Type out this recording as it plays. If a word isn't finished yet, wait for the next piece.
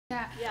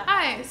Yeah.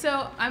 Hi,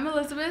 so I'm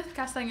Elizabeth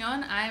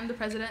Castañon. I'm the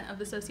president of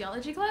the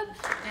Sociology Club,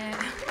 and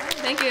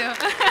thank you.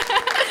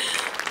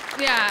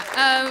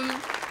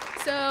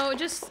 So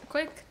just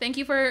quick, thank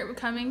you for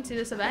coming to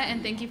this event,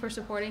 and thank you for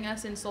supporting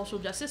us in Social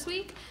Justice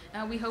Week.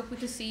 We hope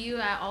to see you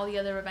at all the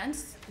other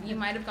events. You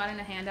might have gotten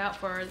a handout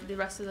for the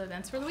rest of the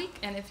events for the week,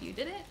 and if you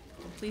didn't,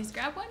 please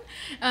grab one.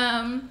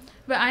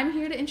 But I'm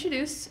here to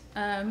introduce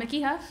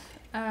Mickey Huff.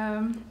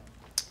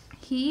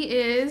 He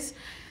is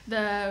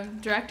the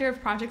director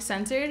of Project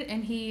Censored,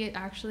 and he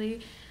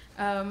actually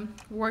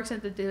works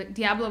at the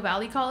Diablo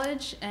Valley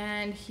College,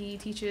 and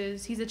he's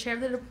the chair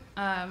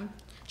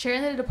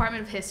in the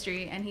Department of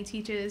History, and he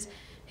teaches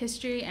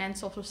history and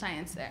social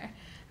science there.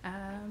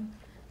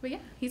 But yeah,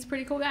 he's a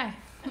pretty cool guy.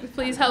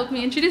 Please help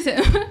me introduce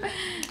him.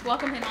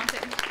 Welcome him on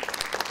stage.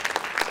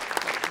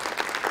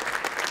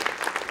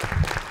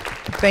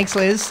 Thanks,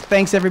 Liz.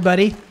 Thanks,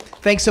 everybody.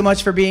 Thanks so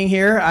much for being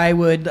here. I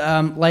would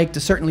like to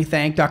certainly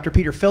thank Dr.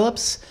 Peter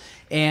Phillips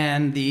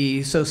and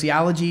the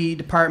Sociology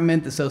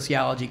Department, the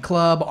Sociology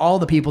Club, all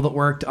the people that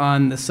worked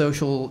on the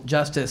Social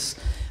Justice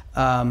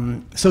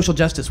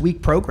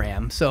Week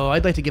program. So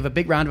I'd like to give a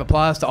big round of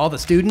applause to all the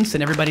students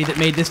and everybody that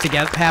made this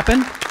together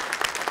happen.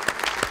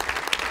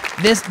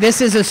 This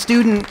is a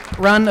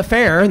student-run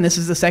affair, and this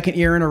is the second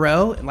year in a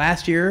row.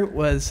 Last year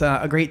was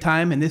a great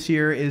time, and this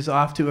year is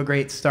off to a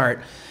great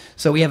start.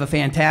 So we have a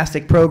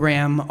fantastic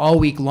program all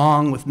week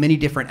long with many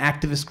different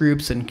activist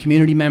groups and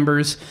community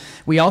members.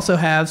 We also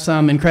have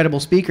some incredible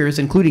speakers,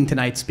 including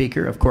tonight's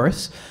speaker, of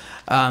course.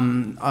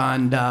 On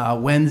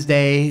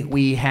Wednesday,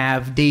 we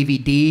have Davey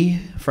D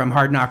from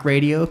Hard Knock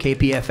Radio,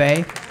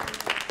 KPFA,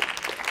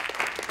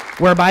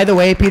 where, by the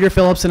way, Peter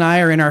Phillips and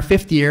I are in our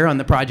 5th year on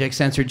the Project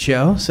Censored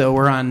show. So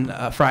we're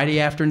on Friday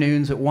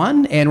afternoons at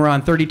 1, and we're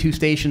on 32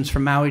 stations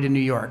from Maui to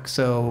New York.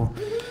 So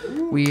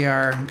we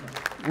are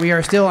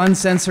still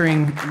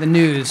uncensoring the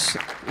news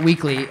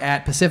weekly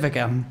at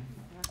Pacifica.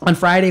 On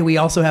Friday, we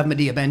also have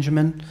Medea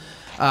Benjamin.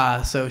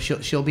 So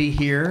she'll be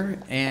here,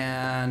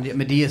 and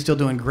Medea is still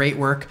doing great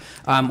work.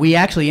 We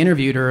actually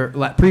interviewed her,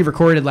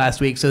 pre-recorded last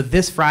week. So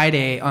this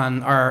Friday on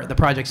the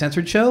Project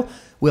Censored show,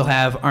 we'll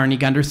have Arnie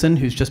Gunderson,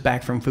 who's just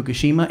back from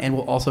Fukushima, and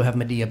we'll also have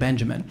Medea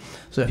Benjamin.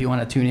 So if you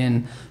want to tune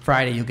in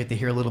Friday, you'll get to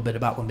hear a little bit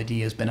about what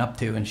Medea's been up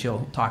to, and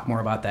she'll talk more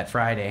about that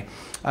Friday.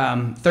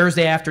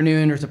 Thursday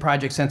afternoon, there's a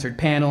Project Censored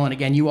panel, and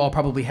again, you all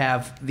probably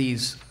have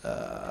these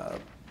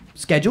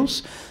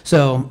schedules,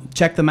 so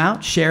check them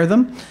out, share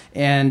them,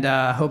 and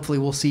hopefully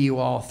we'll see you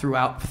all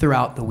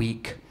throughout the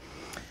week.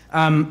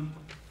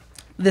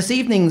 This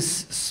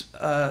evening's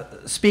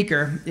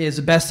speaker is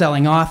a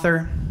best-selling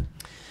author.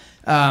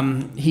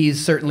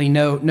 He's certainly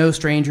no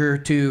stranger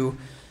to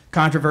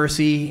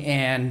controversy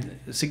and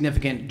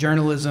significant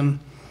journalism.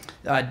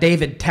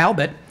 David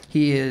Talbot,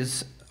 he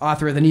is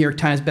author of the New York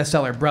Times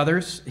bestseller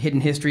Brothers,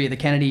 Hidden History of the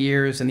Kennedy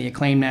Years, and the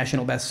acclaimed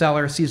national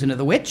bestseller Season of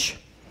the Witch.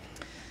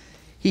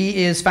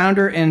 He is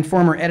founder and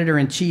former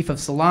editor-in-chief of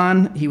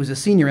Salon. He was a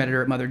senior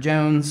editor at Mother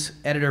Jones,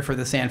 editor for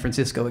the San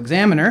Francisco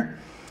Examiner,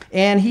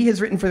 and he has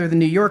written for The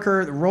New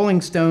Yorker, The Rolling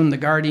Stone, The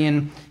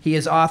Guardian. He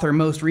is author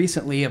most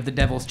recently of The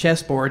Devil's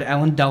Chessboard,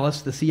 Alan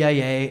Dulles, the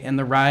CIA, and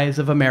the Rise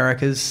of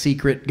America's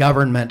Secret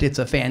Government. It's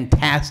a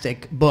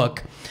fantastic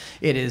book.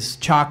 It is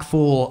chock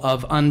full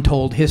of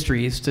untold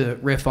histories, to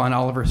riff on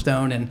Oliver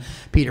Stone and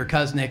Peter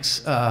Kuznick's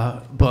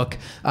book.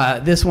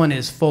 This one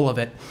is full of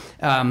it.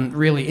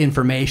 Really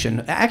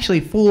information, actually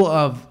full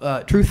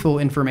of truthful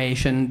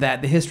information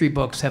that the history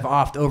books have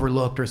oft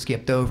overlooked or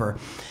skipped over.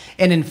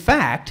 And in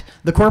fact,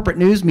 the corporate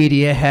news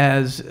media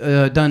has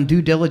done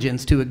due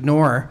diligence to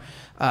ignore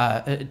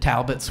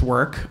Talbot's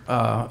work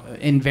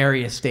in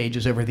various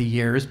stages over the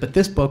years, but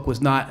this book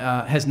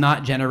has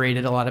not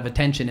generated a lot of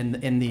attention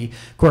in the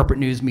corporate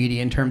news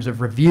media in terms of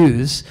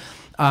reviews.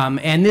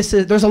 And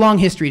there's a long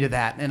history to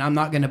that, and I'm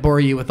not going to bore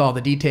you with all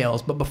the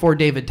details, but before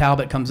David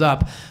Talbot comes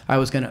up, I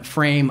was going to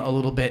frame a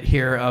little bit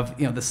here of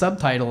the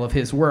subtitle of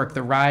his work,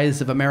 The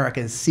Rise of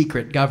America's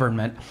Secret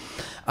Government.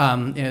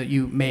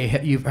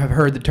 You've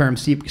heard the term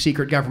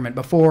secret government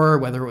before,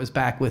 whether it was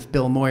back with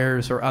Bill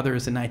Moyers or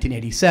others in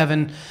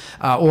 1987,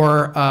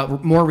 or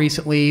more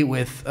recently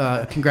with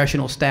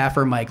congressional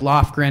staffer Mike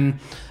Lofgren,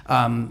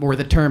 where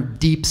the term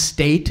deep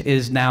state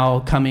is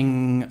now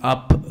coming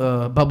up,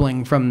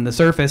 bubbling from the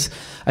surface.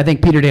 I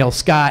think Peter Dale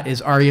Scott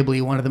is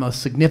arguably one of the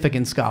most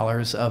significant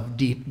scholars of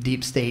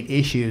deep state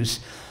issues.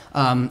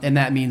 And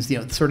that means,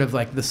 sort of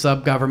like the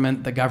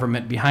sub-government, the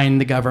government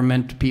behind the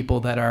government, people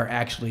that are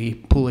actually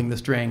pulling the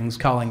strings,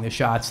 calling the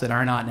shots, that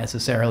are not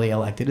necessarily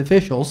elected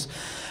officials.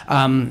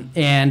 And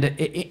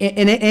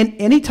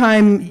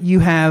anytime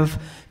you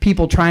have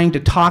people trying to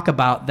talk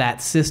about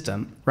that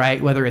system,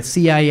 right? Whether it's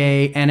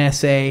CIA,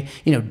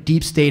 NSA,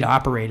 deep state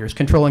operators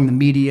controlling the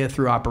media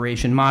through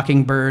Operation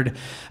Mockingbird,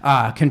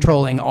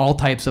 controlling all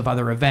types of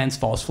other events,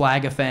 false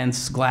flag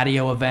offense,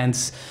 Gladio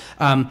events.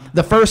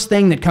 The first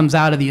thing that comes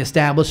out of the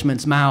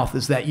establishment's mouth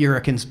is that you're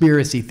a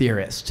conspiracy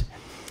theorist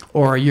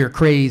or you're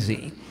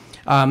crazy.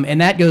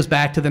 And that goes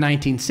back to the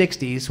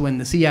 1960s when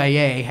the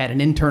CIA had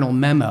an internal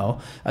memo.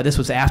 This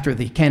was after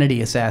the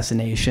Kennedy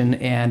assassination,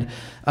 and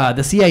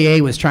the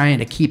CIA was trying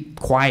to keep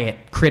quiet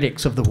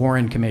critics of the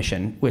Warren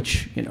Commission,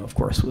 which, of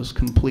course, was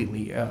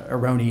completely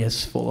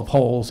erroneous, full of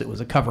holes. It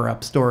was a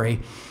cover-up story.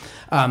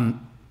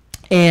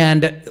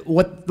 And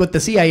what the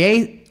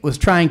CIA was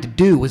trying to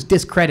do was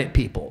discredit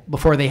people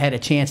before they had a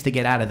chance to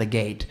get out of the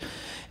gate.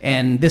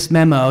 And this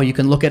memo, you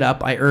can look it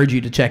up. I urge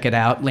you to check it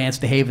out. Lance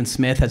DeHaven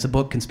Smith has a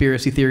book,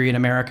 Conspiracy Theory in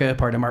America,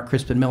 part of Mark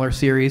Crispin Miller's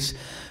series,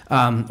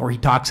 where he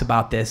talks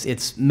about this.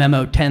 It's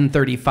Memo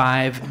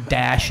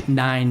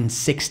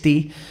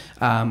 1035-960.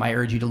 I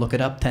urge you to look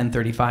it up,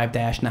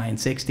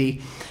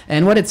 1035-960.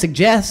 And what it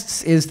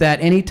suggests is that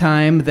any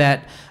time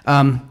that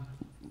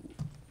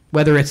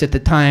whether it's at the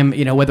time,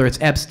 whether it's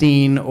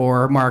Epstein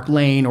or Mark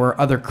Lane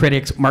or other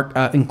critics,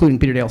 including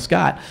Peter Dale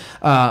Scott,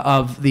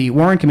 of the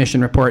Warren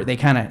Commission report, they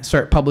kind of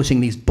start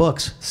publishing these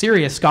books,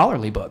 serious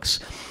scholarly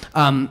books.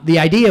 The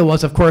idea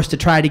was, of course, to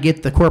try to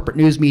get the corporate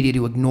news media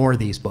to ignore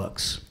these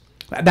books.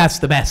 That's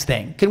the best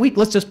thing.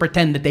 Let's just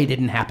pretend that they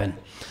didn't happen.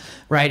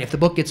 Right? If the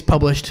book gets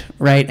published,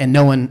 right, and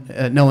no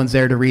one's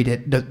there to read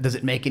it, does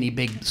it make any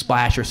big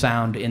splash or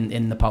sound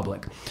in the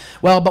public?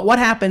 Well, but what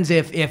happens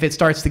if it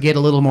starts to get a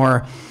little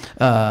more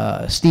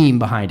steam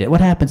behind it?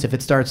 What happens if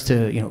it starts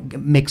to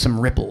make some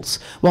ripples?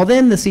 Well,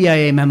 then the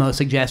CIA memo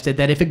suggested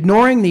that if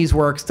ignoring these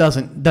works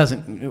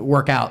doesn't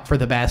work out for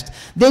the best,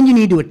 then you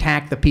need to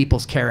attack the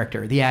people's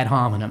character, the ad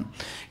hominem.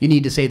 You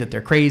need to say that they're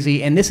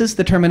crazy, and this is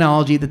the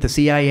terminology that the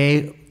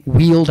CIA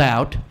wheeled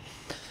out.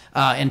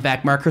 In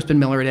fact, Mark Crispin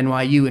Miller at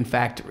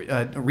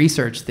NYU,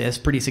 researched this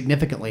pretty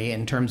significantly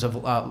in terms of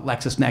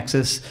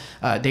LexisNexis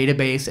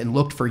database and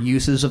looked for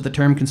uses of the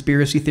term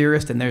conspiracy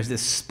theorist, and there's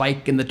this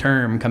spike in the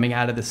term coming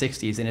out of the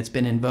 60s, and it's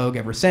been in vogue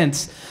ever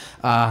since.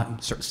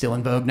 Still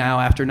in vogue now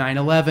after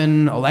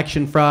 9/11,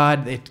 election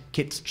fraud. It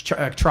gets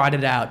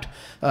trotted out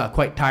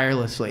quite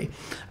tirelessly.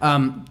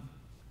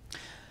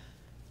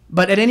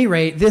 But at any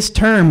rate, this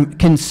term,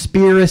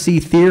 conspiracy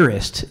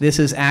theorist, this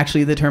is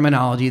actually the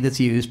terminology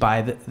that's used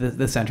by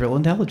the Central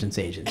Intelligence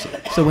Agency.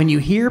 So when you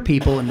hear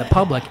people in the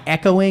public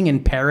echoing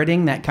and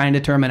parroting that kind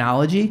of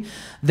terminology,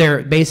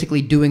 they're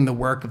basically doing the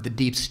work of the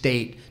deep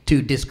state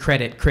to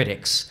discredit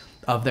critics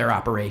of their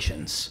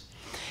operations.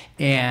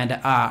 And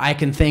I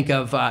can think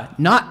of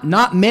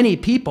not many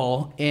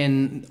people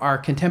in our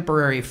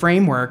contemporary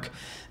framework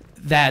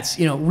that's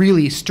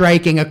really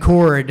striking a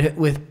chord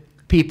with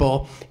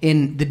people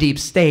in the deep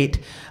state,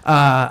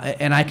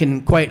 and I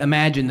can quite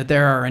imagine that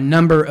there are a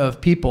number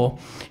of people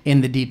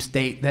in the deep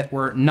state that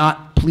were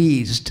not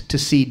pleased to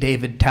see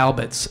David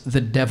Talbot's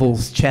The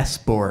Devil's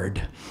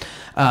Chessboard,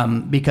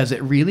 because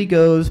it really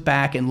goes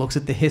back and looks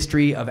at the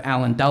history of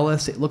Allen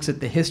Dulles. It looks at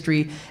the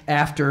history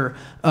after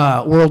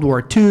World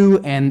War II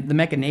and the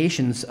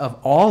machinations of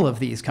all of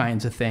these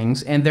kinds of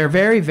things, and they're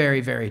very,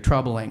 very, very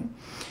troubling.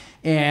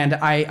 And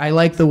I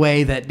like the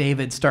way that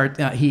David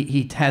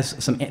he has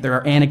there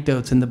are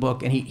anecdotes in the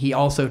book, and he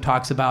also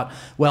talks about,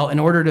 well, in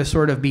order to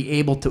sort of be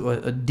able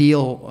to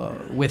deal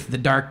with the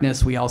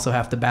darkness, we also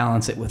have to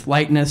balance it with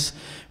lightness,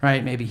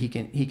 right? Maybe he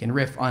can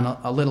riff on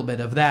a little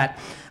bit of that.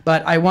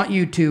 But I want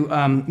you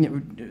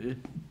to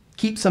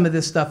keep some of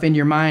this stuff in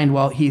your mind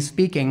while he's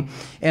speaking,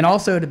 and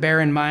also to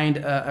bear in mind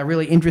a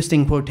really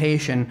interesting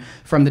quotation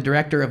from the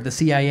director of the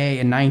CIA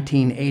in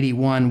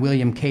 1981,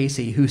 William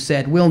Casey, who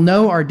said, "We'll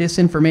know our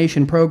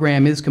disinformation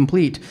program is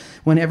complete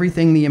when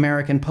everything the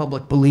American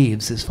public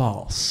believes is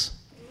false."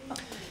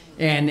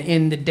 And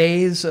in the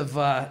days of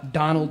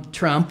Donald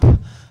Trump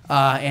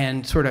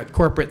and sort of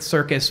corporate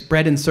circus,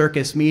 bread and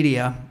circus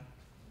media,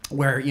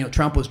 where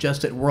Trump was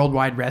just at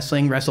Worldwide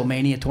Wrestling,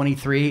 WrestleMania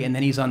 23, and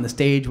then he's on the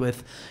stage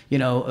with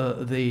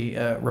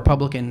the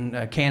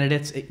Republican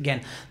candidates. Again,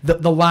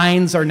 the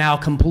lines are now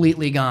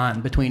completely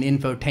gone between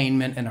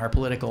infotainment and our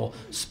political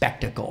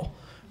spectacle,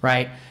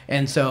 right?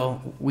 And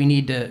so we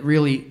need to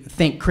really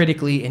think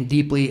critically and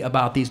deeply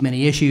about these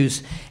many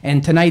issues.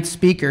 And tonight's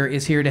speaker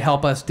is here to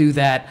help us do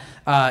that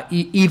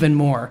even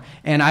more.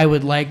 And I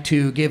would like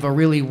to give a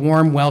really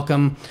warm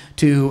welcome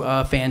to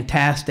a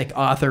fantastic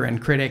author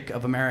and critic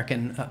of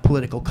American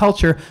political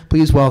culture.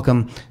 Please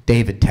welcome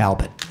David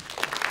Talbot.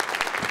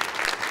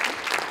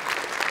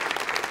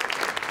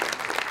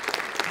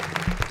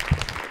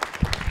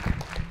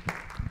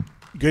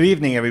 Good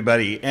evening,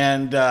 everybody.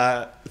 And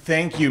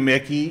thank you,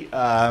 Mickey.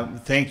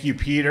 Thank you,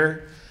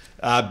 Peter.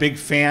 Big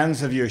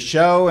fans of your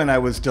show, and I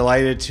was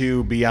delighted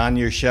to be on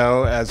your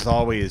show, as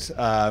always.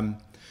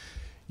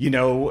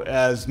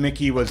 As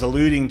Mickey was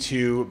alluding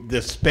to,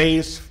 the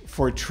space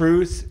for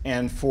truth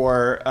and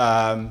for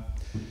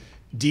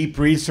deep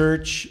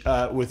research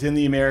within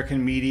the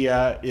American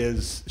media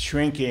is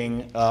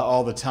shrinking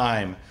all the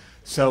time.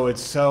 So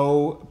it's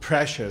so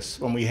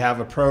precious when we have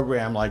a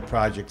program like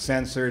Project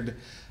Censored,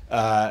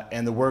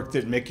 and the work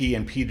that Mickey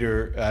and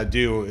Peter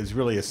do is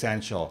really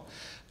essential.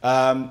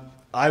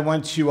 I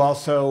want to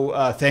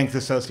also thank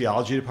the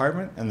sociology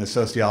department and the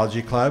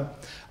sociology club.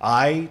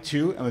 I,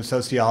 too, am a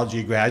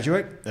sociology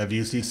graduate of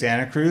UC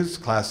Santa Cruz,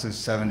 class of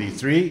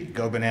 73,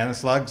 go banana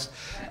slugs.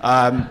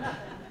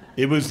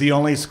 It was the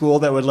only school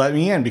that would let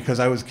me in because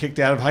I was kicked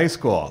out of high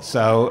school.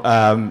 So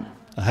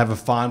I have a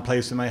fond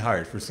place in my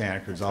heart for Santa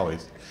Cruz,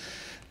 always.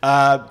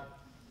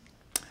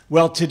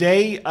 Well,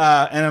 today,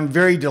 and I'm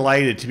very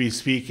delighted to be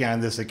speaking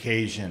on this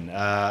occasion.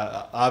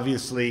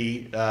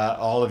 Obviously,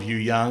 all of you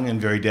young and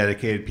very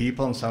dedicated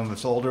people, and some of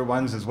us older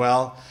ones as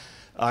well,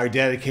 are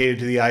dedicated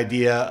to the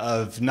idea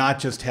of not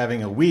just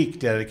having a week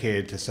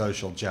dedicated to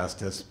social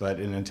justice, but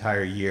an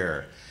entire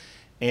year.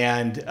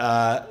 And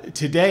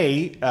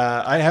today,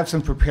 I have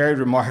some prepared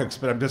remarks,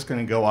 but I'm just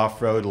going to go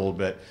off-road a little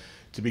bit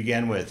to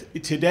begin with.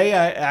 Today,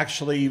 I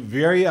actually,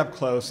 very up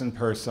close and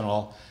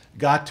personal,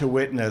 got to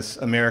witness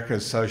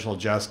America's social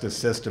justice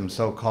system,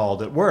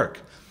 so-called, at work,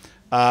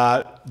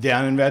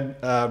 down in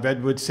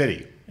Redwood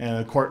City, in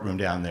a courtroom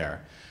down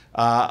there.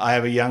 I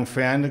have a young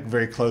friend, a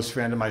very close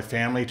friend of my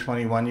family,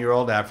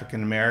 21-year-old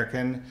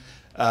African-American,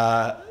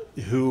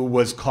 who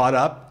was caught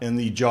up in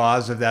the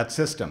jaws of that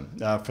system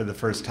for the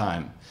first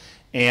time.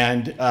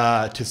 And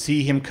to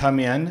see him come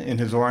in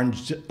his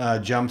orange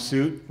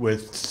jumpsuit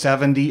with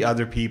 70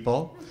 other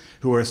people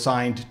who were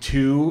assigned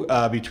two,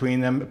 between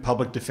them,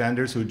 public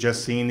defenders who had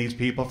just seen these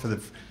people for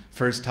the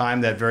first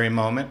time that very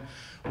moment,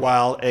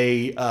 while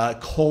a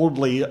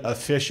coldly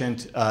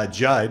efficient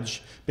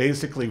judge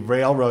basically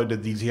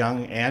railroaded these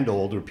young and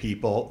older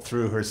people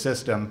through her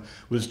system,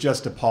 was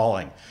just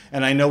appalling.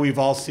 And I know we've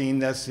all seen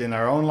this in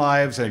our own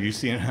lives, and you've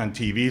seen it on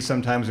TV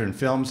sometimes or in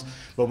films,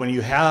 but when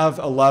you have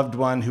a loved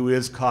one who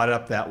is caught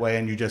up that way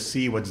and you just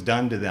see what's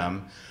done to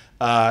them,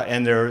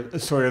 and they're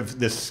sort of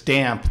this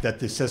stamp that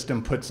the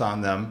system puts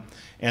on them,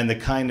 and the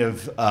kind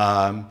of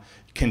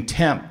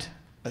contempt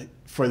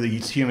for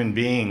these human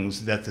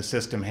beings that the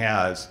system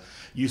has,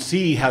 you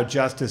see how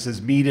justice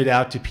is meted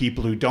out to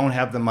people who don't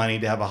have the money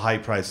to have a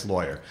high-priced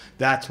lawyer.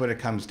 That's what it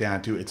comes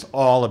down to. It's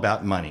all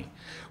about money.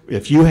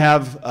 If you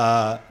have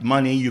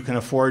money, you can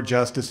afford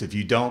justice. If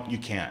you don't, you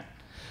can't.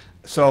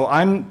 So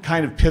I'm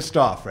kind of pissed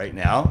off right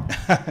now.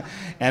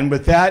 And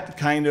with that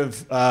kind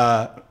of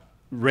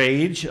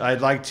rage, I'd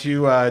like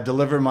to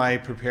deliver my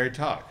prepared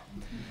talk.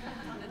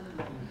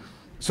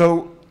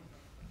 So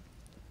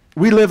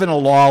we live in a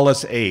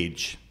lawless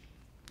age.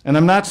 And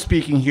I'm not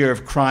speaking here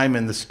of crime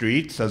in the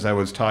streets, as I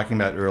was talking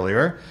about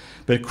earlier,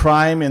 but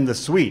crime in the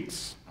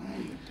suites.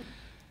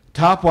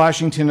 Top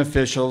Washington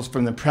officials,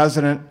 from the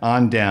president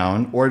on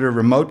down, order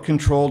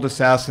remote-controlled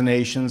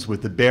assassinations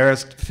with the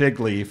barest fig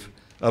leaf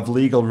of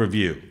legal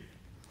review.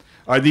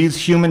 Are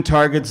these human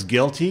targets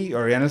guilty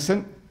or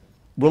innocent?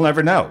 We'll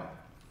never know.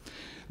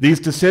 These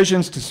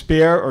decisions to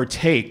spare or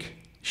take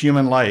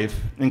human life,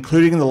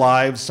 including the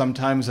lives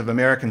sometimes of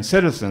American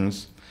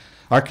citizens,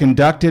 are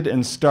conducted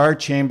in star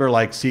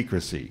chamber-like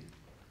secrecy.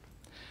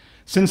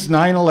 Since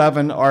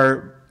 9/11,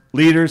 our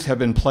leaders have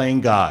been playing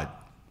God,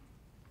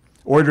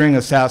 ordering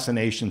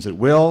assassinations at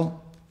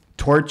will,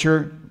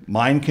 torture,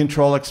 mind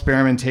control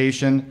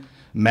experimentation,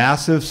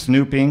 massive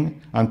snooping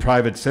on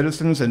private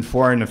citizens and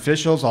foreign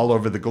officials all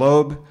over the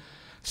globe,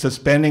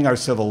 suspending our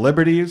civil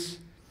liberties,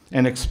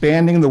 and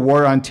expanding the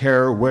war on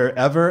terror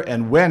wherever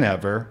and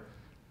whenever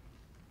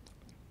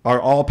our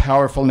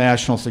all-powerful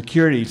national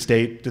security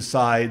state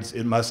decides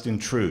it must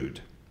intrude.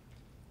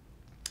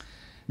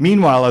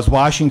 Meanwhile, as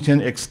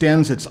Washington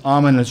extends its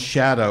ominous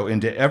shadow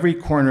into every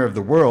corner of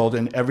the world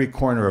and every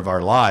corner of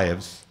our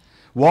lives,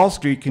 Wall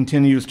Street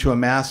continues to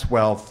amass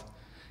wealth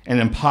and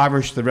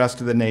impoverish the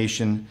rest of the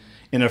nation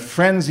in a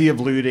frenzy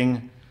of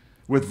looting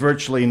with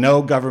virtually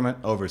no government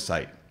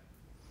oversight.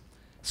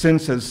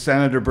 Since, as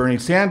Senator Bernie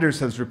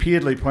Sanders has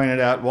repeatedly pointed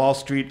out, Wall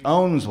Street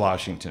owns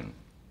Washington.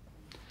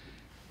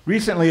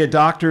 Recently, a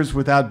Doctors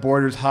Without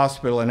Borders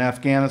hospital in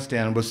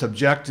Afghanistan was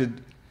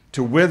subjected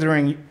to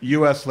withering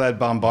US-led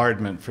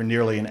bombardment for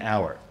nearly an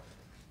hour,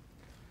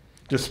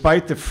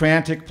 despite the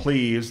frantic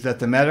pleas that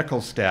the medical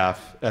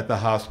staff at the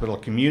hospital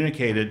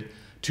communicated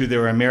to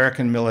their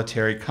American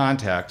military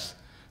contacts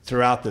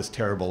throughout this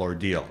terrible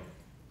ordeal.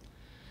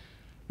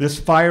 This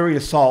fiery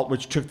assault,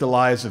 which took the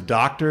lives of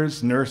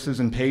doctors, nurses,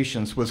 and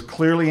patients, was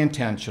clearly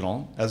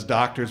intentional, as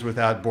Doctors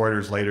Without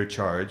Borders later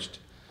charged.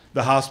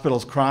 The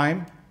hospital's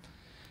crime?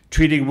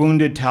 Treating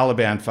wounded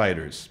Taliban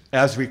fighters,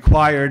 as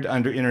required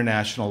under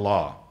international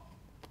law.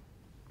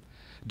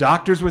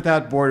 Doctors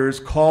Without Borders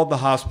called the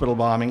hospital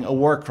bombing a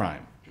war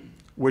crime,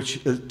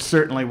 which it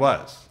certainly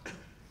was,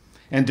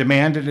 and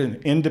demanded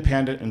an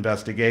independent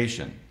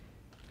investigation.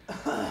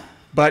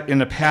 But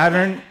in a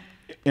pattern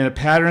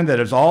that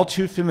is all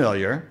too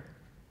familiar,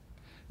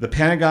 the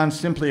Pentagon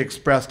simply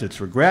expressed its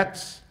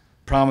regrets,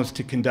 promised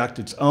to conduct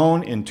its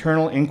own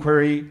internal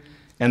inquiry,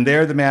 and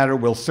there the matter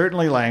will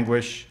certainly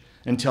languish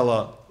until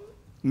a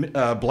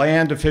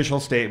bland official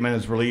statement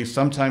is released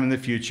sometime in the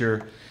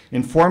future,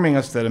 informing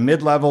us that a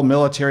mid-level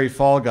military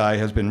fall guy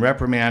has been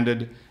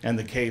reprimanded and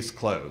the case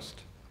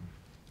closed.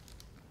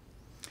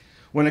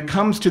 When it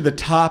comes to the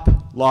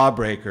top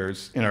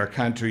lawbreakers in our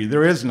country,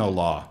 there is no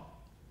law.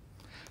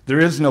 There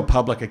is no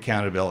public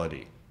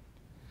accountability,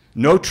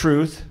 no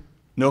truth,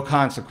 no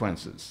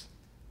consequences.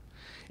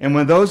 And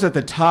when those at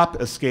the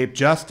top escape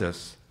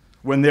justice,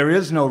 when there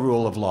is no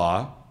rule of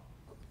law,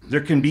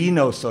 there can be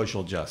no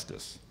social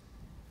justice.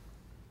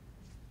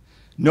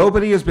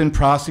 Nobody has been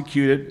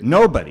prosecuted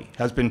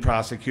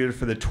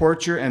for the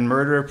torture and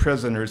murder of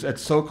prisoners at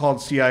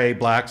so-called CIA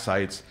black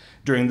sites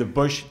during the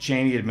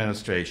Bush-Cheney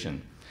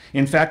administration.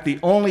 In fact, the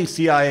only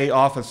CIA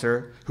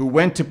officer who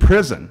went to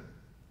prison,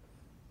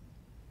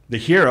 the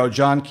hero,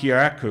 John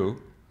Kiriakou,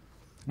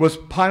 was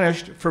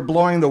punished for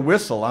blowing the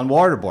whistle on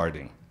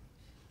waterboarding.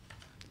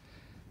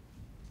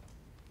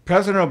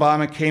 President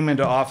Obama came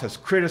into office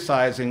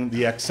criticizing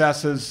the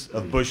excesses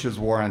of Bush's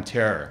war on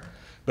terror,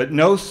 but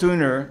no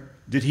sooner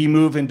did he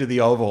move into the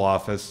Oval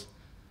Office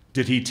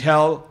did he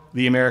tell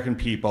the American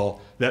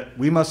people that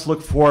we must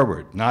look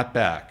forward, not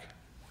back.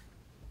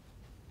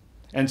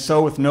 And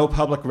so, with no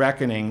public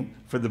reckoning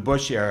for the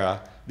Bush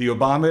era, the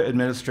Obama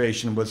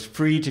administration was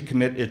free to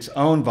commit its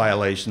own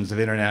violations of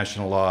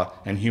international law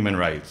and human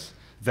rights,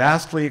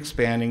 vastly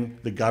expanding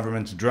the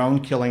government's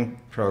drone-killing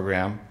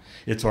program,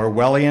 its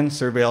Orwellian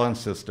surveillance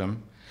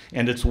system,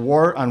 and its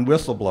war on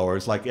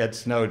whistleblowers like Ed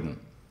Snowden,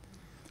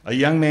 a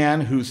young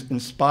man whose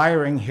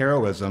inspiring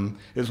heroism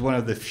is one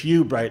of the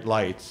few bright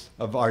lights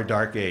of our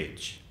dark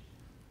age.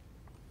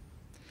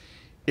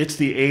 It's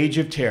the age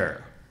of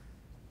terror,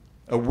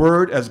 a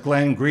word, as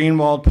Glenn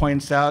Greenwald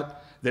points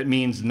out, that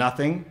means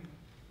nothing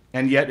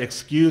and yet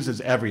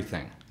excuses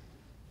everything,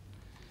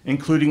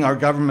 including our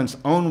government's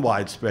own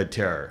widespread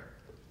terror,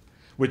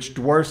 which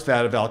dwarfs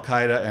that of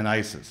Al-Qaeda and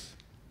ISIS.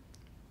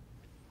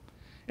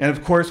 And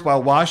of course,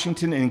 while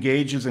Washington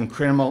engages in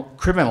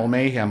criminal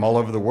mayhem all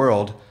over the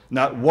world,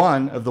 not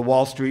one of the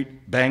Wall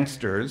Street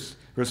banksters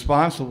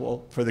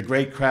responsible for the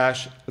great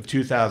crash of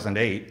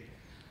 2008,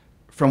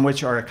 from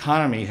which our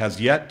economy has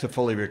yet to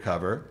fully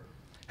recover,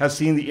 has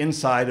seen the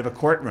inside of a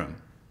courtroom,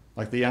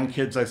 like the young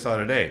kids I saw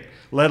today,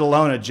 let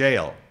alone a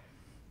jail.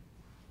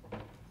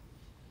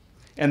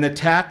 And the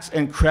tax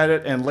and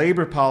credit and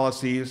labor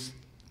policies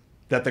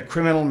that the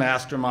criminal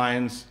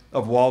masterminds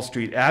of Wall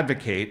Street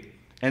advocate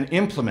and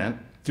implement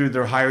through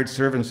their hired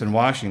servants in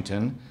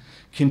Washington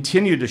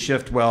continue to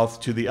shift wealth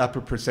to the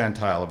upper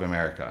percentile of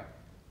America.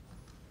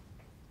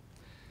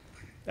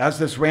 As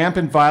this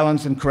rampant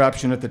violence and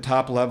corruption at the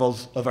top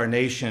levels of our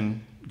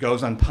nation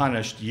goes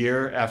unpunished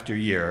year after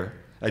year,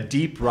 a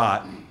deep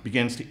rot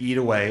begins to eat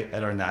away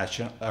at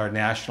our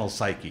national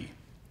psyche.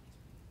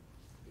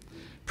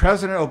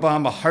 President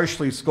Obama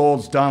harshly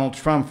scolds Donald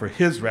Trump for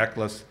his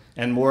reckless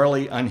and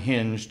morally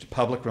unhinged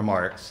public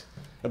remarks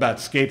about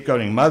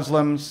scapegoating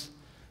Muslims,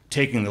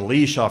 taking the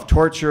leash off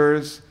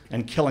torturers,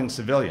 and killing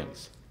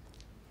civilians.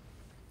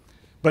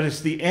 But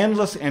it's the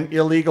endless and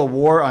illegal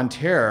war on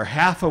terror,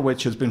 half of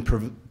which has been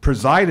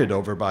presided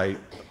over by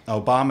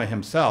Obama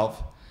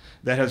himself,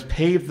 that has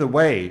paved the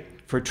way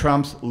for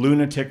Trump's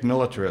lunatic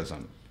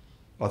militarism,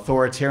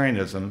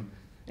 authoritarianism,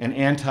 and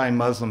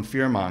anti-Muslim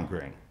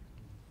fear-mongering.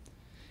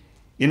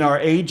 In our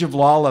age of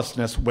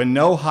lawlessness, when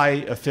no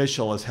high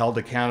official is held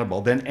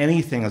accountable, then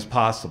anything is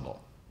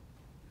possible.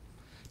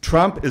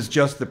 Trump is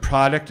just the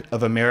product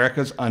of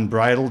America's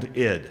unbridled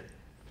id,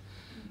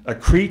 a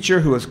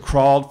creature who has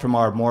crawled from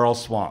our moral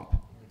swamp.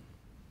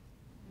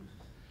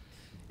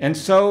 And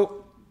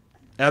so,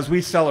 as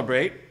we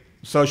celebrate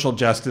social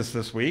justice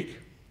this week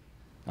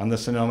on the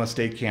Sonoma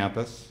State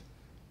campus,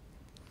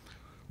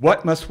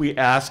 what must we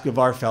ask of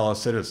our fellow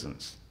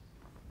citizens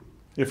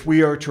if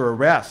we are to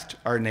arrest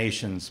our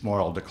nation's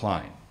moral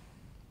decline?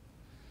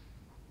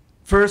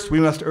 First, we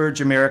must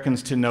urge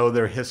Americans to know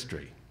their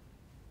history.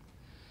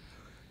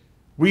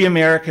 We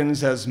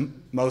Americans, as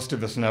most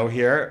of us know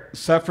here,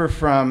 suffer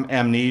from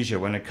amnesia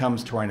when it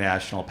comes to our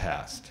national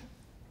past.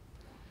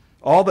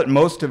 All that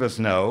most of us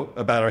know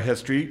about our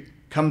history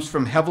comes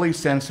from heavily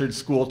censored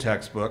school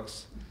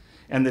textbooks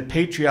and the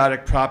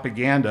patriotic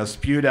propaganda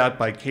spewed out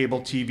by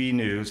cable TV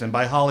news and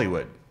by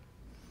Hollywood.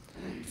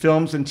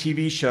 Films and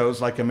TV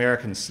shows like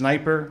American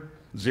Sniper,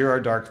 Zero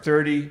Dark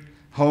 30,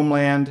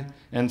 Homeland,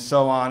 and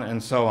so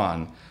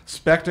on,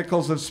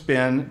 spectacles of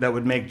spin that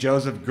would make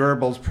Joseph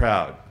Goebbels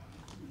proud.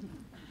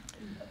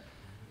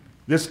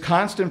 This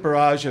constant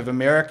barrage of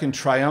American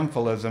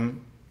triumphalism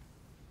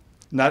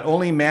not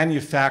only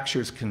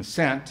manufactures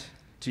consent,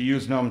 to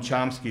use Noam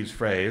Chomsky's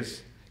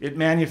phrase, it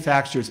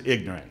manufactures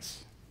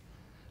ignorance,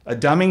 a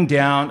dumbing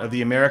down of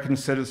the American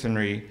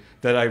citizenry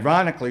that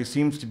ironically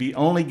seems to be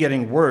only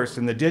getting worse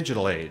in the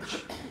digital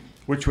age,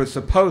 which was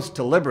supposed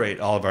to liberate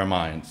all of our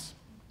minds.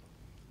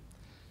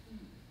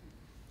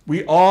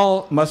 We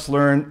all must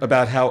learn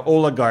about how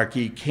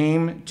oligarchy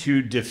came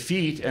to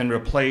defeat and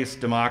replace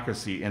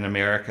democracy in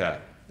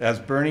America, as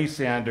Bernie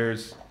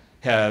Sanders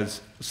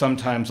has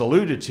sometimes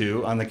alluded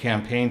to on the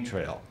campaign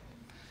trail.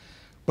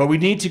 But we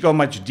need to go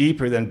much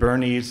deeper than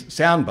Bernie's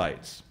sound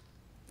bites,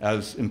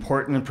 as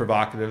important and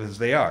provocative as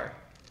they are.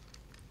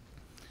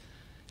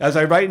 As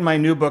I write in my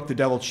new book, The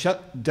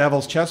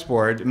Devil's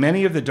Chessboard,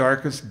 many of the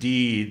darkest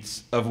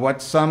deeds of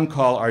what some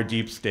call our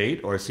deep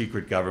state or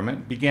secret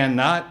government began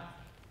not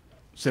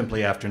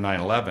simply after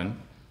 9/11,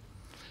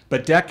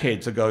 but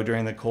decades ago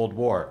during the Cold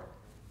War.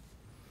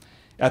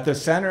 At the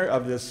center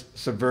of this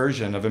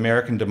subversion of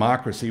American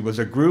democracy was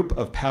a group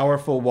of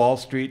powerful Wall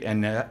Street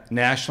and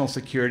national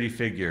security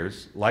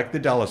figures like the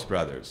Dulles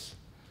brothers,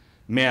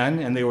 men,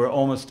 and they were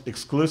almost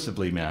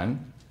exclusively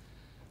men,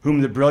 whom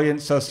the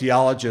brilliant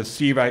sociologist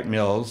C. Wright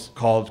Mills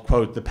called,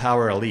 quote, the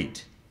power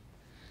elite.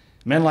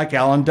 Men like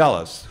Allen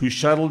Dulles, who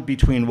shuttled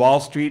between Wall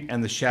Street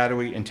and the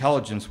shadowy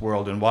intelligence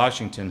world in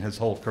Washington his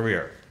whole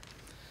career.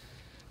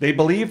 They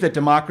believed that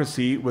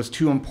democracy was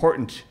too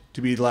important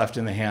to be left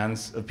in the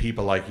hands of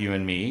people like you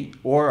and me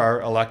or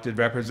our elected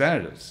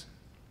representatives.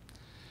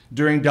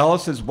 During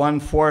Dulles's one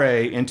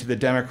foray into the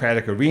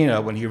Democratic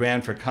arena when he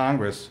ran for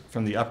Congress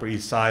from the Upper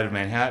East Side of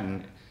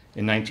Manhattan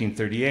in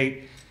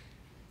 1938,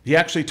 he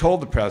actually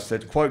told the press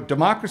that, quote,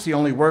 democracy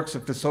only works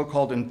if the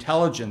so-called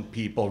intelligent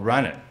people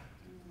run it.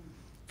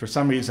 For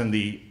some reason,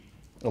 the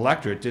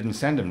electorate didn't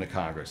send him to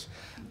Congress.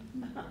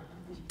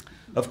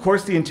 Of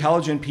course, the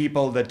intelligent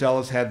people that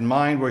Dulles had in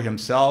mind were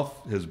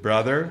himself, his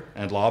brother,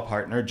 and law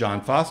partner,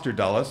 John Foster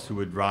Dulles, who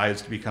would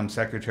rise to become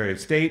Secretary of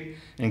State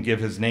and give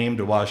his name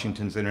to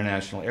Washington's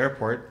International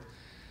Airport,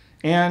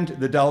 and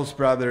the Dulles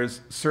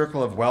brothers'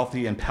 circle of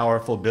wealthy and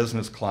powerful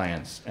business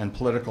clients and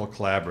political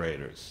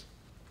collaborators.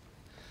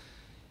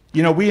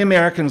 You know, we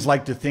Americans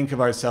like to think of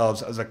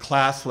ourselves as a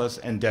classless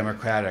and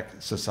democratic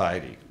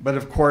society, but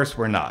of course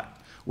we're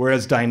not. We're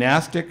as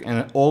dynastic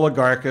and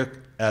oligarchic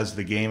as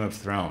the Game of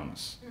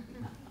Thrones.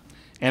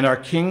 And our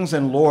kings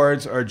and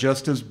lords are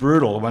just as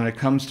brutal when it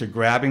comes to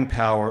grabbing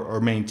power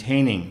or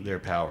maintaining their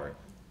power.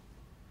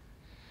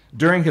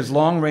 During his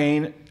long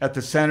reign at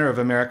the center of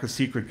America's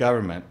secret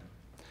government,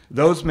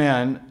 those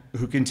men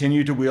who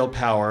continue to wield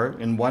power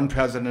in one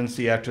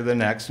presidency after the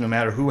next, no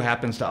matter who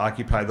happens to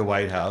occupy the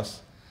White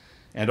House,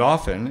 and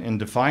often in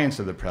defiance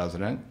of the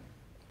president,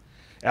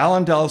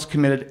 Allen Dulles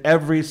committed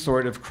every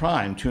sort of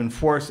crime to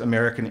enforce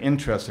American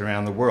interests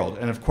around the world.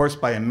 And of course,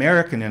 by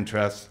American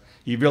interests,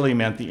 he really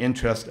meant the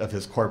interest of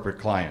his corporate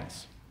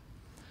clients.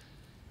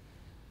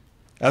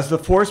 As the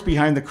force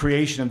behind the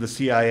creation of the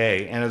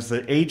CIA and as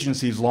the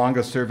agency's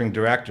longest-serving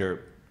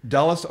director,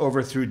 Dulles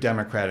overthrew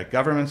democratic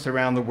governments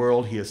around the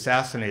world. He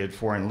assassinated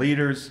foreign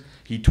leaders.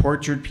 He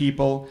tortured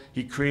people.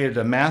 He created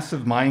a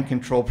massive mind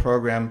control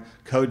program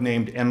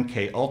codenamed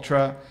MK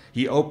Ultra.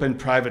 He opened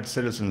private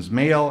citizens'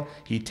 mail.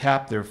 He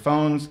tapped their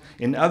phones.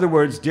 In other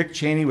words, Dick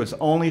Cheney was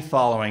only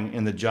following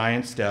in the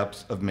giant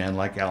steps of men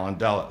like Allen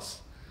Dulles.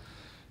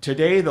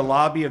 Today, the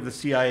lobby of the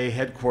CIA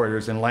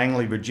headquarters in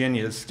Langley,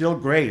 Virginia, is still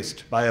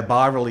graced by a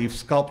bas-relief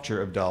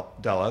sculpture of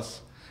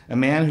Dulles, a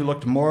man who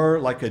looked more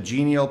like a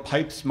genial,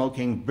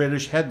 pipe-smoking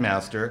British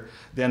headmaster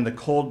than the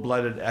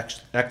cold-blooded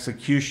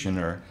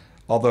executioner,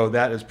 although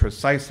that is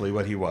precisely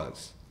what he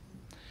was.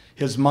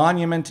 His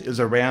monument is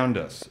around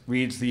us,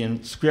 reads the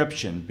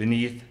inscription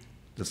beneath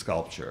the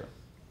sculpture.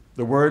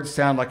 The words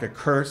sound like a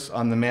curse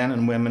on the men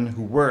and women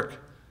who work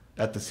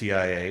at the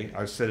CIA,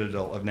 our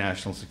citadel of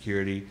national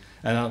security,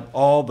 and on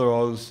all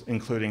those,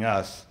 including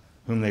us,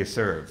 whom they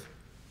serve.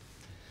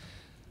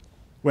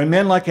 When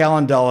men like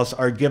Allen Dulles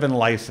are given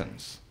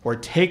license or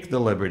take the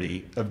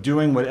liberty of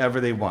doing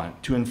whatever they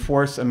want to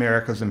enforce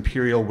America's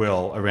imperial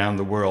will around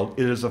the world,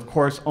 it is of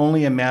course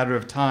only a matter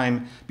of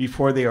time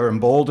before they are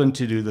emboldened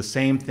to do the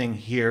same thing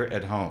here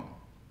at home.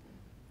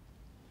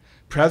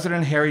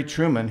 President Harry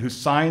Truman, who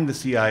signed the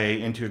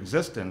CIA into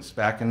existence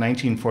back in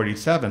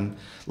 1947,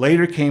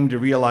 later came to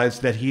realize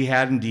that he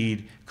had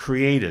indeed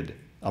created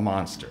a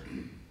monster,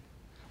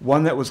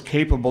 one that was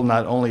capable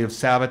not only of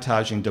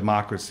sabotaging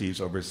democracies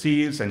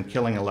overseas and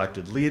killing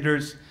elected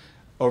leaders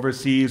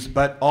overseas,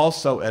 but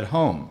also at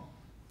home.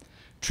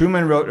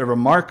 Truman wrote a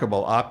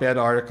remarkable op-ed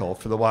article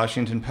for the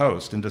Washington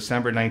Post in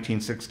December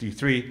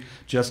 1963,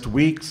 just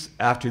weeks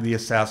after the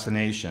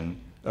assassination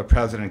of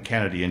President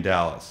Kennedy in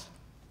Dallas.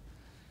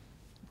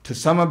 To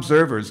some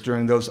observers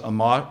during those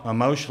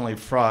emotionally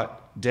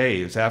fraught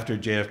days after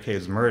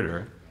JFK's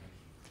murder,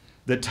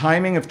 the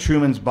timing of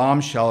Truman's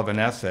bombshell of an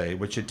essay,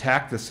 which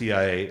attacked the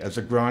CIA as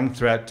a growing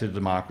threat to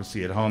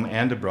democracy at home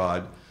and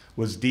abroad,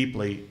 was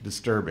deeply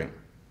disturbing.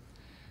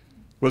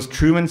 Was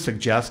Truman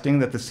suggesting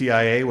that the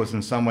CIA was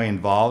in some way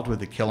involved with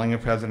the killing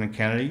of President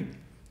Kennedy,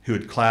 who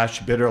had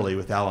clashed bitterly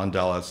with Allen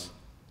Dulles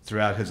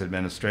throughout his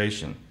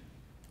administration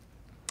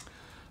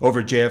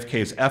over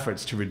JFK's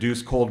efforts to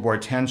reduce Cold War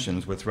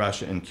tensions with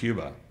Russia and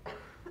Cuba?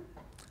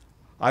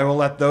 I will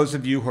let those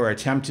of you who are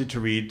tempted to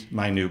read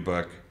my new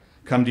book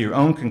come to your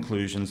own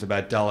conclusions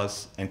about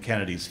Dulles and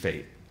Kennedy's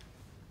fate.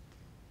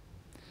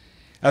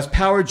 As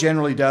power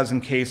generally does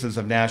in cases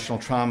of national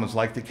traumas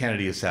like the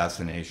Kennedy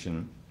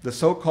assassination, the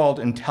so-called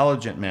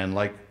intelligent men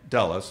like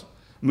Dulles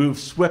moved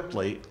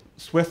swiftly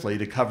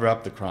to cover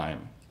up the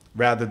crime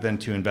rather than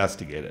to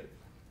investigate it.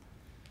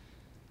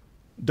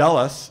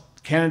 Dulles,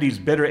 Kennedy's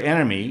bitter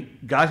enemy,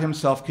 got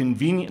himself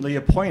conveniently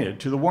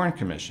appointed to the Warren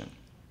Commission,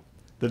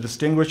 the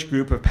distinguished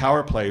group of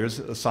power players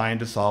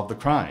assigned to solve the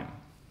crime.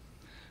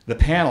 The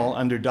panel,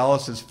 under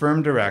Dulles's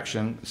firm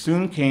direction,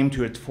 soon came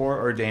to its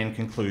foreordained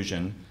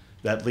conclusion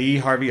that Lee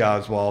Harvey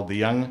Oswald, the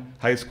young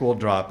high school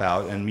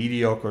dropout and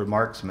mediocre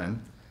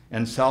marksman,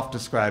 and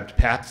self-described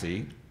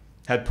patsy,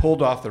 had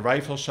pulled off the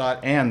rifle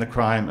shot and the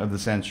crime of the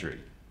century.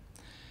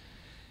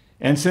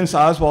 And since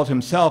Oswald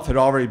himself had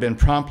already been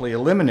promptly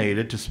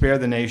eliminated to spare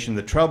the nation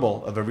the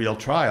trouble of a real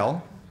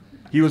trial,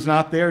 he was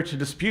not there to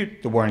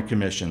dispute the Warren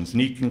Commission's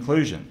neat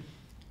conclusion.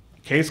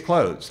 Case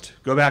closed.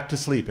 Go back to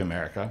sleep,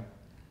 America.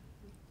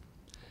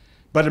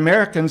 But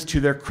Americans, to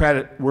their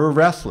credit, were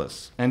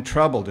restless and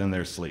troubled in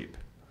their sleep.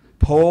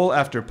 Poll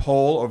after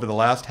poll over the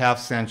last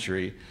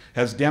half-century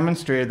has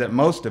demonstrated that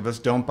most of us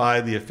don't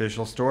buy the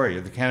official story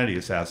of the Kennedy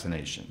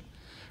assassination.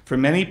 For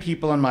many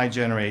people in my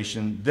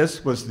generation,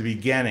 this was the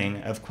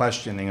beginning of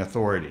questioning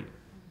authority,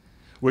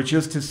 which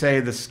is to say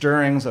the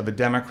stirrings of a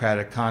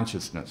democratic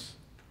consciousness.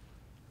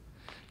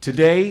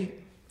 Today,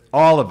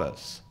 all of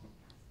us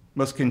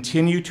must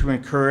continue to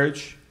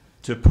encourage,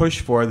 to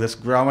push for this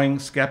growing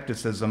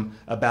skepticism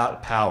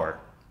about power,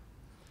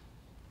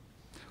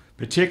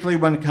 particularly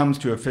when it comes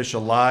to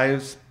official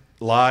lies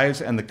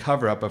and the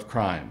cover-up of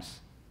crimes.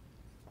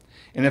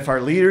 And if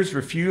our leaders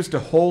refuse to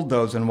hold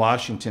those in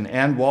Washington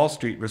and Wall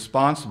Street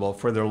responsible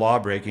for their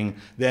lawbreaking,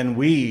 then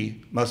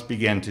we must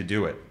begin to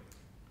do it.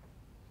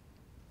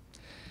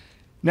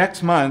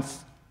 Next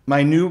month,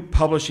 my new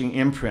publishing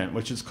imprint,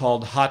 which is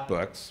called Hot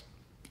Books,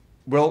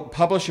 will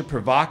publish a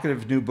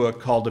provocative new book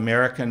called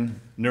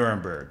American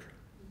Nuremberg.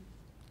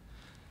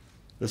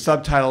 The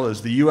subtitle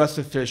is The U.S.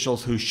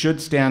 Officials Who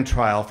Should Stand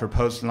Trial for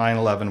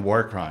Post-9/11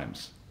 War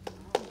Crimes.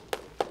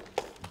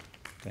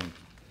 Thank you.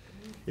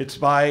 It's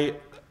by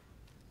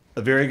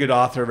a very good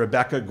author,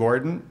 Rebecca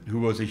Gordon,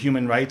 who was a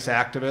human rights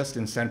activist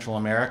in Central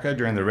America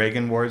during the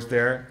Reagan Wars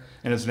there,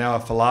 and is now a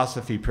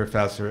philosophy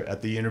professor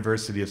at the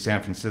University of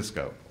San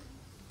Francisco.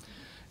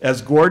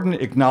 As Gordon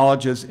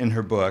acknowledges in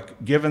her book,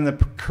 given the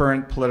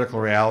current political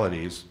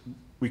realities,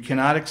 we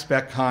cannot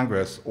expect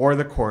Congress or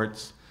the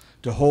courts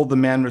to hold the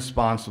men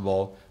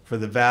responsible for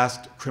the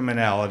vast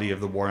criminality of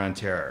the War on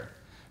Terror,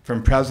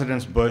 from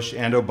Presidents Bush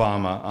and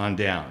Obama on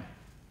down.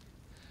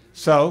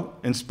 So,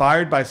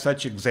 inspired by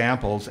such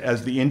examples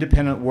as the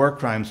Independent War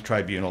Crimes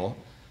Tribunal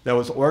that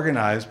was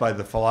organized by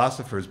the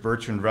philosophers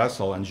Bertrand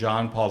Russell and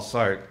Jean-Paul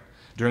Sartre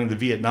during the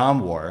Vietnam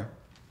War,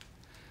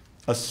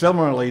 a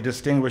similarly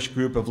distinguished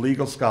group of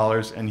legal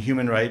scholars and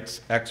human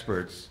rights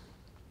experts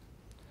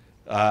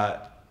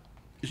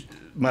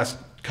must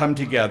come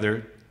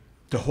together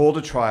to hold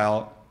a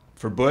trial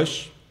for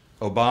Bush,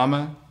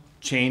 Obama,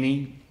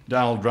 Cheney,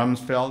 Donald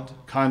Rumsfeld,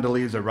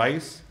 Condoleezza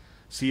Rice,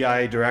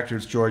 CIA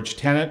Directors George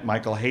Tenet,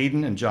 Michael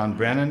Hayden, and John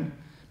Brennan,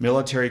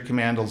 military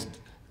commanders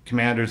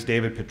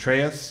David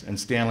Petraeus and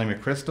Stanley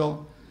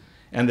McChrystal,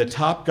 and the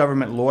top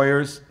government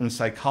lawyers and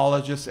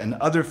psychologists and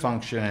other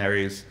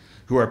functionaries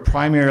who are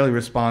primarily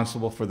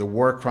responsible for the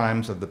war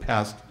crimes of the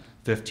past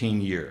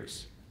 15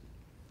 years.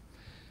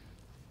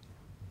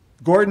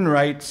 Gordon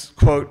writes,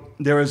 quote,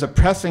 "There is a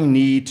pressing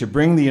need to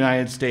bring the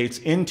United States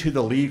into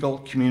the legal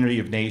community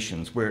of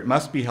nations where it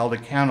must be held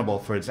accountable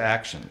for its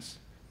actions.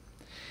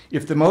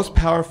 If the most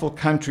powerful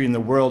country in the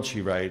world,"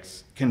 she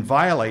writes, "can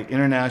violate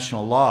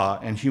international law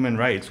and human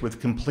rights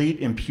with complete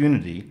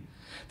impunity,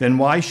 then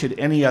why should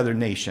any other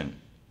nation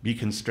be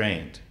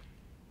constrained?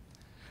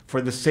 For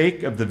the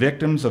sake of the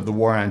victims of the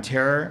War on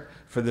Terror,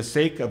 for the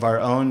sake of our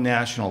own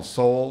national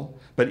soul,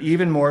 but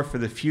even more for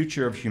the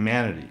future of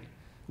humanity,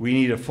 we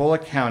need a full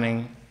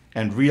accounting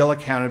and real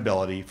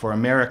accountability for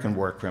American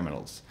war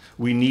criminals.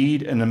 We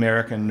need an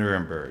American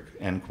Nuremberg,"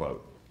 end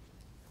quote.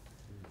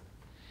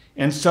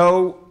 And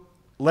so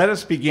let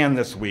us begin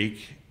this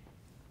week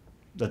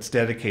that's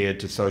dedicated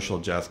to social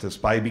justice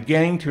by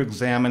beginning to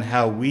examine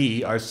how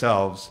we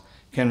ourselves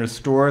can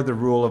restore the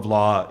rule of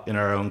law in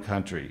our own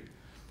country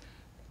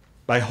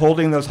by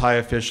holding those high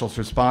officials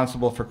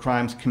responsible for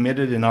crimes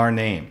committed in our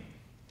name.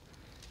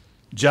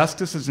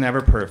 Justice is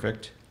never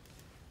perfect,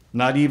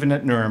 not even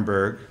at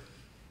Nuremberg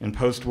in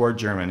post-war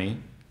Germany,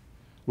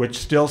 which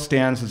still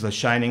stands as a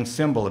shining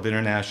symbol of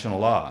international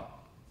law.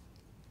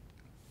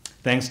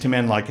 Thanks to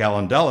men like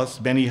Allen Dulles,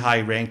 many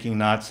high-ranking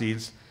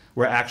Nazis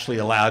were actually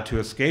allowed to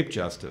escape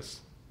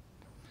justice.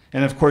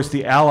 And of course,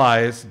 the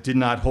Allies did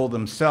not hold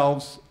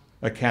themselves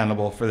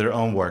accountable for their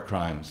own war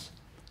crimes.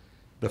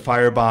 The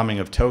firebombing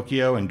of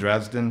Tokyo and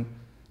Dresden,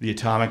 the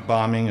atomic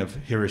bombing of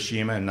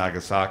Hiroshima and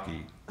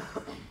Nagasaki.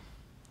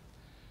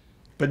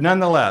 But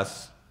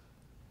nonetheless,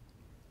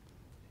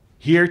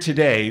 here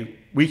today,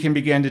 we can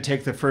begin to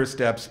take the first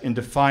steps in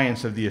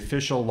defiance of the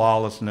official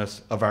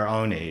lawlessness of our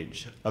own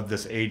age, of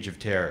this age of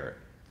terror.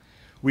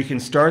 We can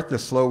start the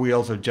slow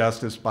wheels of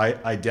justice by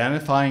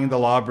identifying the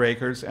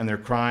lawbreakers and their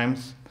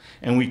crimes,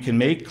 and we can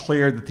make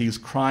clear that these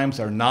crimes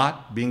are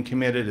not being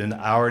committed in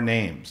our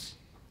names.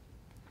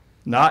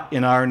 Not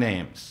in our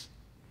names.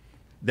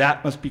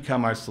 That must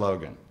become our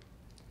slogan.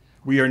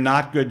 We are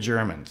not good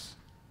Germans.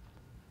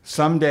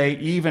 Someday,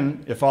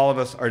 even if all of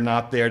us are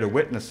not there to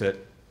witness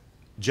it,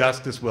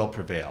 justice will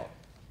prevail.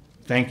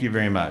 Thank you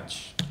very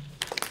much.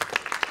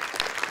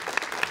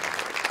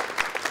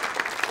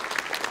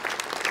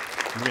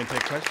 You going to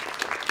take questions?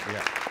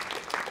 Yeah.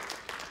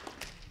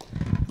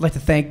 like to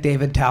thank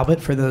David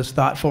Talbot for those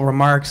thoughtful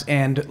remarks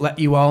and let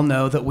you all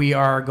know that we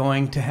are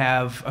going to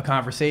have a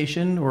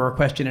conversation or a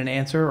question and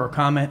answer or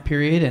comment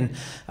period,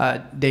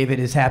 and David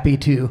is happy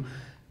to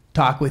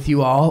talk with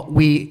you all.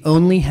 We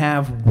only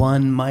have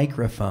one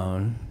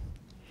microphone,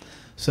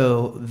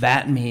 so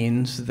that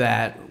means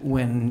that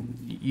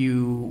when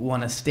you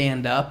want to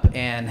stand up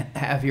and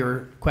have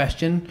your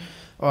question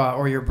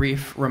or your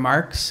brief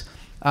remarks,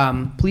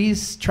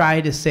 please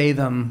try to say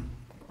them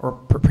or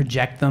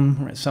project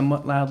them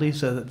somewhat loudly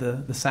so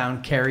that the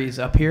sound carries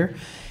up here.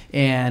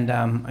 And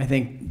I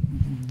think,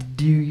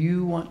 do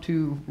you want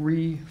to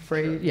rephrase?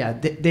 Sure. Yeah,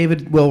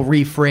 David will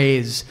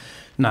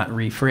not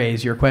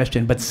rephrase your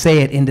question, but say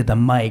it into the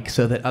mic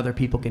so that other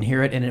people can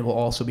hear it, and it will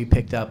also be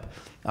picked up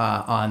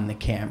on the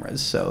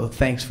cameras. So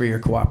thanks for your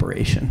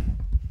cooperation.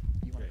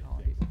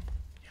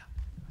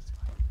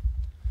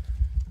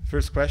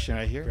 First question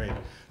right here. Great.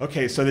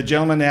 Okay, so the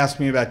gentleman asked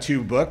me about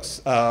two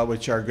books,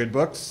 which are good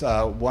books.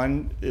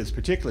 One is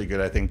particularly good,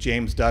 I think,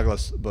 James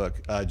Douglas'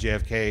 book,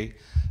 JFK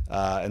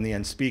and the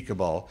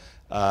Unspeakable,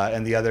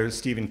 and the other is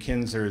Stephen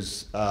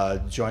Kinzer's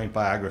joint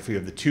biography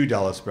of the two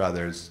Dulles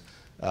brothers,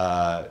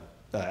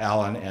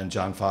 Alan and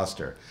John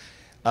Foster.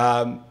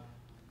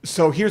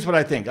 So here's what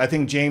I think. I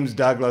think James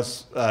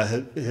Douglas,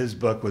 his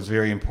book was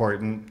very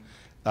important.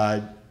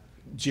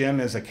 Jim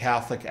is a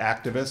Catholic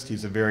activist.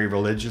 He's a very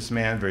religious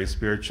man, very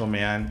spiritual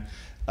man.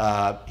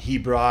 He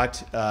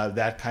brought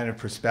that kind of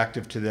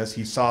perspective to this.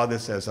 He saw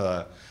this as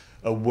a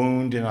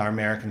wound in our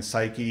American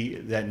psyche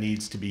that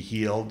needs to be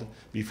healed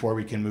before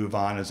we can move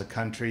on as a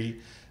country.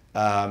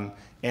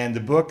 And the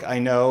book, I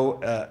know,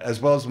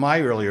 as well as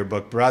my earlier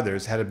book,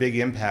 Brothers, had a big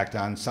impact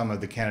on some of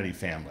the Kennedy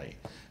family.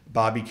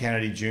 Bobby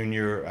Kennedy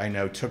Jr., I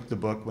know, took the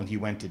book when he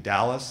went to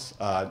Dallas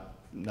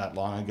not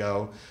long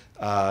ago,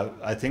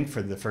 I think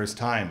for the first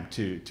time,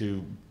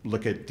 to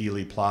look at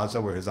Dealey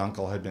Plaza, where his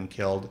uncle had been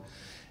killed.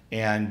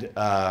 And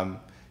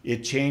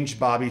it changed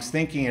Bobby's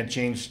thinking. It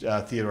changed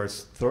Theodore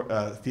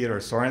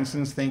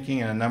Sorensen's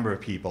thinking and a number of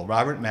people.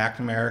 Robert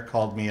McNamara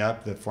called me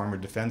up, the former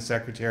defense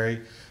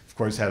secretary. Of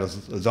course, had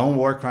his own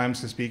war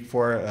crimes to speak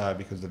for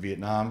because of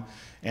Vietnam.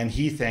 And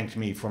he thanked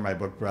me for my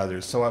book,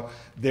 Brothers. So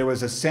there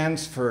was a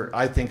sense for,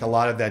 I think, a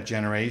lot of that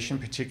generation,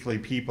 particularly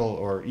people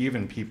or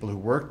even people who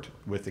worked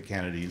with the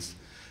Kennedys,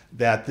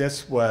 that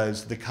this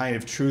was the kind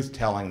of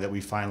truth-telling that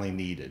we finally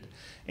needed.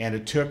 And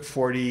it took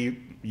 40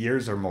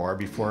 years or more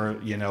before,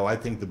 I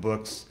think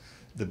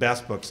the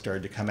best books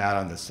started to come out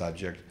on this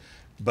subject.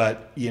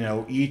 But,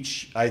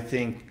 each, I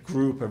think,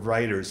 group of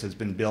writers has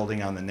been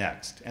building on the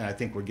next. And I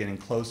think we're getting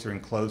closer and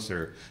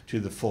closer to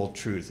the full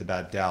truth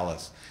about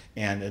Dallas.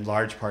 And in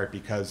large part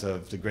because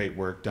of the great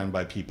work done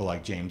by people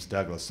like James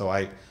Douglas. So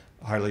I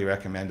heartily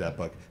recommend that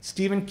book.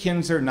 Stephen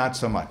Kinzer, not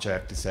so much, I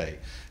have to say.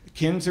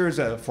 Kinzer is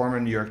a former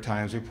New York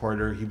Times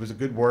reporter. He was a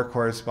good war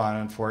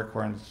correspondent, foreign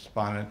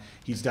correspondent.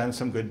 He's done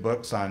some good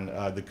books on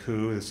the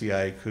coup, the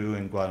CIA coup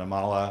in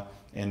Guatemala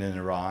and in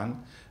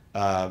Iran.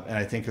 And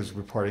I think his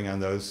reporting on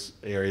those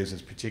areas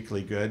is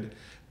particularly good.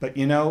 But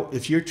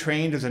if you're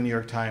trained as a New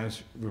York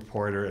Times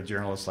reporter, a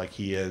journalist like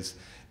he is,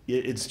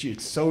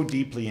 it's so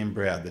deeply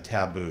inbred, the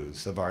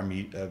taboos of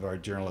our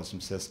journalism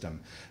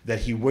system, that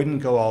he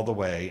wouldn't go all the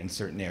way in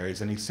certain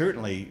areas. And he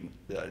certainly,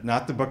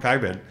 not the book I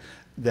read,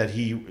 that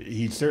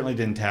he certainly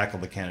didn't tackle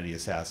the Kennedy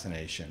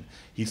assassination.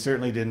 He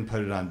certainly didn't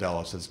put it on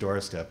Dulles'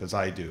 doorstep, as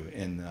I do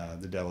in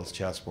The Devil's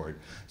Chessboard.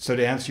 So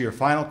to answer your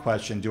final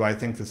question, do I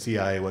think the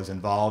CIA was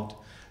involved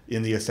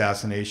in the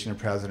assassination of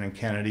President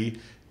Kennedy?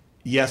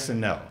 Yes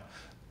and no.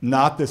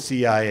 Not the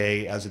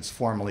CIA as it's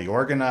formally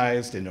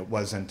organized, and it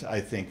wasn't, I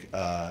think,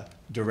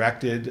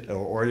 directed or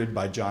ordered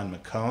by John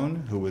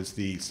McCone, who was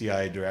the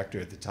CIA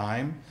director at the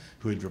time,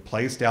 who had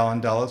replaced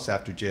Allen Dulles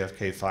after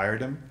JFK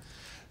fired him.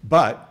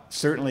 But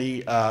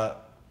certainly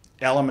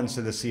elements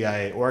of the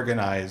CIA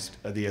organized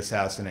the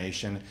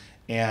assassination,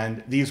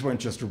 and these weren't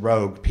just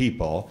rogue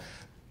people.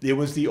 It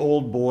was the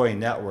old boy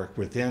network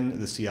within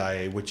the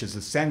CIA, which is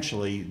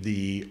essentially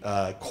the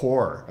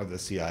core of the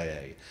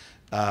CIA.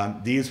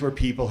 These were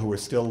people who were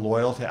still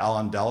loyal to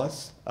Allen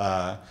Dulles,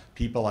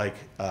 people like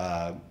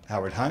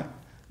Howard Hunt,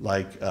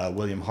 like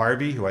William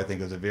Harvey, who I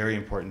think is a very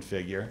important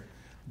figure,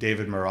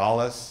 David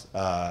Morales,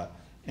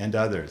 and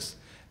others.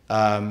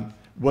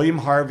 William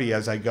Harvey,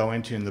 as I go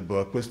into in the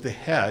book, was the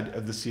head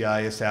of the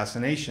CIA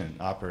assassination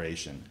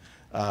operation,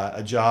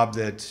 a job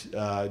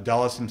that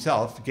Dulles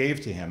himself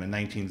gave to him in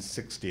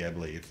 1960, I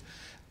believe.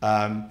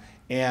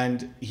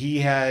 And he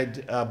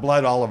had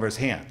blood all over his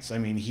hands. I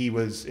mean, he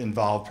was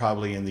involved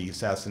probably in the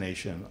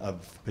assassination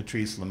of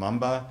Patrice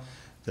Lumumba,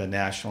 the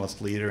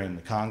nationalist leader in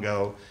the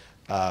Congo.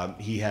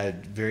 He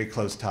had very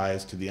close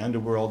ties to the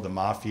underworld, the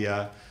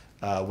mafia.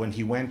 When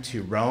he went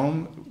to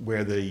Rome,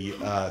 where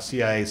the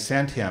CIA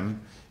sent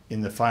him in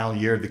the final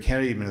year of the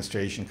Kennedy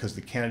administration, because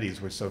the Kennedys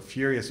were so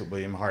furious at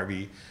William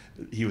Harvey,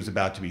 he was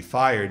about to be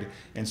fired,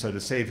 and so to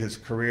save his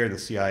career, the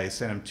CIA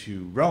sent him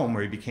to Rome,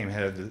 where he became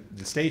head of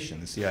the station,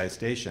 the CIA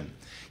station.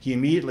 He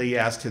immediately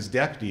asked his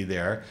deputy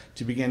there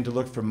to begin to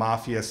look for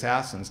mafia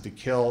assassins to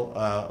kill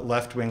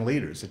left-wing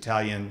leaders,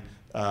 Italian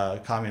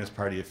Communist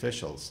Party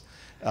officials.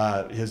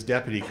 His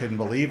deputy couldn't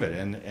believe it,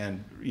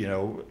 and you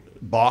know,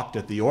 balked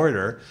at the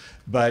order,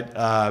 but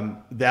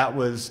that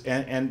was,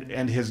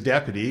 and his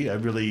deputy, a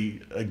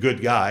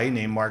good guy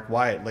named Mark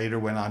Wyatt, later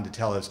went on to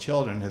tell his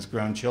children, his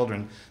grown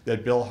children,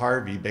 that Bill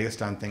Harvey,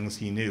 based on things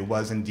he knew,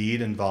 was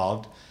indeed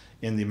involved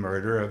in the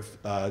murder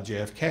of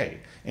JFK.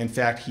 In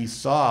fact, he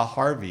saw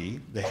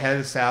Harvey, the head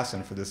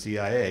assassin for the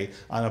CIA,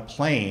 on a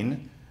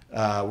plane.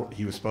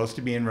 He was supposed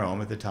to be in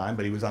Rome at the time,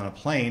 but he was on a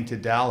plane to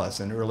Dallas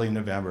in early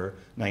November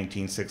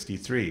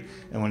 1963.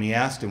 And when he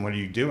asked him, "What are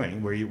you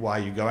doing? Why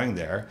are you going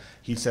there?"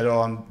 He said,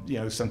 "Oh, I'm, you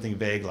know, something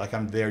vague, like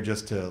I'm there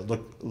just to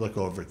look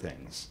over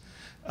things."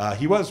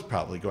 He was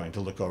probably going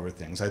to look over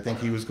things. I think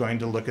he was going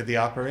to look at the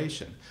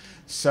operation.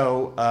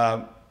 So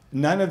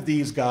none of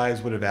these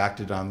guys would have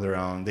acted on their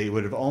own. They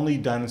would have only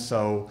done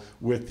so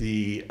with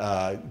the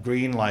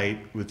green light,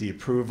 with the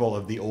approval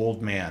of the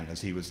old man, as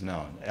he was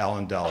known,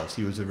 Allen Dulles.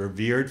 He was a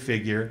revered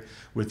figure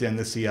within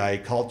the CIA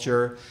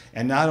culture,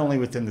 and not only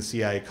within the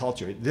CIA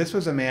culture. This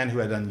was a man who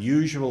had an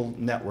unusual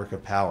network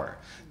of power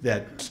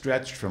that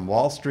stretched from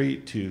Wall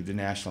Street to the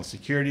national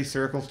security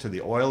circles to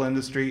the oil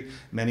industry.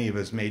 Many of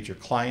his major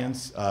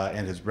clients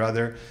and his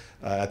brother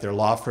at their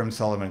law firm,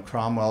 Sullivan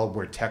Cromwell,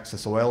 were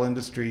Texas oil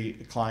industry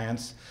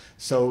clients.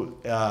 So,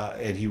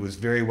 and he was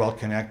very well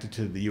connected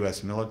to the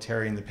US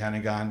military and the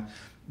Pentagon.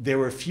 There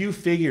were few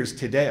figures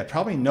today,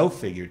 probably no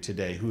figure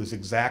today, who is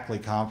exactly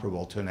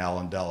comparable to an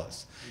Allen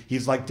Dulles.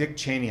 He's like Dick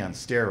Cheney on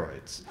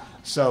steroids.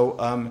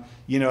 So,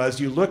 you know, as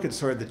you look at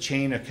sort of the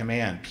chain of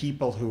command,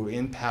 people who were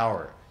in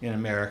power in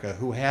America,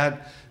 who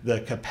had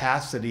the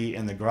capacity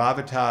and the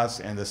gravitas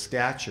and the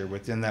stature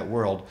within that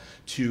world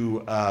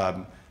to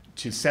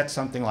set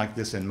something like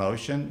this in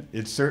motion,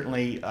 it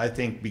certainly, I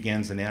think,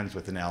 begins and ends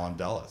with an Allen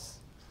Dulles.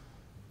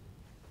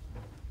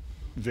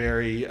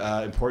 Very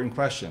important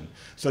question.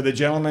 So the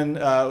gentleman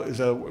is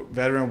a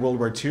veteran of World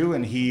War II,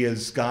 and he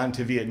has gone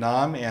to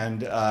Vietnam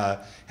and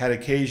had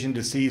occasion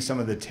to see some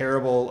of the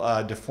terrible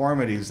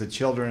deformities that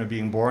children are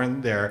being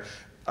born there.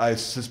 I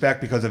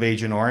suspect because of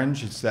Agent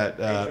Orange. It's that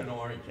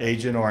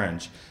Agent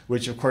Orange,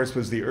 which of course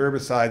was the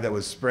herbicide that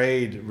was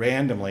sprayed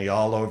randomly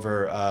all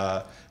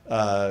over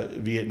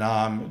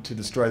Vietnam to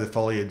destroy the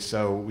foliage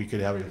so we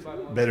could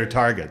have better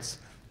targets.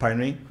 Pardon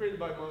me? Created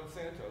by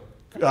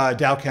Monsanto.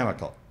 Dow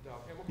Chemical.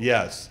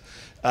 Yes.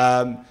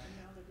 Now they're going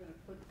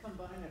to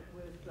combine it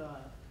with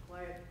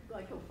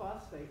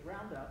glyphosate,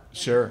 Roundup, and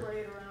sure. spray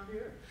it around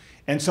here.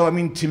 And so, I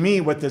mean, to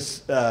me, what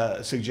this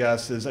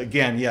suggests is,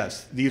 again,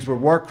 yes, these were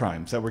war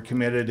crimes that were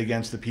committed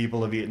against the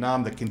people of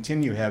Vietnam that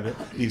continue to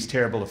have these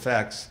terrible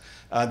effects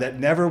that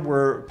never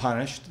were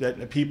punished, that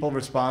the people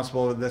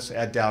responsible for this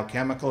at Dow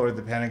Chemical or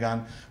the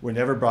Pentagon were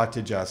never brought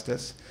to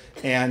justice.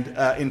 And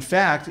in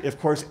fact, of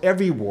course,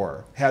 every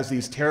war has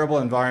these terrible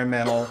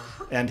environmental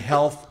and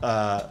health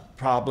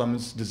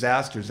problems,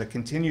 disasters that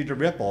continue to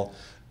ripple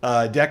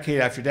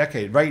decade after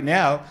decade. Right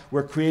now,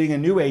 we're creating a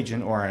new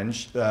Agent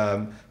Orange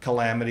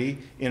calamity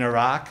in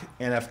Iraq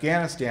and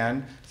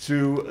Afghanistan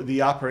through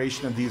the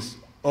operation of these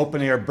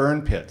open-air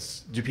burn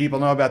pits. Do people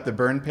know about the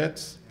burn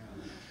pits?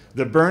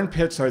 The burn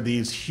pits are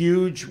these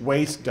huge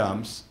waste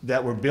dumps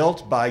that were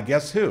built by,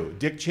 guess who?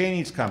 Dick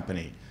Cheney's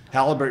company,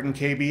 Halliburton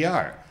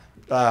KBR.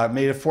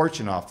 Made a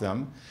fortune off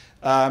them.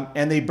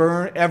 And they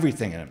burn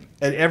everything in them,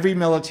 at every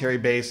military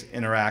base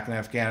in Iraq and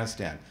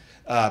Afghanistan.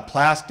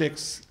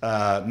 Plastics,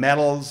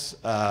 metals,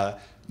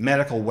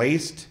 medical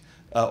waste,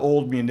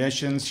 old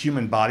munitions,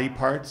 human body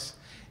parts.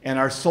 And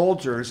our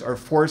soldiers are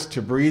forced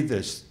to breathe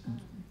this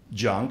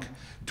junk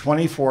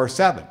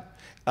 24/7.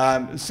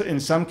 So in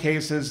some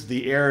cases,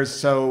 the air is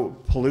so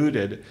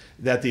polluted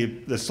that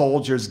the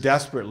soldiers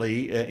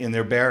desperately, in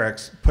their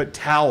barracks, put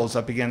towels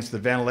up against the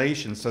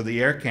ventilation so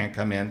the air can't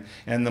come in.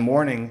 And in the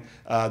morning,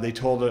 they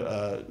told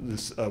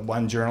this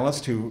one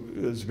journalist who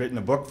has written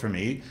a book for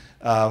me,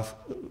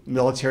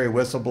 military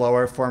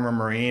whistleblower, former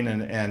Marine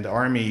and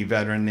Army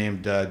veteran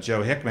named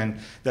Joe Hickman,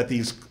 that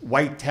these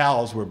white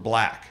towels were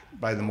black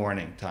by the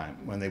morning time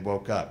when they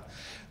woke up.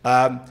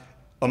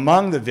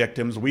 Among the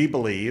victims, we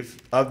believe,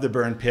 of the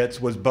burn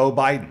pits was Beau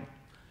Biden,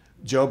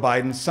 Joe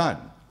Biden's son,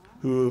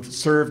 who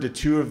served at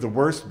two of the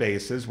worst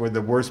bases where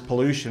the worst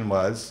pollution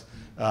was,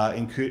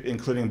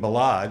 including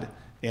Balad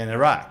in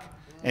Iraq.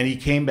 And he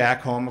came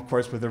back home, of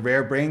course, with a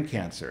rare brain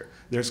cancer.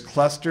 There's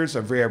clusters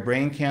of rare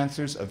brain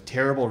cancers, of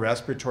terrible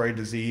respiratory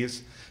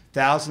disease.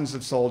 Thousands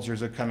of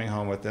soldiers are coming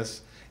home with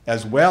this,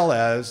 as well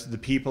as the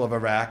people of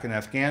Iraq and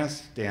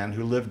Afghanistan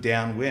who live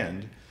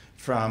downwind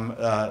from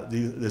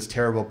this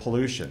terrible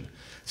pollution.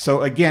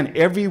 So again,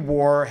 every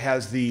war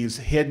has these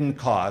hidden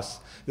costs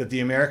that the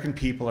American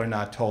people are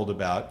not told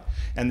about.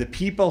 And the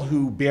people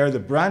who bear the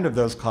brunt of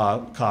those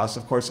costs,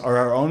 of course, are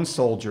our own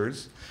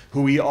soldiers,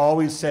 who we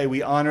always say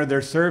we honor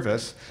their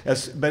service,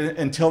 but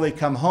until they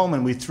come home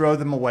and we throw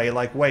them away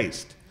like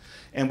waste,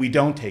 and we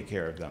don't take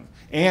care of them.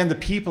 And the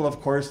people,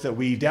 of course, that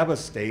we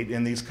devastate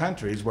in these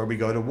countries where we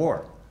go to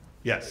war.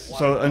 Yes.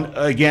 So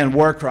again,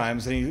 war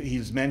crimes. And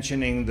he's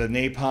mentioning the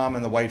napalm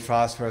and the white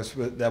phosphorus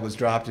that was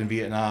dropped in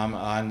Vietnam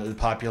on the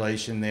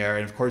population there.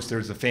 And of course,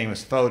 there's a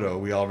famous photo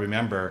we all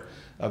remember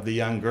of the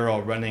young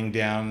girl running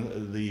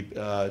down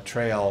the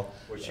trail.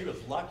 Well, she was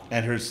lucky.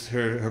 And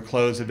her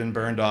clothes had been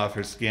burned off.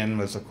 Her skin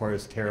was, of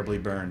course, terribly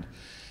burned.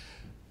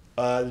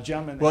 The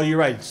gentleman. Well, you're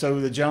right.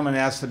 So the gentleman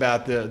asked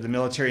about the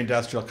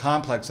military-industrial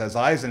complex, as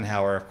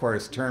Eisenhower, of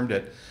course, termed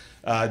it.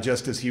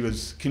 Just as he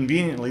was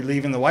conveniently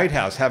leaving the White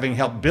House, having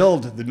helped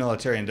build the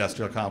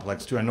military-industrial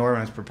complex to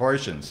enormous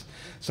proportions.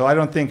 So I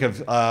don't think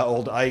of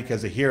old Ike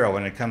as a hero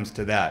when it comes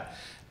to that.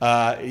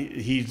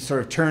 He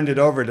sort of turned it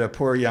over to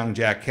poor young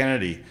Jack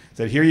Kennedy,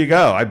 said, here you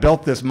go, I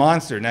built this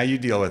monster, now you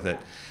deal with it.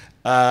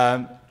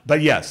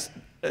 But yes,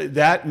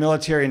 that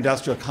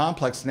military-industrial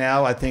complex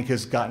now, I think,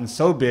 has gotten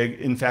so big.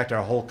 In fact,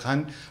 our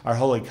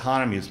whole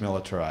economy is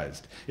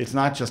militarized. It's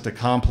not just a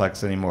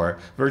complex anymore.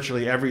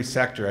 Virtually every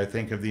sector, I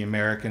think, of the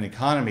American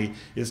economy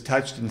is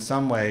touched in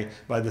some way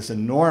by this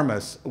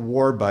enormous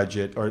war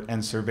budget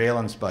and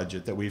surveillance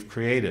budget that we've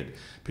created,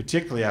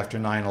 particularly after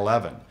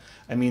 9/11.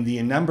 I mean,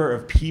 the number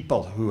of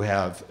people who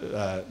have,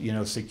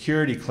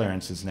 security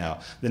clearances now,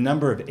 the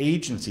number of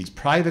agencies,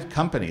 private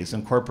companies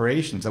and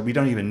corporations that we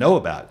don't even know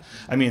about.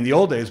 I mean, in the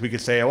old days, we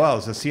could say, oh, well,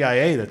 it's the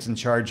CIA that's in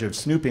charge of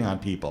snooping on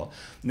people.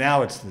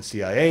 Now it's the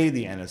CIA,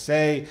 the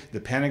NSA, the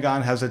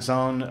Pentagon has its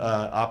own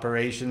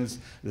operations,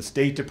 the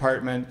State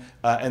Department,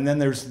 and then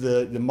there's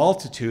the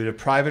multitude of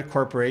private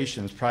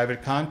corporations,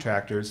 private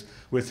contractors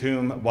with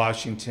whom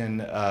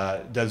Washington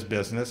does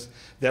business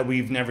that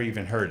we've never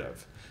even heard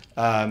of.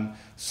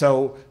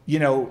 So,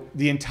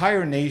 the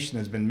entire nation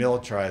has been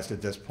militarized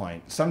at this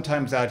point.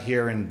 Sometimes out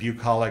here in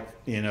bucolic,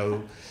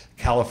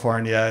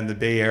 California and the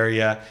Bay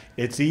Area,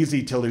 it's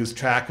easy to lose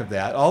track of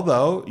that.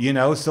 Although,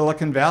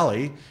 Silicon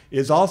Valley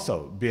is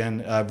also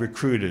been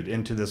recruited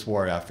into this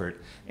war effort,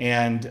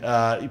 and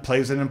it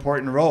plays an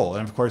important role.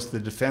 And of course, the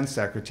Defense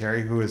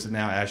Secretary, who is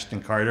now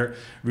Ashton Carter,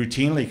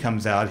 routinely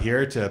comes out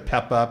here to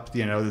pep up,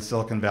 the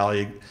Silicon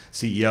Valley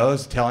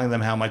CEOs, telling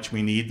them how much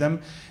we need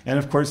them. And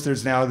of course,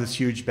 there's now this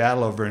huge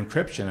battle over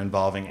encryption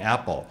involving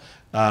Apple.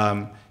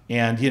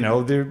 And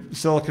the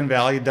Silicon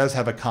Valley does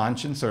have a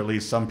conscience, or at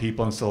least some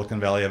people in Silicon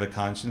Valley have a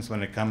conscience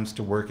when it comes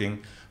to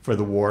working for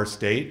the war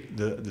state,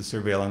 the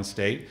surveillance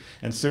state.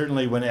 And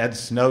certainly when Ed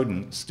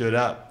Snowden stood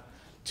up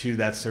to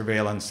that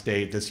surveillance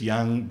state, this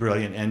young,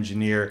 brilliant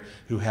engineer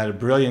who had a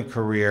brilliant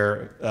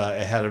career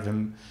ahead of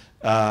him,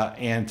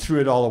 and threw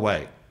it all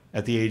away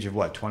at the age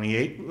of,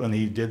 28 when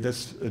he did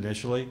this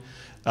initially.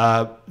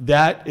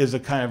 That is a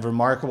kind of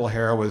remarkable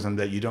heroism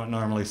that you don't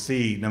normally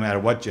see no matter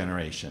what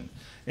generation.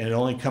 And it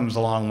only comes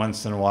along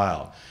once in a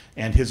while.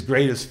 And his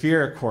greatest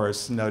fear, of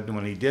course, Snowden,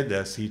 when he did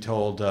this, he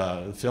told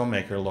the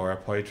filmmaker Laura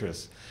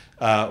Poitras,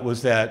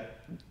 was that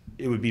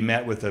it would be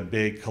met with a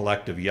big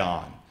collective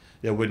yawn.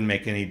 It wouldn't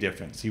make any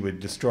difference. He would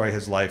destroy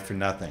his life for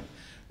nothing.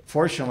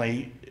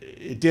 Fortunately,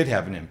 it did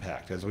have an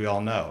impact, as we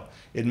all know.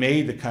 It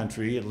made the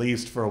country, at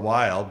least for a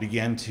while,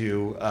 begin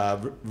to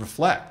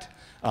reflect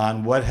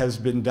on what has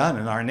been done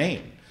in our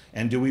name.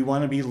 And do we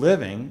want to be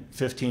living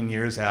 15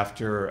 years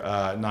after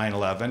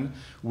 9/11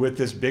 with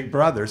this big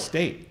brother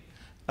state,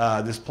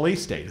 this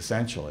police state,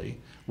 essentially,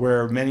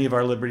 where many of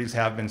our liberties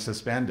have been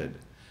suspended,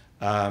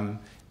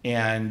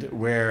 and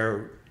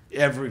where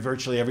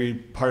virtually every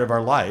part of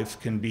our life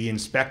can be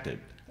inspected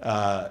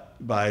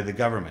by the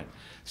government?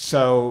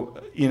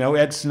 So,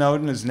 Ed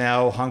Snowden is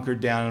now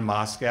hunkered down in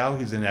Moscow.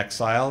 He's in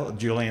exile.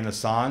 Julian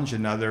Assange,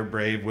 another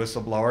brave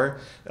whistleblower,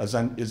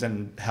 is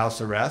in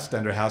house arrest,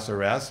 under house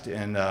arrest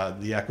in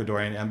the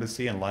Ecuadorian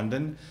embassy in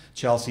London.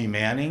 Chelsea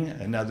Manning,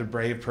 another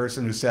brave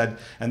person who said,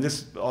 and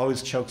this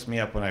always chokes me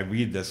up when I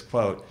read this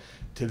quote,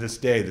 to this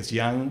day, this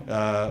young,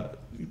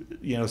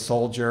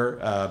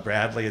 soldier,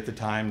 Bradley at the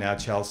time, now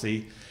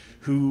Chelsea,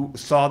 who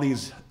saw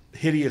these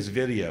hideous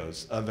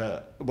videos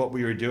of what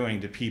we were doing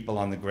to people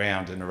on the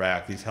ground in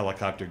Iraq, these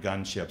helicopter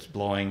gunships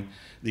blowing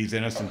these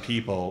innocent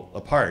people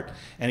apart.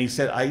 And he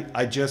said,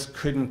 I just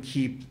couldn't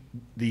keep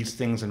these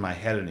things in my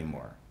head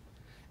anymore.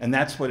 And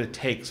that's what it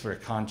takes for a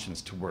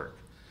conscience to work.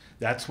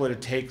 That's what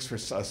it takes for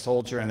a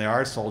soldier, and there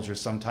are soldiers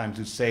sometimes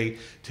who say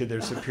to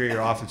their superior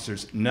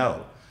officers,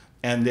 no.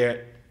 And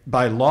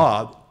by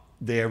law,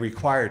 they are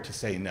required to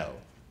say no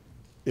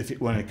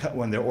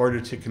when they're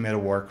ordered to commit a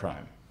war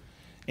crime.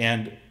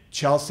 And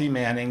Chelsea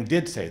Manning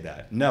did say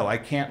that. No, I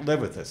can't live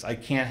with this. I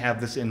can't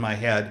have this in my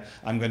head.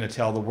 I'm going to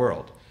tell the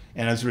world.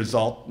 And as a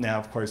result, now,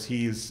 of course,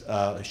 she's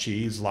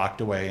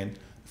locked away in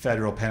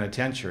federal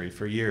penitentiary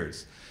for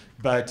years.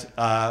 But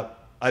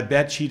I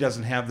bet she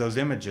doesn't have those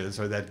images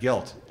or that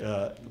guilt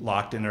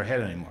locked in her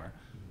head anymore.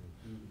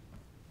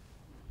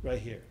 Right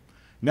here.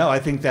 No, I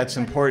think that's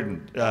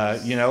important.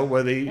 You know,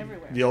 where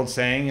the old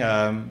saying,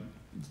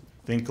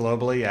 think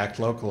globally, act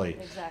locally.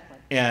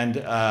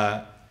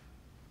 Exactly.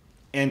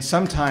 And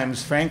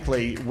sometimes,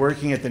 frankly,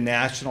 working at the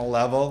national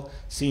level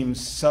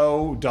seems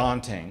so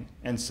daunting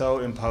and so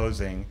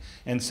imposing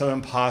and so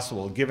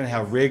impossible, given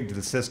how rigged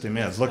the system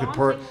is. Look at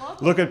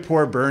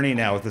poor Bernie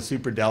now with the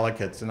super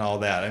delegates and all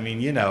that. I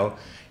mean, you know,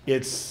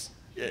 it's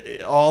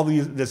all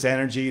this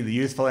energy, the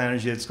youthful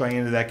energy that's going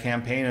into that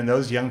campaign, and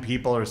those young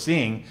people are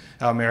seeing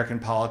how American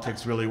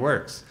politics really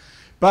works.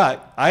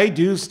 But I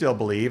do still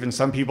believe, and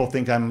some people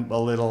think I'm a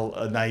little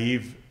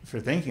naive for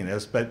thinking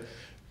this, but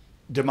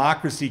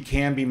democracy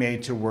can be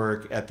made to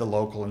work at the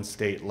local and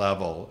state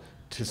level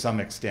to some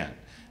extent,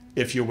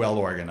 if you're well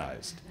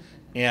organized.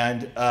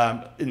 And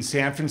in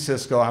San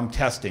Francisco, I'm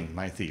testing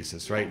my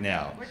thesis right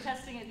now. We're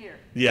testing it here.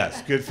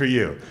 Yes, good for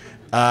you.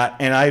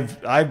 And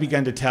I've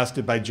begun to test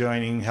it by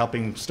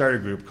helping start a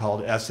group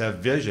called SF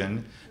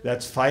Vision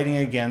that's fighting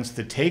against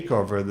the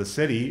takeover of the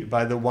city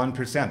by the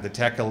 1%, the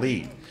tech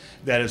elite,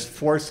 that is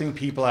forcing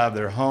people out of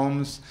their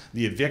homes.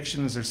 The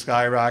evictions are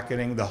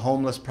skyrocketing. The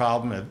homeless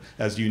problem,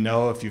 as you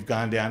know, if you've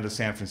gone down to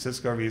San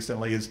Francisco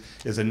recently,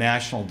 is a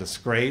national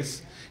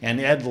disgrace. And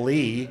Ed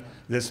Lee,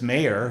 this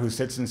mayor who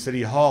sits in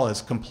City Hall,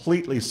 has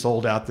completely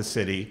sold out the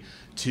city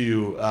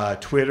to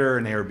Twitter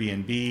and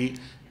Airbnb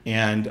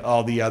and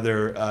all the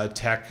other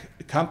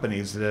tech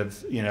companies that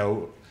have, you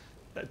know,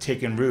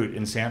 taken root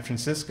in San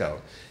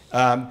Francisco.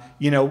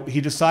 You know,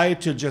 he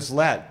decided to just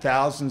let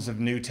thousands of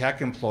new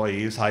tech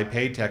employees,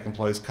 high-paid tech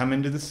employees, come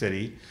into the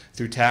city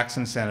through tax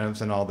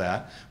incentives and all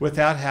that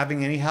without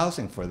having any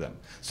housing for them.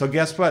 So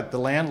guess what? The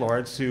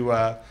landlords who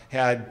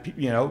had,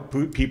 you know,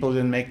 people who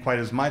didn't make quite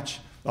as much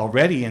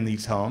already in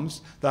these homes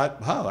thought,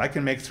 oh, I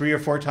can make 3 or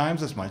 4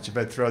 times as much if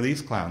I throw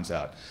these clowns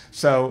out.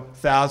 So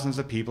thousands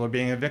of people are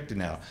being evicted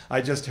now.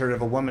 I just heard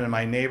of a woman in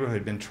my neighborhood who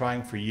had been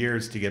trying for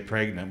years to get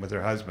pregnant with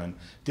her husband,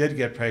 did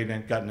get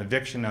pregnant, got an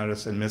eviction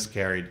notice, and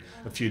miscarried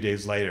a few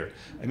days later.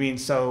 I mean,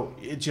 so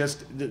it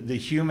just, the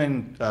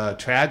human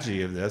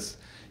tragedy of this,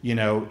 you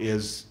know,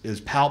 is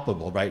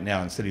palpable right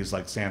now in cities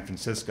like San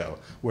Francisco,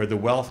 where the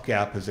wealth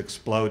gap has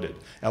exploded.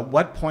 At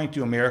what point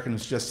do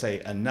Americans just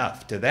say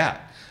enough to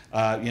that?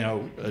 You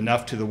know,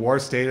 enough to the war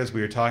state, as we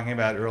were talking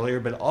about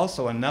earlier, but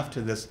also enough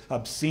to this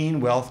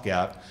obscene wealth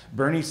gap.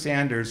 Bernie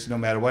Sanders, no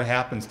matter what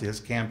happens to his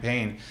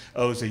campaign,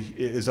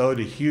 is owed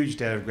a huge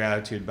debt of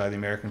gratitude by the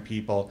American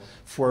people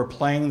for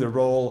playing the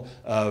role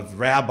of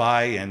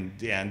rabbi and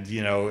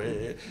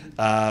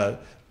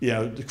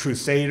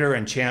crusader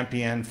and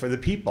champion for the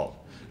people.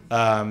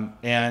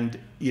 And,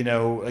 you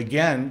know,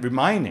 again,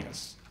 reminding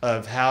us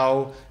of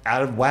how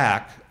out of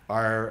whack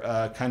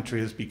our country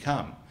has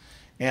become.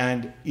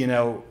 And, you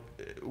know,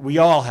 we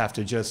all have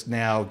to just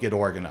now get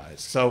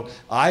organized. So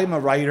I'm a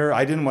writer.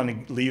 I didn't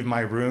want to leave my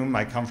room,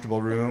 my comfortable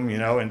room, you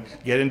know, and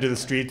get into the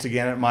streets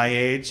again at my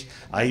age.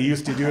 I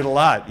used to do it a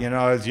lot, you know,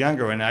 I was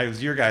younger when I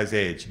was your guys'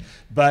 age.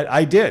 But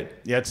I did.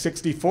 At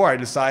 64, I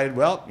decided,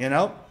 well, you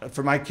know,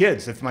 for my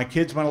kids, if my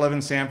kids want to live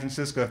in San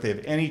Francisco, if they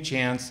have any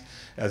chance,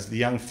 as the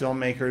young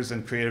filmmakers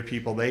and creative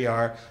people they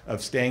are,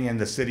 of staying in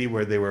the city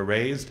where they were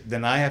raised,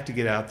 then I have to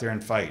get out there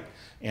and fight.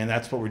 And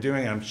that's what we're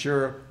doing. I'm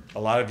sure a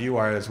lot of you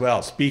are as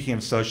well. Speaking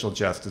of Social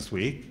Justice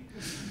Week.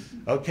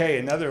 Okay,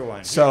 another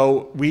one.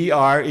 So we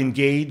are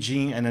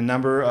engaging in a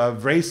number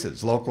of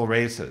races, local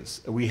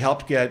races. We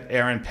helped get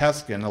Aaron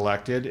Peskin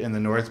elected in the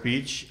North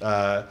Beach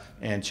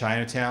and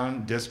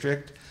Chinatown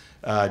district.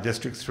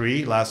 District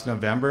 3 last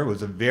November. It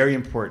was a very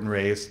important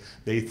race.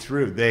 They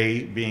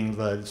being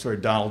the sort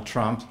of Donald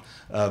Trump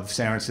of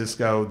San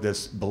Francisco,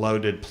 this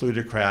bloated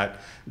plutocrat,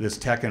 this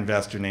tech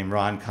investor named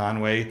Ron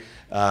Conway.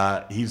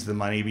 He's the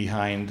money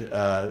behind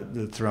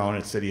the throne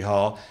at City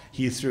Hall.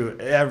 He threw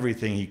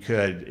everything he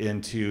could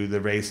into the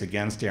race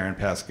against Aaron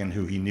Peskin,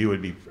 who he knew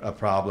would be a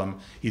problem.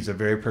 He's a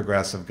very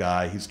progressive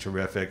guy. He's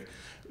terrific.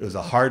 It was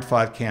a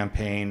hard-fought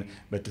campaign,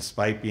 but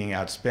despite being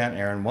outspent,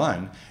 Aaron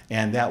won.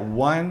 And that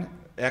one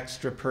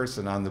extra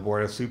person on the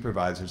Board of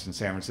Supervisors in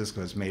San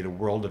Francisco has made a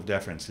world of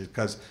difference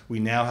because we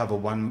now have a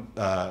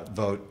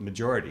one-vote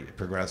majority, a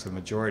progressive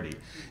majority.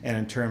 And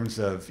in terms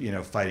of, you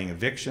know, fighting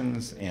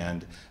evictions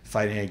and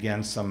fighting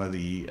against some of the,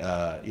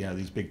 you know,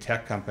 these big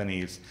tech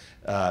companies,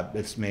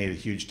 it's made a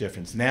huge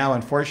difference. Now,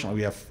 unfortunately,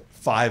 we have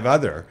 5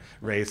 other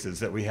races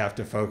that we have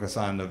to focus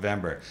on in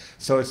November.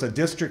 So it's a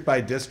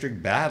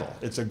district-by-district battle.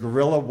 It's a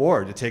guerrilla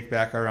war to take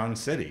back our own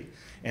city.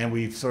 And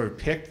we've sort of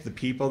picked the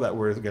people that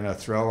we're going to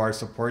throw our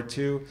support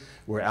to.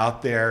 We're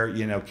out there,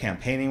 you know,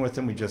 campaigning with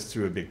them. We just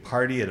threw a big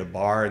party at a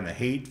bar in the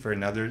Haight for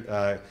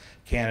another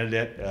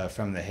candidate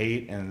from the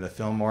Haight and the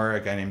Fillmore, a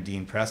guy named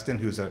Dean Preston,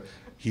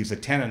 he's a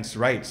tenants'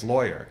 rights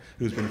lawyer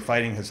who's been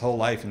fighting his whole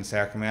life in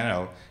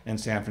Sacramento and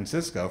San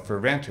Francisco for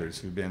renters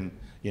who've been,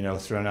 you know,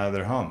 thrown out of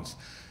their homes.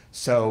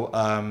 So,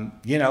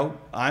 you know,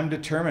 I'm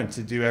determined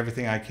to do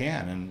everything I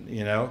can, and,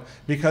 you know,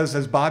 because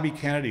as Bobby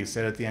Kennedy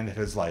said at the end of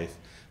his life,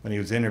 when he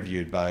was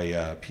interviewed by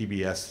a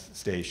PBS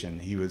station,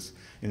 he was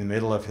in the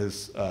middle of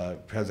his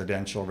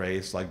presidential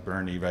race, like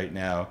Bernie right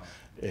now.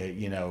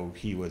 You know,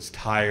 he was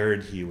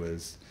tired, he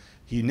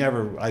he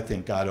never, I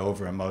think, got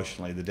over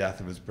emotionally the death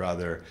of his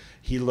brother.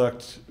 He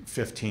looked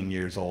 15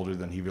 years older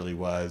than he really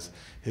was.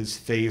 His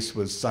face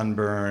was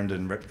sunburned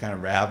and kind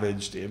of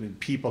ravaged. I mean,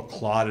 people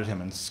clawed at him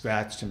and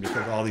scratched him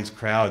because all these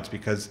crowds,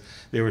 because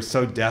they were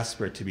so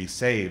desperate to be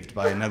saved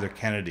by another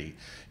Kennedy.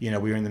 You know,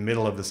 we were in the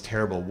middle of this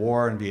terrible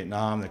war in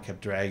Vietnam that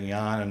kept dragging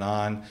on and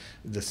on.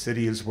 The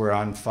cities were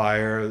on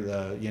fire.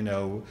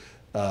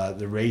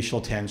 The racial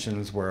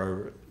tensions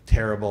were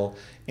terrible.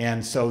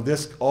 And so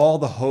all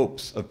the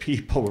hopes of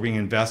people were being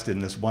invested in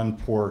this one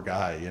poor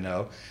guy, you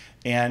know.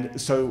 And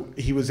so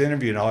he was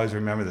interviewed, and I always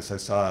remember this, I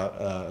saw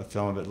a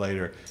film of it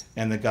later,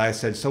 and the guy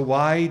said, so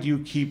why do you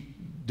keep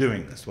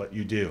doing this, what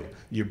you do?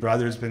 Your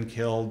brother's been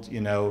killed,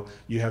 you know,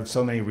 you have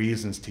so many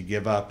reasons to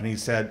give up. And he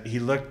said, he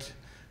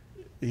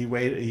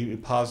waited, he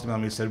paused a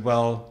moment, he said,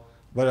 well,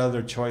 what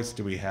other choice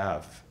do we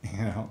have,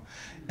 you know?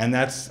 And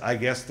that's, I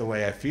guess, the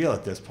way I feel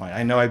at this point.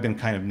 I know I've been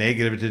kind of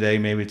negative today.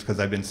 Maybe it's because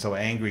I've been so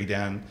angry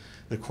down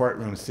the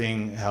courtroom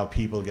seeing how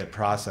people get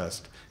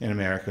processed in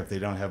America if they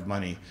don't have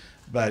money.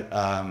 But,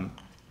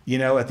 you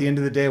know, at the end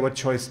of the day, what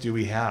choice do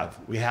we have?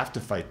 We have to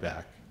fight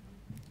back.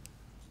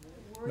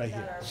 Right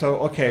here. So,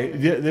 okay,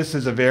 this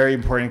is a very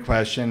important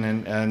question,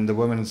 and the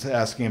woman's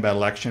asking about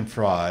election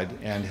fraud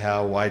and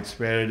how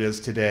widespread it is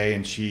today,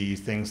 and she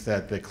thinks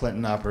that the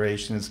Clinton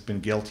operation has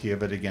been guilty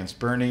of it against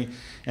Bernie,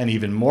 and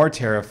even more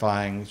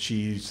terrifying,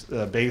 she's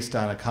based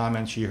on a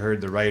comment she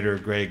heard the writer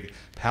Greg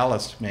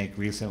Palast make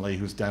recently,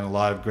 who's done a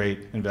lot of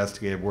great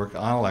investigative work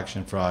on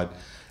election fraud.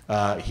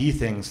 He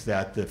thinks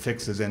that the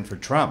fix is in for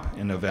Trump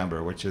in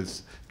November, which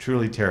is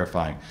truly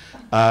terrifying.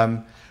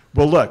 Well,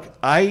 look,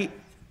 I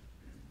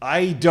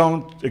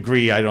don't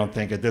agree, I don't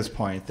think, at this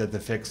point, that the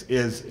fix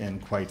is in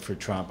quite for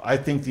Trump. I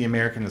think the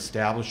American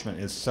establishment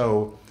is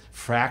so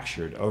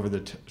fractured over the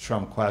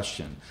Trump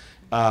question.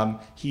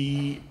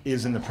 He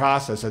is in the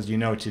process, as you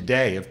know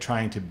today, of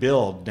trying to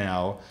build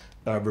now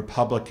a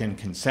Republican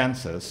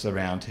consensus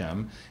around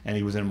him. And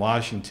he was in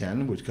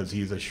Washington, because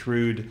he's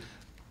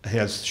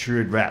has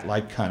shrewd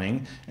rat-like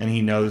cunning, and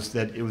he knows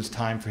that it was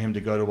time for him to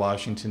go to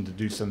Washington to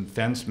do some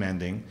fence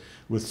mending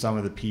with some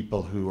of the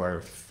people who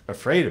are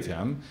afraid of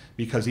him,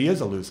 because he is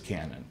a loose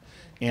cannon.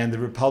 And the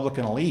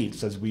Republican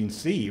elites, as we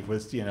see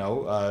with, you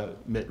know,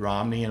 Mitt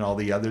Romney and all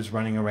the others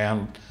running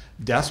around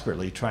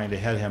desperately trying to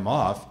head him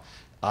off,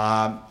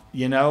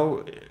 you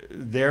know,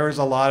 there's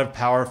a lot of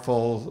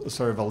powerful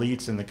sort of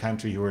elites in the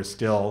country who are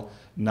still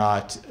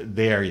not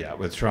there yet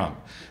with Trump.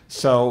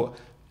 So,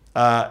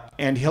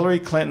 and Hillary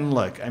Clinton,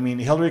 look, I mean,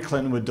 Hillary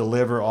Clinton would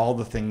deliver all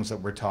the things that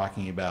we're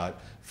talking about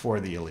for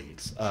the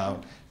elites.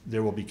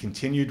 There will be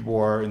continued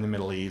war in the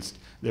Middle East.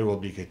 There will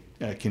be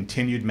a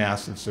continued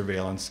massive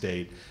surveillance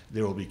state.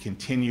 There will be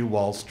continued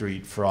Wall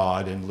Street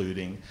fraud and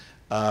looting.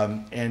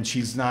 And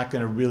she's not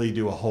going to really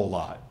do a whole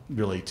lot,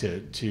 really,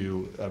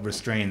 to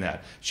restrain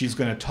that. She's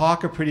going to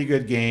talk a pretty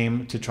good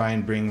game to try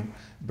and bring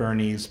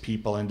Bernie's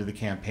people into the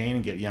campaign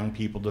and get young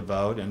people to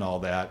vote and all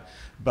that.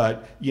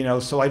 But, you know,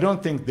 so I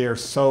don't think they're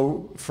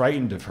so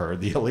frightened of her,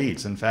 the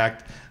elites. In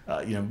fact,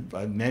 you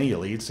know, many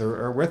elites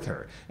are with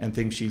her and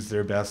think she's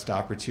their best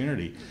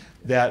opportunity.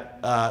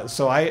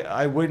 So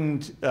I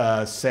wouldn't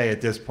say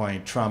at this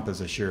point Trump is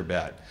a sure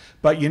bet.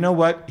 But you know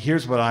what?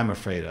 Here's what I'm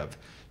afraid of.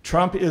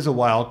 Trump is a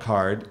wild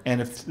card,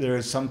 and if there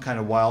is some kind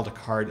of wild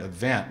card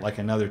event, like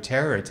another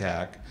terror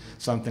attack,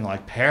 something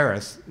like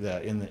Paris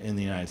in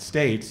the United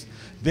States,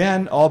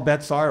 then all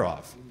bets are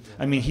off.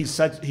 I mean,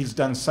 he's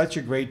done such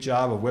a great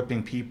job of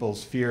whipping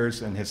people's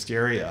fears and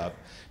hysteria up,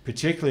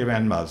 particularly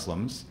around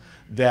Muslims,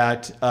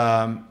 that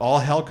all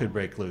hell could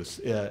break loose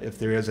if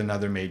there is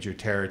another major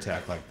terror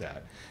attack like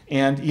that.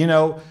 And, you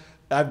know,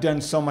 I've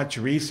done so much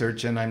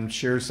research, and I'm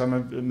sure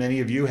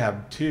many of you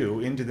have too,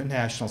 into the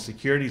national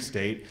security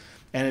state.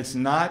 And it's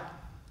not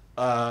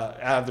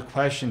out of the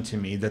question to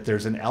me that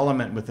there's an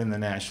element within the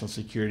national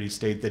security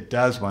state that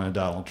does want a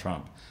Donald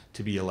Trump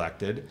to be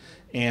elected.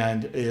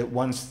 And it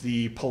wants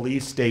the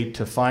police state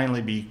to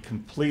finally be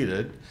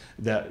completed,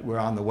 that we're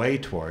on the way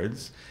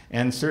towards.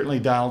 And certainly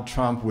Donald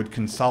Trump would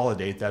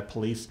consolidate that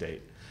police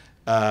state.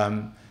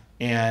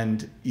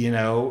 And, you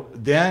know,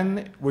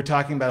 then we're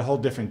talking about a whole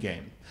different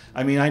game.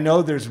 I mean, I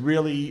know there's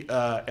really,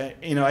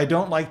 you know, I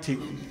don't like to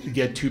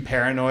get too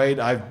paranoid.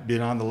 I've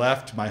been on the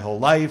left my whole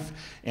life,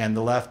 and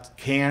the left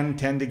can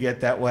tend to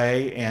get that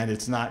way, and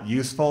it's not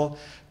useful.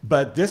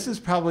 But this is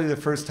probably the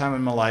first time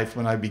in my life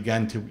when I've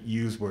begun to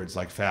use words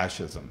like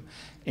fascism.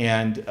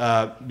 And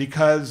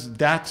because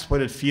that's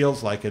what it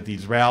feels like at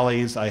these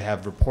rallies. I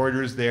have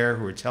reporters there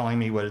who are telling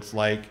me what it's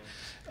like.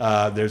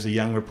 There's a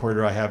young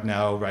reporter I have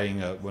now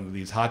writing one of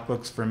these hot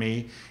books for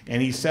me, and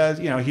he says,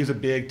 you know, he's a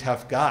big,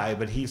 tough guy,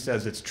 but he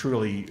says it's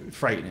truly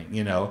frightening,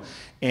 you know.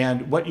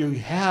 And what you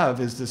have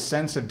is this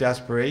sense of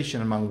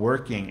desperation among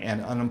working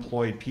and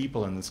unemployed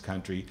people in this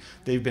country.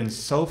 They've been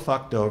so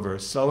fucked over,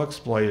 so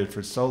exploited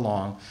for so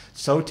long,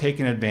 so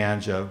taken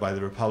advantage of by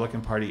the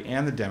Republican Party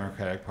and the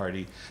Democratic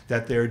Party,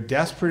 that they're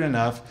desperate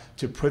enough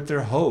to put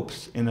their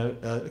hopes in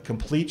a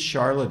complete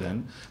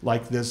charlatan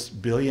like this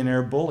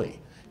billionaire bully.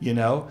 You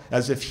know,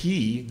 as if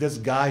he, this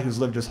guy who's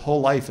lived his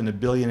whole life in a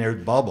billionaire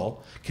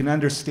bubble, can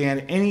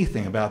understand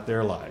anything about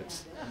their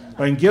lives,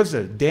 or gives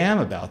a damn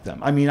about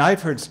them. I mean,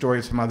 I've heard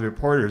stories from other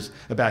reporters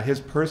about his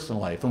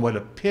personal life and what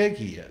a pig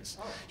he is.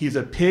 He's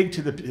a pig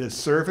to his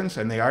servants,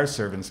 and they are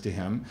servants to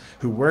him,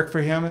 who work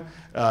for him,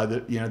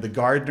 the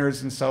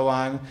gardeners and so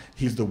on.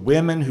 He's the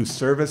women who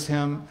service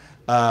him.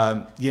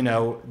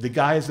 The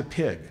guy is a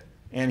pig,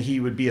 and he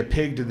would be a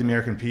pig to the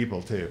American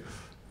people, too.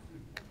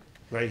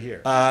 Right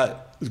here.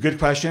 It's a good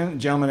question. The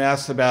gentleman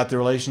asked about the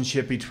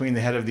relationship between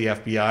the head of the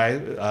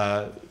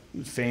FBI,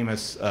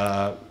 famous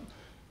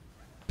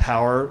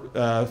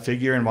power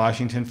figure in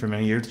Washington for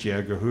many years, J.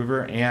 Edgar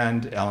Hoover,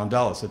 and Allen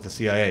Dulles at the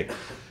CIA.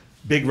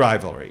 Big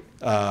rivalry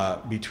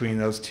between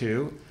those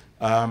two.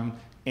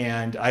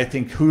 And I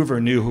think Hoover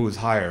knew who was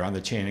higher on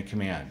the chain of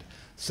command.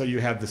 So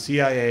you have the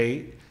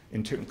CIA,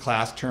 in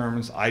class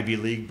terms, Ivy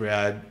League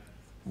bred,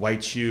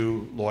 white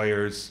shoe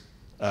lawyers,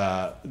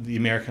 the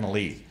American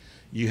elite.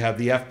 You have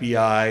the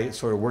FBI,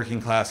 sort of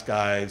working class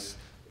guys,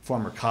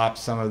 former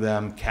cops, some of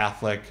them,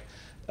 Catholic,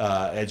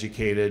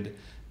 educated,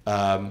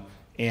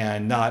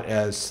 and not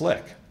as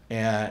slick.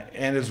 And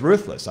as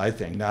ruthless, I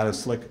think, not as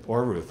slick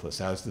or ruthless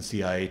as the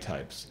CIA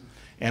types.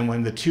 And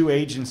when the two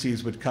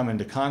agencies would come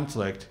into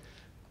conflict,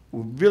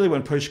 really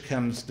when push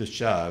comes to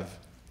shove,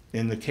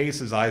 in the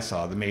cases I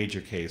saw, the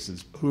major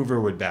cases, Hoover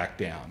would back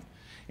down.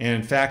 And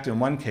in fact, in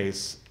one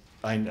case,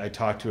 I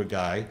talked to a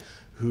guy,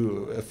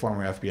 a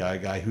former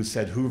FBI guy, who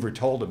said Hoover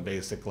told him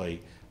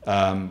basically,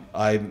 when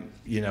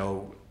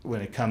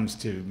it comes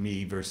to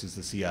me versus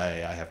the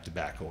CIA, I have to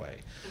back away.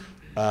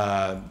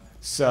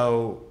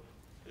 So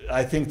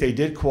I think they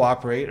did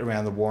cooperate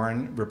around the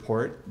Warren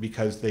report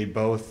because there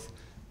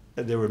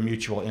were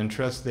mutual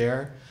interests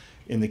there.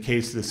 In the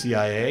case of the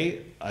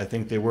CIA, I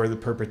think they were the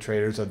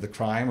perpetrators of the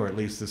crime, or at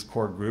least this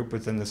core group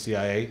within the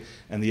CIA,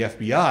 and the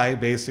FBI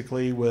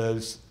basically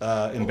was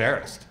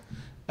embarrassed.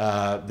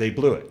 They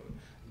blew it.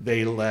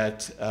 They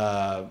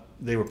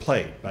were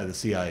played by the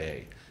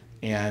CIA.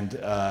 And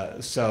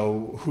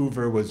so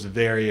Hoover was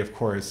very, of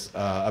course,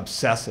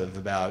 obsessive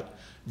about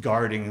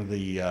guarding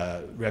the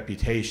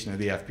reputation of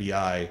the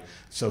FBI,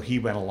 so he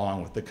went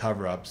along with the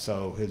cover-up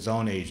so his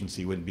own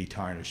agency wouldn't be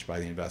tarnished by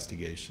the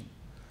investigation.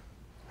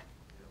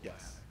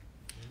 Yes.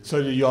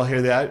 So did you all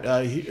hear that?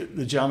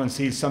 The gentleman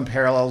sees some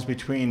parallels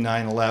between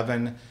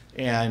 9/11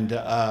 and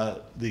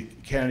the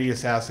Kennedy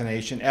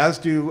assassination, as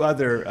do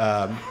other,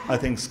 I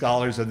think,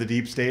 scholars of the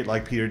deep state,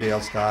 like Peter Dale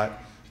Scott,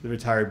 the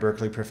retired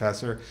Berkeley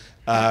professor.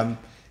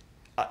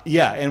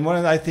 Yeah, and one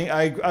of the, I think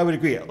I would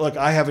agree. Look,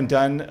 I haven't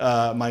done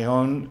my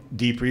own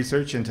deep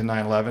research into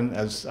 9/11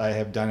 as I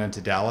have done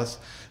into Dallas,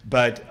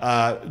 but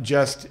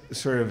just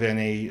sort of in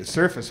a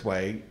surface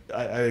way,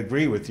 I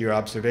agree with your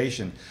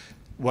observation.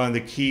 One of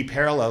the key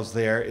parallels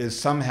there is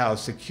somehow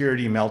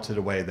security melted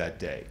away that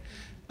day.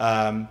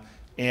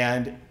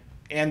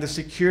 And the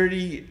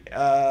security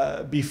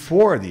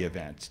before the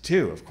event,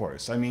 too, of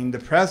course. I mean, the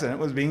president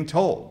was being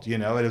told,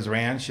 at his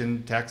ranch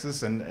in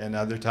Texas and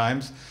other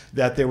times,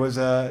 that there was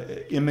an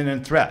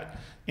imminent threat.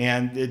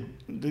 And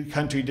the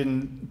country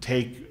didn't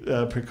take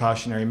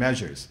precautionary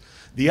measures.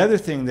 The other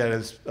thing that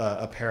is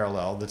a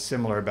parallel that's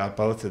similar about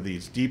both of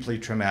these deeply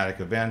traumatic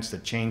events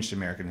that changed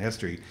American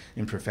history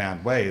in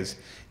profound ways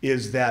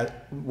is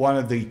that one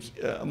of the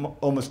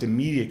almost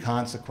immediate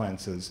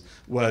consequences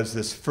was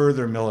this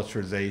further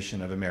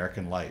militarization of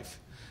American life.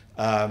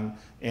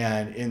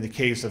 And in the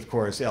case, of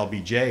course,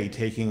 LBJ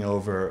taking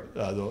over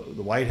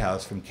the White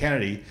House from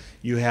Kennedy,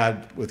 you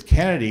had with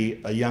Kennedy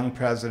a young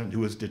president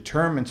who was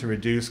determined to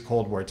reduce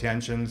Cold War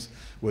tensions,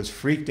 was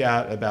freaked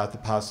out about the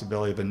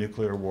possibility of a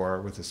nuclear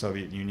war with the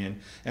Soviet Union,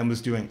 and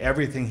was doing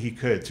everything he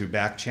could through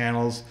back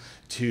channels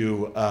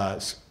to,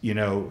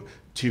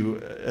 to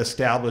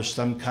establish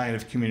some kind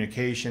of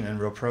communication and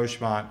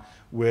rapprochement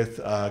with,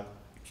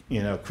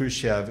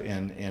 Khrushchev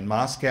in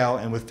Moscow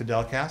and with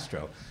Fidel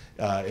Castro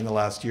in the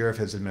last year of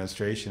his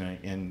administration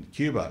in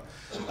Cuba.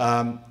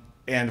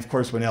 And of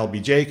course, when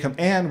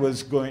LBJ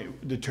was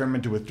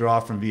determined to withdraw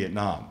from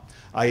Vietnam.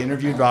 I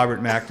interviewed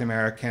Robert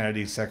McNamara,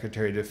 Kennedy's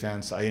Secretary of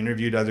Defense. I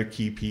interviewed other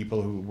key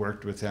people who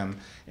worked with him,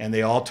 and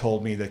they all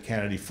told me that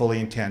Kennedy fully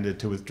intended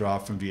to withdraw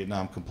from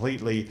Vietnam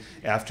completely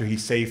after he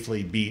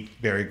safely beat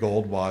Barry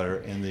Goldwater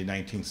in the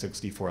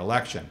 1964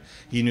 election.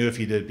 He knew if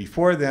he did it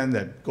before then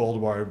that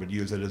Goldwater would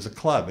use it as a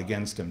club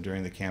against him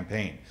during the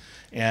campaign.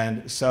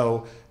 And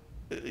so,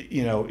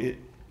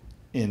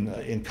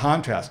 in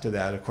contrast to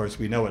that, of course,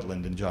 we know what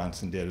Lyndon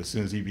Johnson did as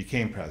soon as he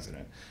became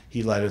president.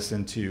 He led us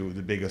into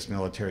the biggest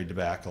military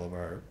debacle of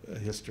our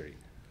history.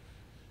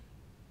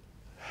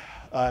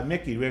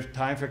 Mickey, do we have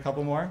time for a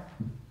couple more?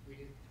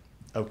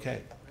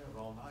 Okay.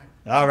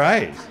 All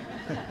right.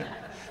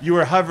 You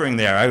were hovering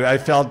there. I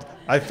felt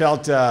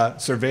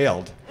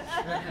surveilled.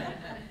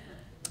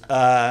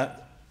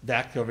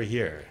 Back over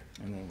here.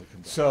 And then we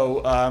can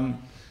so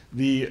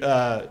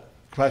the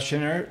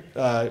questioner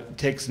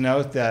takes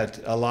note that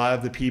a lot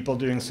of the people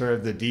doing sort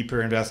of the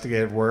deeper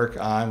investigative work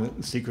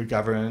on secret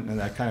government and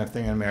that kind of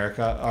thing in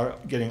America are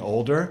getting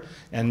older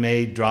and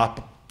may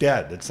drop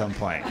dead at some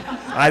point.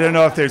 I don't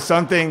know if there's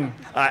something,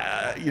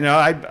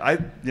 I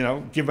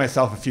give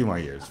myself a few more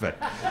years, but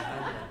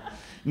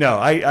no,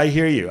 I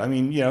hear you. I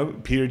mean,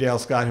 Peter Dale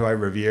Scott, who I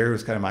revere,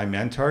 who's kind of my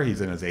mentor, he's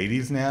in his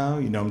 80s now.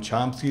 Noam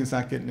Chomsky's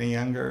not getting any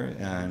younger,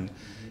 and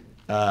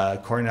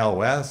Cornel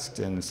West,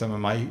 and a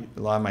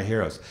lot of my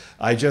heroes.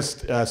 I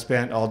just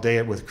spent all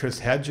day with Chris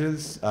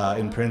Hedges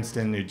in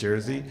Princeton, New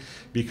Jersey,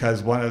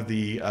 because one of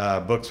the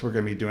books we're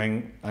going to be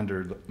doing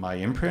under my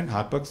imprint,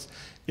 Hot Books,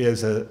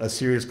 is a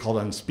series called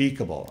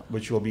Unspeakable,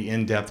 which will be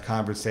in-depth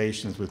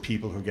conversations with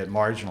people who get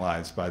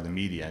marginalized by the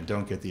media and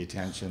don't get the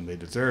attention they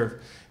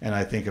deserve. And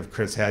I think of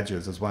Chris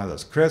Hedges as one of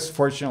those. Chris,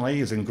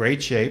 fortunately, is in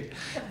great shape,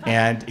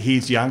 and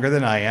he's younger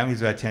than I am.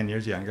 He's about 10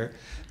 years younger.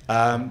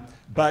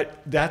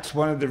 But that's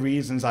one of the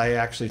reasons I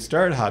actually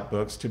started Hot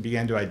Books, to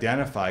begin to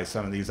identify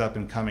some of these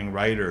up-and-coming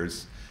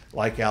writers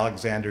like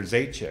Alexander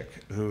Zaitchik,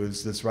 who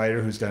is this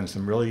writer who's done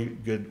some really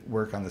good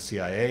work on the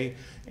CIA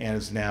and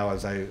is now,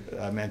 as I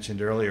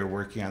mentioned earlier,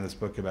 working on this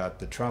book about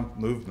the Trump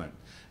movement.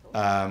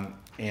 So,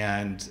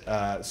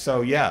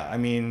 yeah, I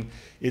mean,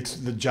 it's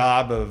the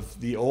job of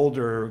the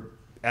older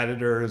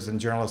editors and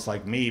journalists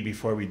like me,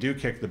 before we do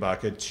kick the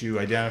bucket, to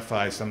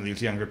identify some of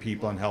these younger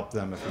people and help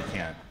them if we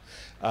can.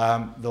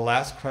 The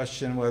last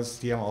question was,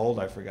 see, I'm old,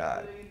 I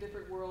forgot.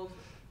 Different worlds,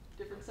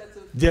 different sets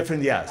of...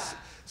 Different, yes.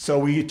 So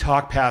we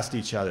talk past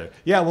each other.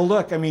 Yeah, well,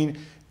 look, I mean,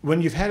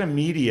 when you've had a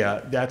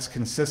media that's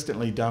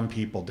consistently dumbed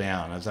people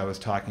down, as I was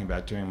talking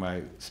about during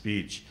my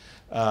speech,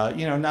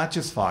 not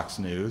just Fox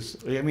News.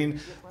 I mean,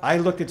 I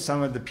look at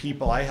some of the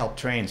people I helped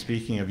train,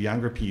 speaking of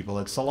younger people,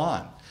 at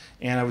Salon.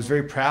 And I was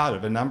very proud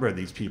of a number of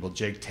these people,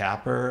 Jake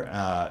Tapper,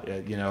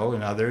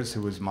 and others,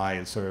 who was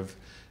my sort of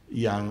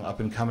young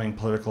up-and-coming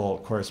political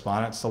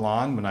correspondent at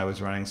Salon when I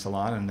was running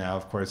Salon, and now,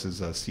 of course,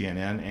 is a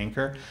CNN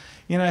anchor.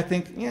 I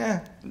think,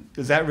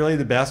 is that really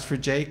the best for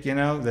Jake,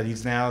 that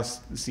he's now a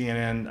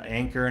CNN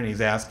anchor and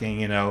he's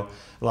asking, a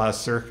lot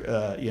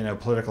of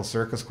political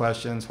circus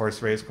questions,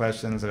 horse race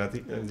questions about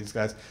these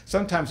guys.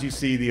 Sometimes you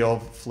see the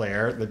old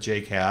flair that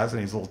Jake has,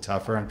 and he's a little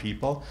tougher on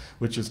people,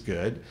 which is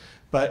good.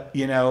 But,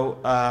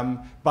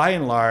 by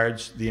and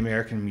large, the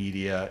American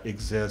media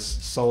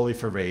exists solely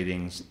for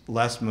ratings.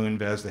 Les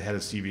Moonves, the head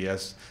of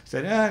CBS,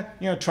 said,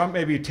 Trump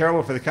may be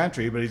terrible for the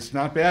country, but he's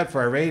not bad for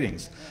our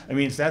ratings. I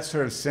mean, it's that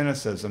sort of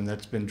cynicism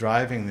that's been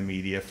driving the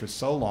media for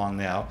so long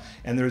now.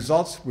 And the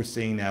results we're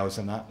seeing now is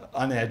an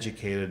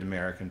uneducated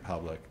American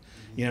public.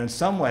 In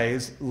some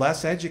ways,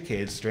 less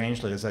educated,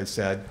 strangely, as I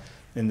said,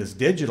 in this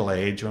digital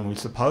age, when we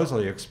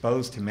supposedly are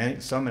exposed to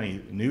so many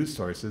news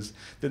sources,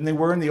 than they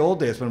were in the old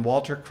days when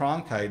Walter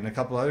Cronkite and a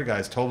couple other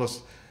guys told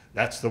us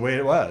that's the way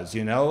it was,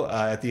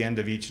 at the end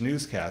of each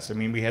newscast. I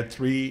mean, we had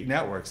 3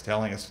 networks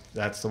telling us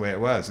that's the way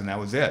it was, and that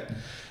was it.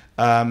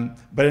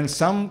 But in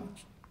some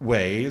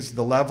ways,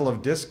 the level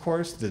of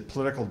discourse, the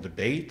political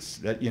debates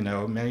that,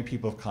 many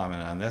people have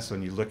commented on this,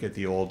 when you look at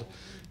the old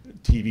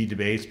TV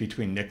debates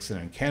between Nixon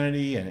and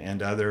Kennedy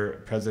and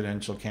other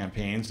presidential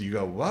campaigns, you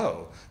go,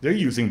 whoa, they're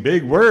using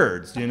big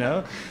words,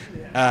 Not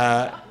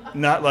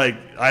like,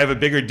 I have a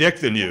bigger dick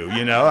than you,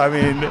 I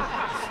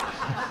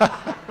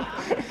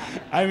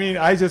mean,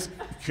 I just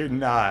could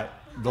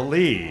not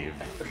believe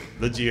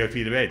the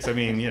GOP debates. I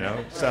mean,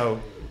 so,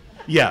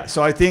 yeah,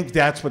 so I think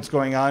that's what's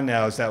going on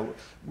now, is that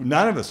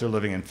none of us are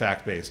living in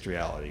fact-based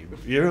reality,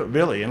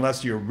 really,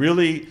 unless you're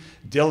really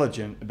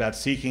diligent about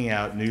seeking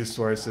out news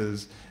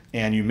sources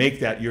and you make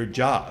that your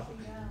job.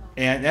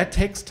 And that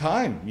takes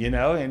time, and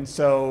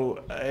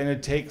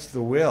it takes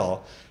the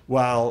will.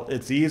 While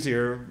it's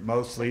easier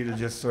mostly to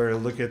just sort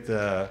of look at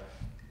the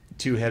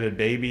 2-headed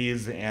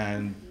babies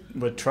and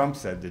what Trump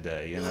said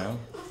today,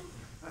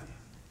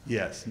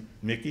 Yes,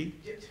 Mickey?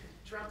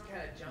 Trump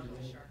kind of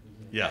jumped the shark.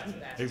 Yeah,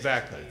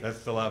 exactly.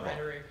 That's the level.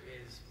 Rhetoric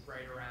is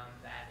right around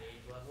that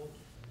age level.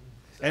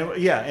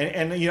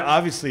 And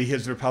obviously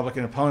his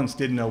Republican opponents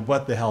didn't know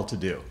what the hell to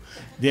do.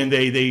 Then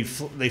they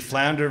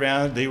floundered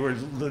around. They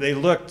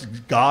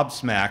looked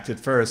gobsmacked at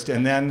first,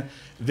 and then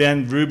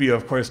Rubio,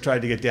 of course,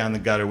 tried to get down the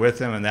gutter with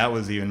him, and that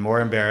was even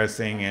more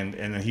embarrassing. And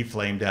then he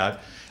flamed out.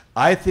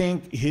 I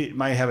think he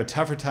might have a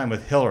tougher time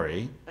with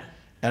Hillary,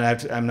 and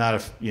I'm not a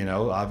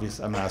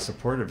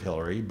supporter of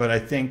Hillary, but I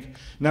think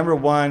number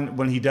one,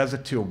 when he does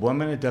it to a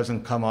woman, it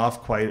doesn't come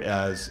off quite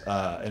as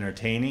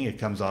entertaining. It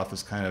comes off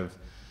as kind of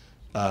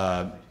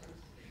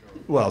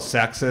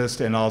sexist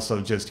and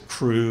also just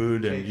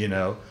crude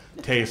and,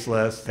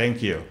 tasteless.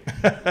 Thank you.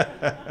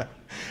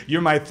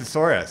 You're my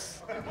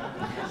thesaurus.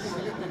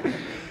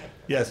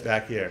 Yes,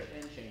 back here.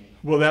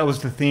 Well, that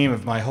was the theme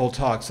of my whole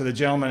talk. So the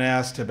gentleman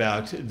asked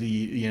about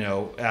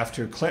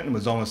after Clinton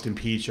was almost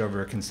impeached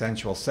over a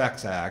consensual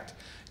sex act,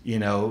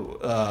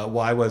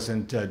 why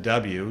wasn't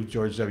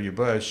George W.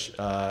 Bush,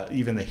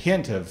 even the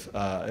hint of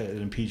an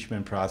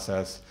impeachment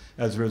process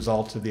as a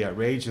result of the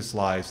outrageous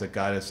lies that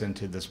got us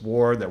into this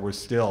war that we're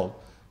still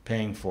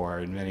paying for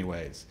in many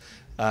ways.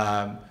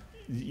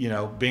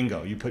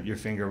 Bingo, you put your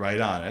finger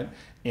right on it.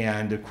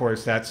 And of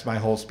course, that's my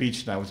whole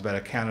speech tonight was about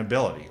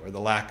accountability, or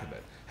the lack of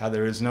it. how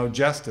there is no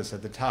justice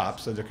at the top,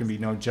 so there can be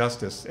no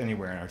justice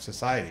anywhere in our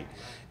society.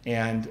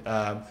 And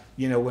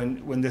you know,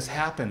 when this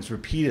happens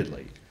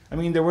repeatedly, I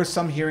mean, there were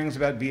some hearings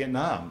about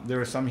Vietnam. There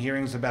were some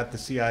hearings about the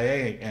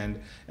CIA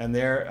and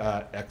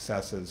their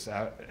excesses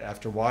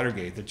after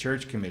Watergate, the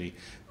Church Committee.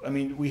 I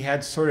mean, we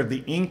had sort of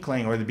the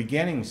inkling or the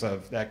beginnings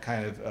of that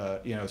kind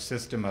of you know,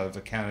 system of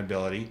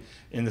accountability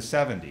in the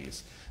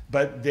 70s.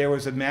 But there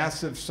was a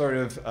massive sort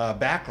of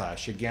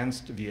backlash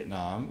against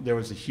Vietnam. There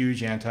was a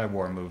huge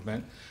anti-war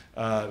movement.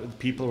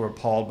 People were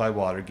appalled by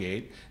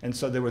Watergate, and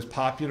so there was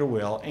popular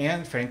will,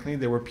 and frankly,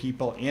 there were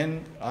people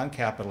on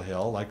Capitol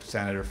Hill, like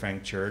Senator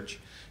Frank Church,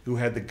 who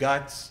had the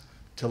guts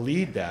to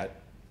lead that,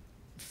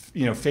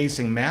 you know,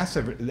 facing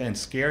massive and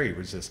scary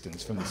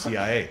resistance from the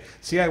CIA.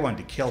 CIA wanted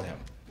to kill him,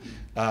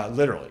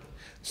 literally.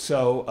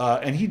 So,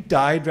 and he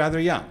died rather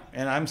young,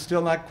 and I'm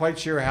still not quite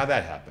sure how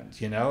that happened,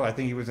 you know? I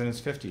think he was in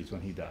his 50s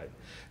when he died.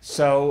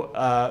 So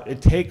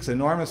it takes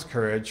enormous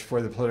courage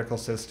for the political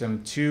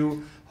system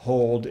to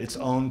hold its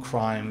own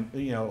crime,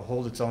 you know,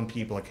 hold its own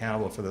people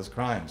accountable for those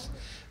crimes.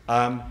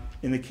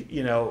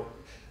 You know,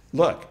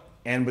 look,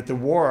 and with the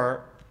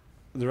war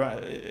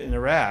in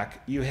Iraq,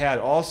 you had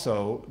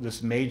also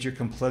this major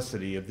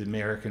complicity of the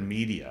American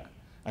media.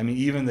 I mean,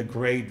 even the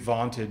great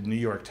vaunted New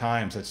York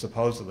Times, that's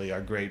supposedly our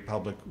great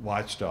public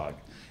watchdog,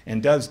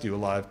 and does do a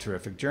lot of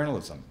terrific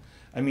journalism.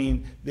 I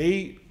mean,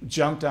 they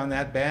jumped on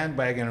that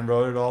bandwagon and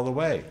rode it all the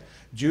way.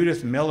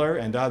 Judith Miller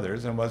and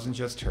others, and it wasn't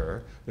just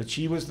her, but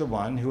she was the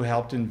one who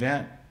helped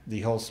invent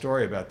the whole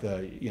story about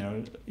the, you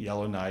know,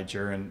 yellow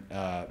Niger and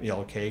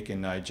yellow cake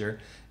in Niger,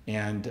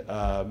 and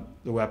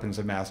the weapons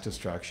of mass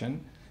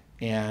destruction.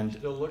 And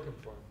Still looking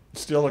for him.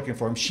 Still looking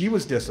for him. She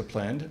was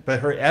disciplined,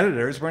 but her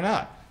editors were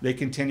not. They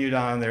continued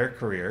on their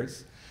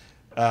careers.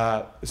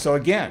 So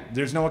again,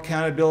 there's no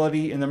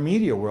accountability in the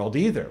media world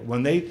either.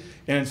 When they,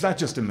 and it's not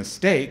just a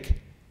mistake,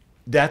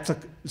 that's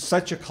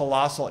such a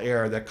colossal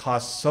error that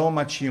costs so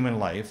much human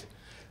life.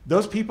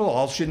 Those people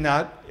all should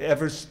not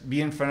ever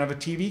be in front of a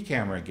TV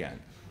camera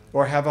again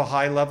or have a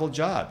high-level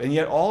job. And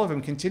yet all of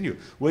them continue.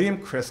 William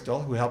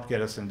Crystal, who helped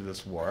get us into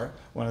this war,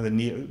 one of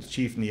the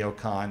chief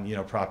neocon, you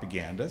know,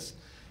 propagandists,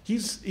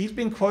 he's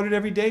being quoted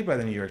every day by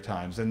the New York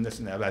Times and this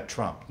and that about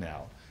Trump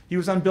now. He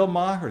was on Bill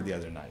Maher the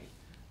other night.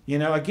 You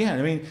know, again,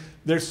 I mean,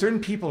 there's certain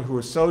people who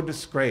are so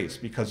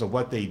disgraced because of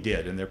what they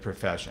did in their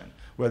profession,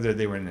 whether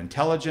they were in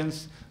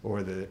intelligence or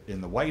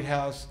in the White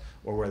House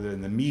or whether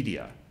in the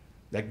media,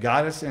 that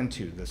got us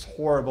into this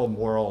horrible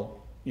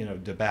moral, you know,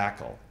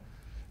 debacle,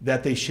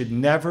 that they should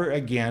never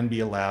again be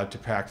allowed to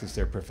practice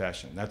their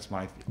profession. That's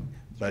my feeling.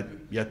 But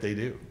yet they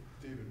do.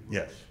 David Brooks,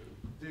 Yes.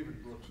 too.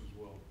 David Brooks as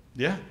well.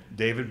 Yeah,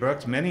 David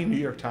Brooks, many New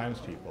York Times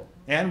people,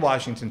 and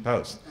Washington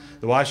Post.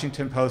 The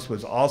Washington Post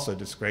was also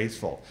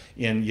disgraceful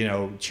in, you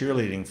know,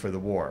 cheerleading for the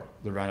war,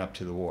 the run-up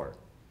to the war.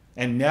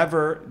 And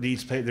never,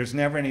 there's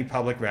never any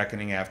public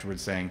reckoning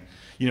afterwards saying,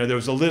 you know, there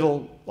was a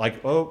little,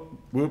 like, oh,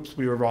 whoops,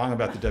 we were wrong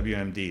about the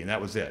WMD, and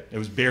that was it. It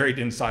was buried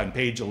inside on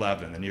page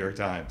 11 in the New York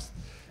Times.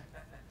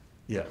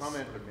 Yes.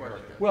 Comment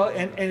America. Well,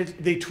 and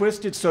they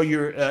twist it so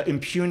you're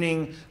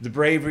impugning the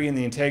bravery and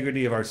the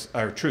integrity of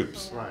our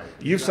troops. Right.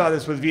 You saw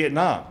this with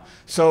Vietnam.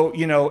 So,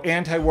 you know,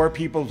 anti-war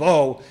people,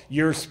 oh,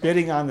 you're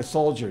spitting on the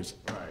soldiers.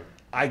 Right.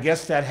 I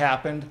guess that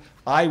happened.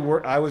 I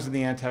was in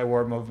the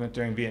anti-war movement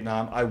during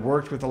Vietnam. I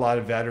worked with a lot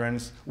of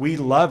veterans. We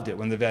loved it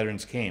when the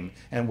veterans came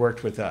and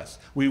worked with us.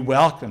 We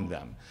welcomed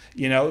them.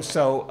 You know,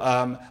 so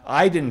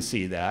I didn't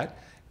see that.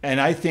 And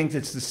I think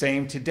it's the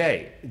same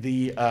today.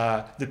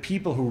 The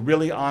people who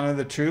really honor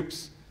the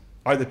troops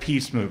are the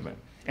peace movement.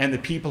 And the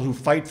people who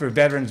fight for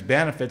veterans'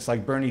 benefits,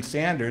 like Bernie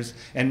Sanders,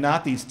 and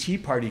not these Tea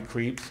Party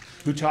creeps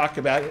who talk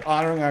about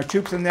honoring our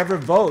troops and never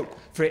vote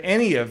for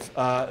any of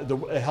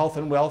the health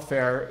and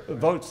welfare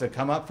votes that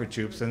come up for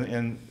troops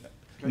in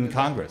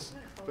Congress.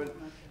 But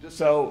just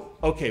So,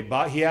 okay,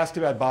 he asked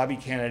about Bobby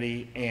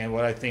Kennedy and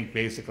what I think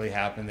basically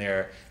happened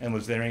there, and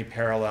was there any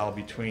parallel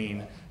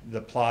between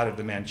the plot of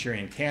the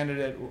Manchurian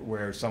Candidate,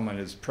 where someone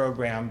is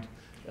programmed,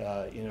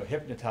 you know,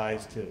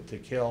 hypnotized to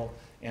kill,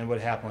 and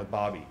what happened with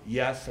Bobby?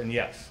 Yes and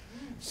yes.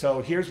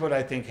 So here's what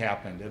I think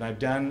happened, and I've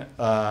done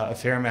a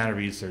fair amount of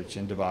research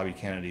into Bobby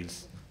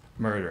Kennedy's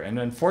murder, and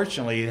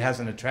unfortunately it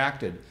hasn't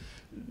attracted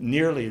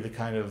nearly the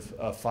kind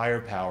of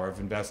firepower of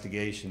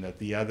investigation that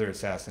the other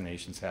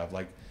assassinations have,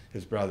 like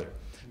his brother.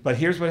 But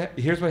here's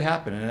what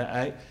happened,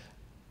 and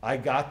I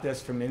got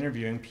this from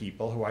interviewing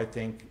people who I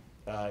think,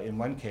 in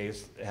one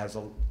case, has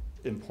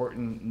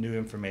important new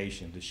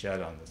information to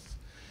shed on this.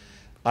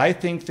 I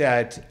think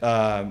that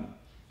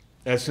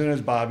as soon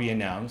as Bobby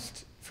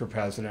announced for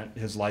president,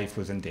 his life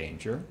was in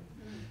danger.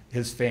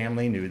 His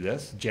family knew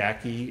this.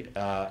 Jackie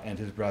and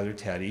his brother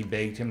Teddy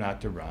begged him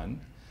not to run.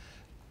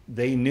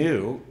 They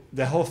knew,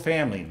 the whole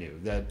family knew,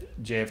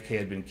 that JFK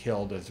had been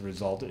killed as a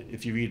result,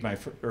 if you read my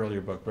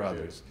earlier book,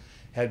 Brothers,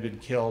 had been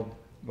killed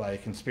by a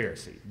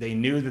conspiracy. They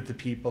knew that the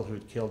people who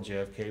had killed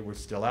JFK were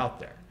still out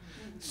there.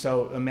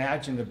 So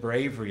imagine the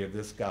bravery of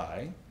this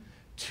guy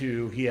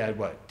he had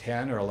what,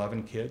 10 or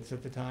 11 kids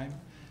at the time,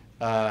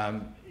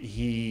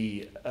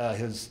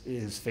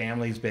 His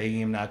family's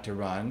begging him not to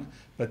run,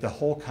 but the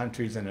whole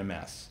country's in a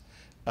mess.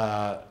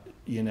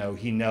 You know,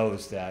 he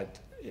knows that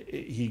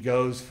he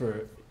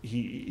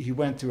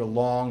went through a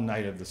long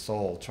night of the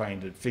soul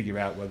trying to figure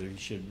out whether he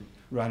should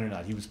run or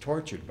not. He was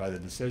tortured by the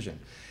decision.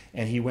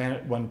 And he went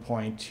at one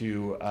point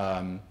to,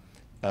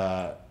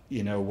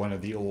 you know, one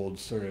of the old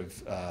sort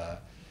of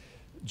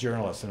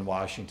journalists in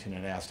Washington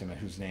and asked him,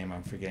 whose name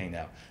I'm forgetting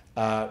now.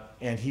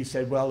 And he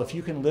said, well, if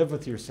you can live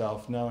with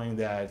yourself knowing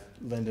that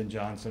Lyndon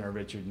Johnson or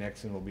Richard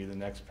Nixon will be the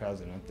next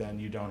president, then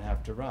you don't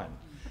have to run.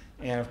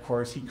 And of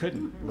course, he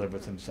couldn't live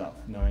with himself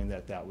knowing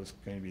that that was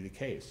going to be the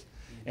case.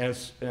 And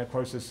of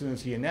course, as soon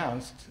as he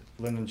announced,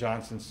 Lyndon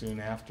Johnson soon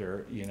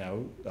after, you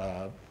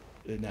know,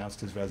 announced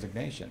his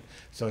resignation.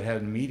 So it had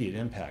an immediate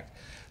impact.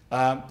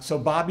 So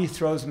Bobby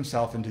throws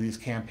himself into these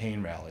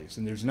campaign rallies,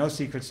 and there's no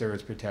Secret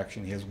Service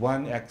protection. He has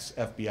one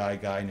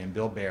ex-FBI guy named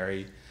Bill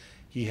Barry.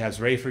 He has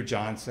Rayford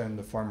Johnson,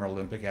 the former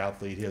Olympic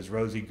athlete. He has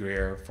Rosie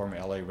Greer, former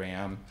LA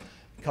Ram.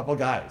 A couple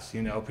guys,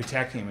 you know,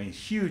 protecting him. I mean,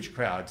 huge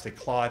crowds. They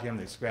claw at him,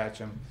 they scratch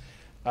him.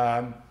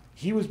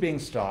 He was being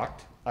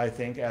stalked, I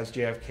think, as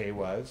JFK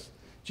was.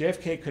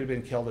 JFK could have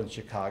been killed in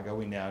Chicago,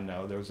 we now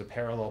know. There was a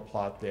parallel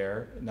plot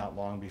there not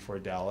long before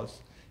Dallas.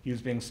 He was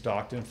being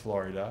stalked in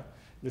Florida.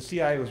 The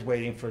CIA was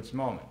waiting for its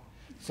moment.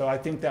 So I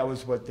think that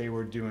was what they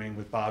were doing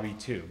with Bobby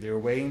too. They were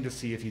waiting to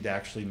see if he'd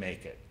actually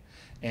make it.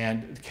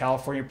 And the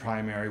California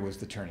primary was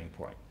the turning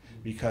point,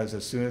 because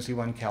as soon as he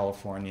won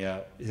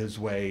California, his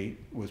way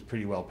was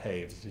pretty well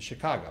paved to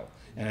Chicago.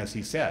 And as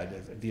he said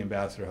at the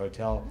Ambassador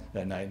Hotel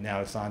that night, now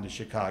it's on to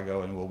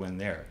Chicago and we'll win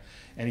there.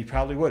 And he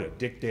probably would have.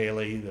 Dick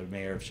Daley, the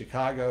mayor of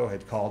Chicago,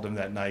 had called him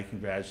that night,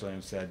 congratulated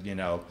him, said, you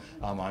know,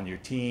 I'm on your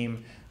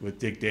team. With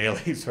Dick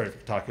Daley, sort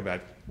of talking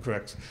about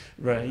crooks,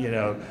 you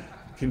know,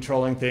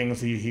 controlling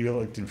things, he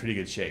looked in pretty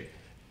good shape.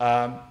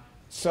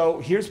 So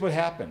here's what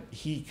happened.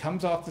 He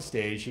comes off the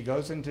stage, he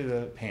goes into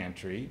the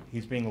pantry,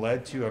 he's being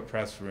led to a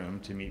press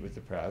room to meet with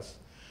the press.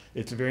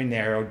 It's a very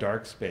narrow,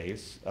 dark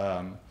space,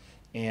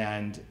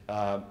 and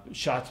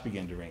shots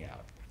begin to ring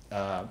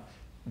out.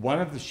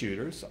 One of the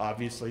shooters,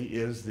 obviously,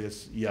 is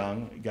this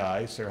young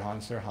guy,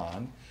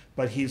 Sirhan,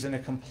 but he's in a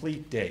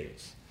complete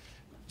daze.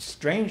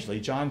 Strangely,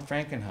 John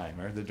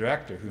Frankenheimer, the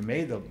director who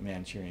made the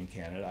Manchurian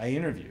Candidate, I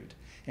interviewed,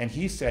 and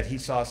he said he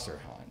saw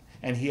Sirhan,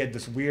 and he had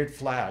this weird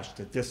flash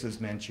that this is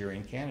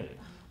Manchurian Candidate,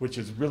 which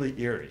is really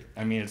eerie.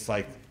 I mean, it's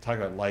like, talk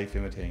about life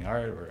imitating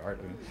art, or art.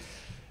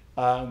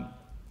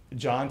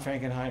 John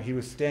Frankenheimer, he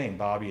was staying,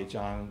 Bobby, at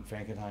John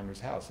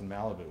Frankenheimer's house in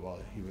Malibu while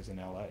he was in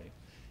LA.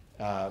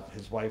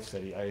 His wife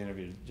said, I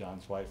interviewed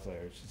John's wife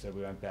later, she said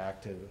we went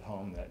back to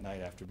home that night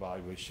after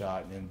Bobby was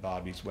shot, and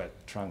Bobby's wet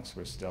trunks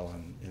were still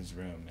in his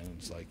room, and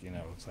it's like, you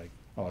know, it's like,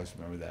 I always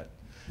remember that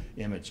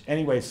image.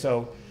 Anyway,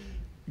 so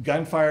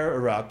gunfire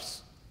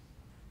erupts.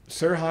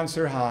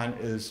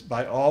 Sirhan is,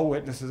 by all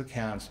witnesses'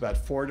 accounts, about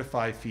 4 to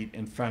 5 feet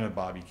in front of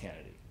Bobby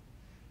Kennedy.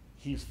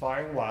 He's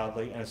firing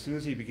wildly, and as soon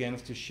as he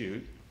begins to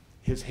shoot,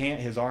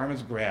 his arm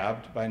is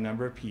grabbed by a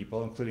number of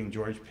people, including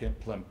George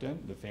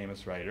Plimpton, the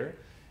famous writer,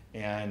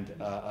 and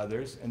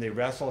others, and they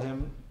wrestle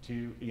him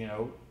to, you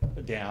know,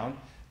 down.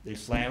 They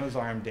slam his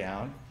arm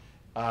down.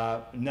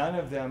 None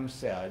of them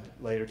said,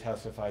 later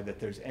testified, that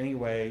there's any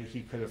way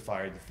he could have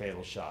fired the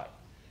fatal shot.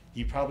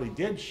 He probably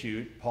did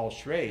shoot Paul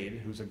Schrade,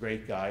 who's a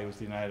great guy, who was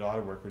the United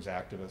Auto Workers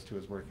activist who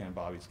was working on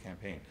Bobby's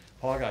campaign.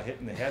 Paul got hit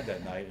in the head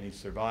that night, and he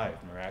survived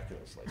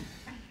miraculously.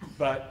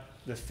 But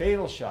the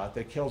fatal shot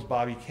that kills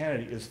Bobby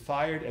Kennedy is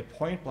fired at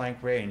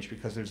point-blank range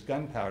because there's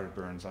gunpowder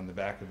burns on the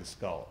back of the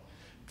skull,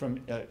 from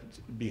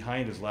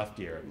behind his left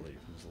ear, I believe,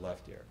 it was the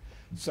left ear.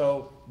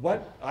 So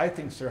what I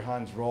think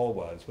Sirhan's role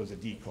was a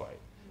decoy.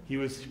 He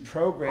was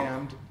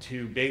programmed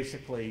to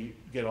basically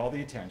get all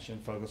the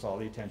attention, focus all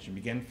the attention,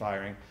 begin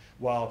firing,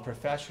 while a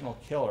professional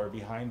killer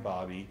behind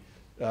Bobby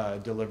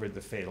delivered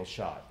the fatal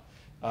shot.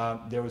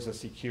 There was a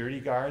security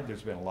guard.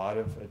 There's been a lot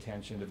of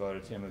attention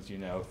devoted to him, as you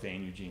know,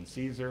 Thane Eugene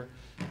Caesar,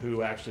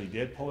 who actually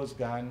did pull his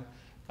gun.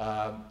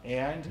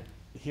 And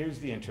here's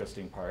the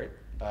interesting part.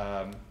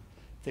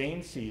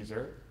 Thane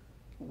Caesar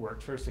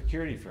worked for a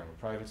security firm, a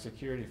private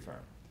security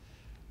firm.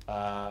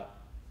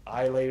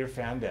 I later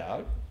found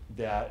out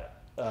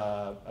that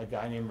a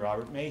guy named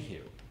Robert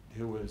Mayhew,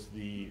 who was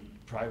the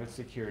private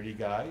security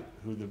guy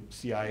who the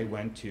CIA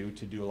went to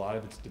do a lot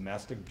of its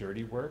domestic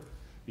dirty work,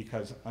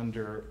 because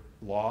under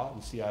law,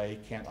 the CIA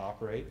can't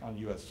operate on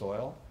US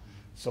soil.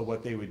 So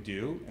what they would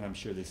do, and I'm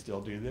sure they still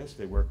do this,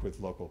 they work with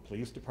local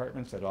police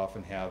departments that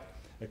often have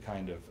a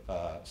kind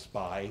of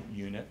spy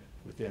unit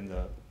within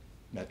the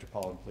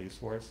Metropolitan Police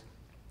Force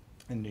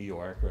in New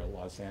York or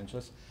Los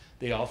Angeles.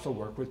 They also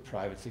work with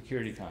private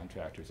security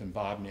contractors, and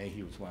Bob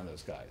Mayhew was one of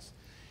those guys.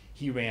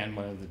 He ran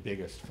one of the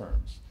biggest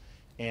firms.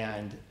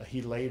 And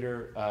he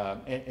later,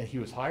 and he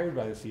was hired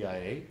by the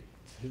CIA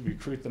to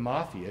recruit the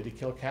mafia to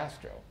kill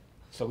Castro.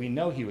 So we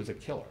know he was a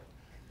killer.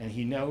 And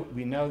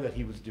we know that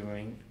he was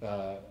doing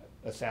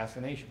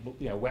assassination,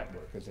 you know, wet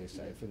work, as they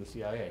say, for the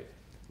CIA.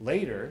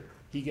 Later,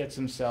 he gets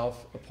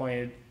himself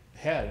appointed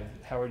head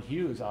of Howard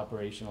Hughes'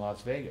 operation in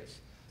Las Vegas.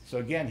 So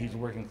again, he's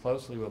working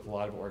closely with a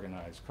lot of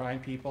organized crime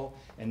people,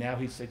 and now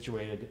he's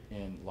situated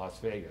in Las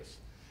Vegas.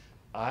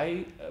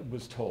 I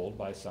was told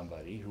by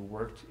somebody who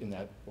worked in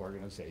that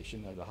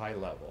organization at a high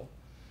level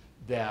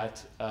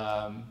that,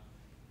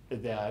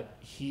 that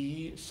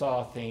he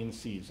saw Thane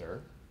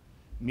Caesar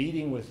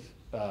meeting with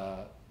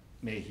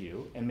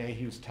Mayhew and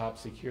Mayhew's top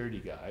security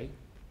guy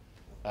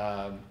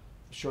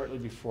shortly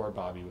before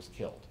Bobby was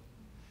killed.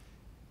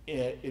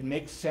 It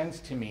makes sense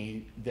to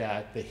me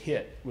that the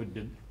hit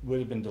would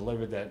have been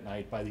delivered that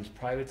night by these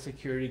private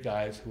security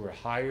guys who were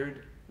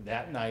hired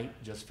that night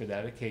just for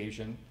that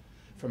occasion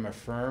from a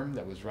firm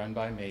that was run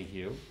by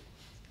Mayhew.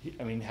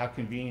 I mean, how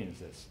convenient is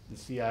this? The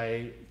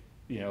CIA,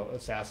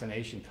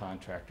 assassination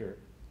contractor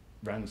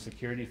runs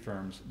security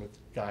firms with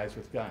guys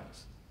with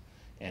guns.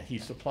 And he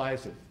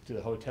supplies it to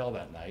the hotel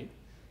that night.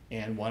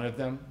 And one of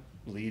them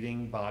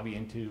leading Bobby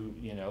into,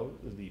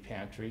 the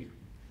pantry,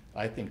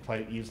 I think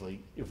quite easily.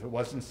 If it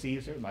wasn't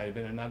Caesar, it might have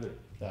been another,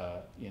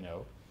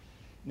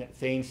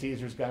 Thane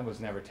Caesar's gun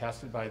was never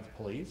tested by the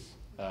police.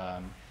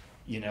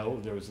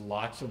 There was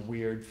lots of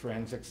weird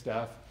forensic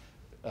stuff.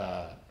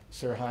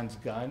 Sirhan's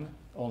gun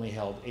only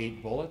held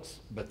 8 bullets,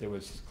 but there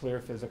was clear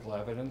physical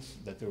evidence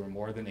that there were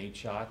more than 8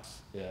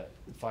 shots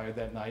fired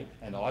that night,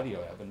 and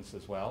audio evidence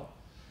as well.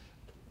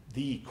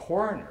 The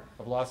coroner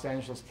of Los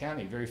Angeles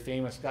County, very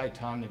famous guy,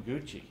 Tom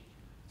Noguchi,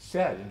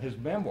 said in his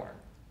memoir,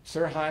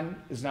 Sirhan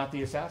is not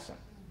the assassin.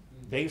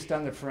 Based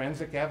on the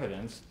forensic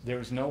evidence, there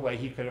was no way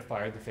he could have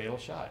fired the fatal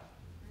shot.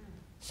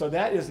 So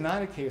that is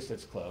not a case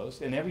that's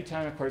closed, and every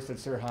time, of course, that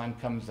Sirhan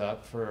comes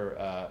up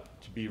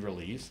to be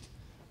released,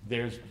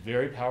 there's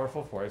very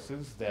powerful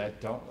forces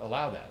that don't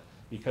allow that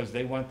because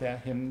they want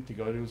him to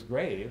go to his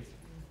grave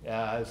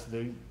as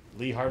the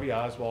Lee Harvey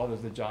Oswald,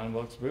 as the John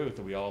Wilkes Booth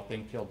that we all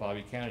think killed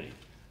Bobby Kennedy.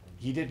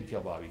 He didn't kill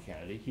Bobby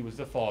Kennedy. He was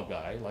the fall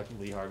guy, like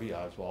Lee Harvey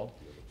Oswald.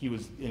 He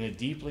was in a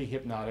deeply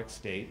hypnotic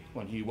state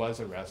when he was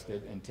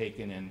arrested and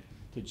taken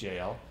into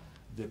jail.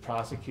 The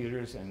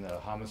prosecutors and the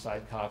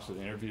homicide cops who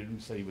interviewed him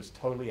said he was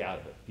totally out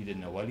of it. He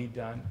didn't know what he'd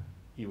done.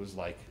 He was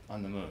like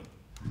on the moon.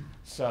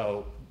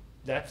 So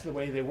that's the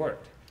way they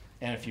worked.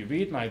 And if you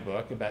read my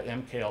book about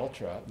MK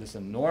Ultra, this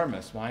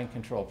enormous mind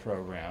control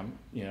program,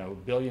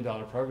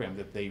 billion-dollar program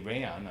that they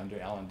ran under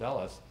Allen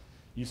Dulles,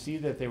 you see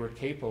that they were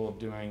capable of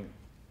doing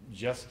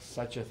just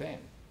such a thing.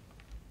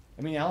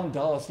 I mean, Allen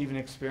Dulles even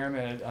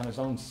experimented on his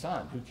own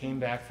son, who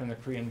came back from the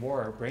Korean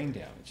War brain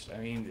damaged. I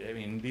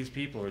mean, these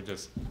people are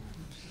just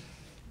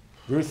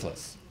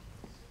ruthless.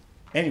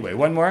 Anyway,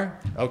 one more?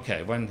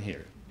 Okay, one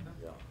here.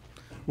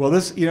 Well,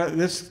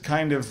 this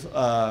kind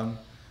of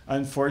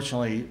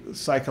unfortunately,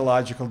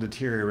 psychological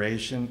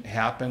deterioration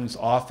happens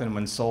often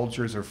when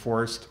soldiers are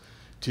forced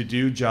to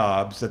do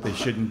jobs that they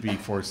shouldn't be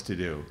forced to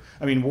do.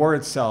 I mean, war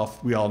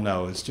itself, we all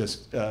know, is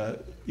just,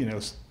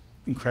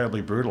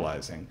 incredibly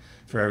brutalizing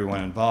for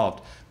everyone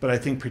involved. But I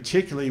think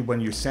particularly when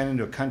you're sent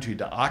into a country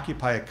to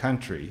occupy a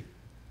country,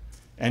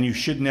 and you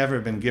should never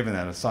have been given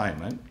that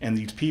assignment, and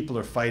these people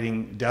are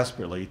fighting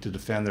desperately to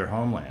defend their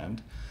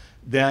homeland,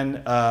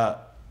 then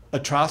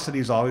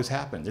atrocities always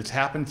happen. It's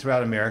happened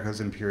throughout America's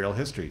imperial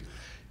history.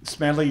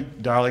 Smedley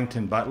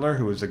Darlington Butler,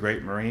 who was a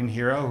great Marine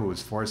hero who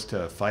was forced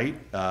to fight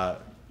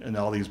in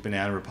all these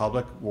Banana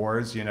Republic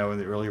wars, in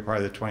the earlier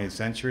part of the 20th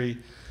century,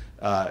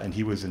 and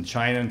he was in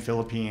China and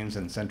Philippines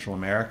and Central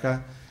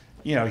America.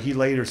 He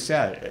later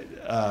said,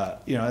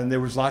 and there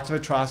was lots of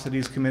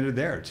atrocities committed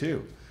there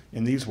too,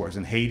 in these wars.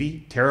 In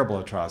Haiti, terrible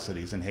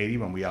atrocities in Haiti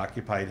when we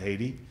occupied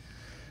Haiti.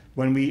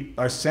 When we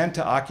are sent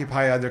to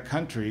occupy other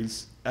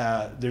countries,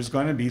 there's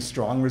going to be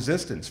strong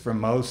resistance from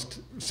most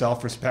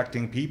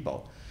self-respecting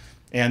people.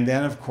 And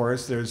then, of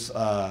course, there's,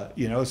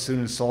 as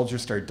soon as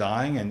soldiers start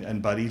dying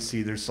and buddies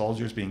see their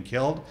soldiers being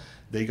killed,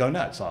 they go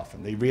nuts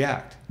often. They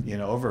react,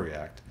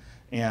 overreact.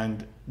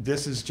 And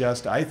this is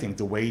just, I think,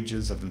 the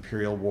wages of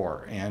imperial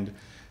war. And,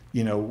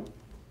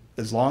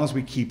 as long as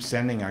we keep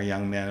sending our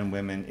young men and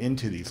women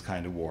into these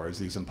kind of wars,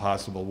 these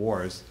impossible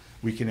wars,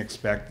 we can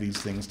expect these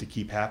things to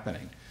keep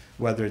happening.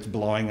 Whether it's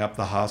blowing up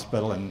the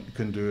hospital in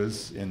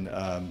Kunduz in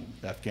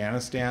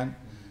Afghanistan,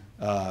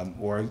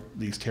 or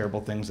these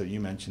terrible things that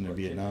you mentioned in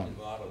Vietnam.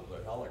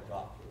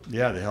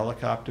 Yeah, the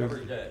helicopter.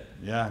 Every day.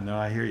 Yeah, no,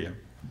 I hear you.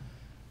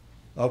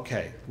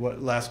 Okay,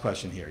 last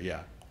question here,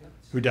 yeah.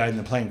 Who died in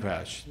the plane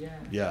crash?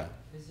 Yeah.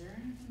 Is there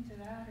anything to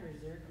that, or is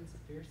there a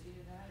conspiracy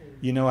to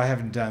that? Or? I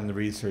haven't done the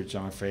research,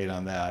 I'm afraid,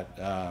 on that.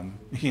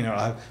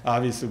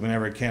 Obviously,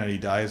 whenever Kennedy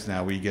dies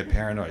now, we get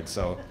paranoid,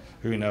 so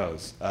who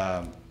knows?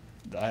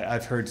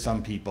 I've heard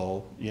some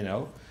people,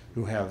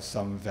 who have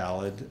some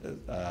valid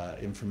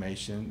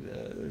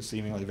information,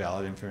 seemingly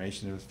valid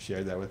information, have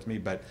shared that with me,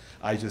 but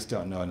I just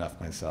don't know enough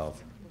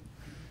myself.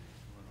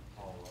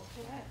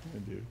 I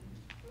do.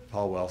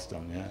 Paul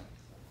Wellstone, yeah.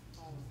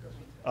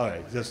 All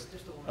right,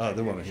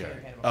 the woman here.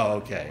 Oh,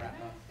 okay.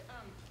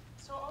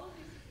 So all of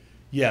these.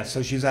 Yeah,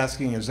 so she's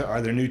asking,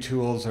 are there new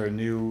tools or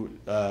new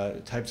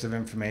types of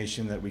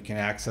information that we can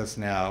access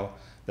now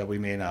that we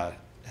may not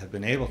have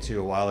been able to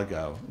a while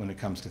ago when it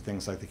comes to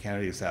things like the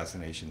Kennedy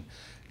assassination.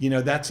 You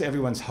know, that's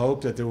everyone's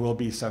hope that there will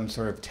be some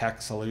sort of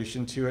tech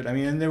solution to it. I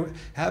mean, and there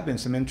have been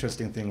some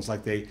interesting things,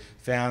 like they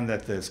found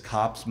that this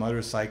cop's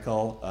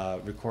motorcycle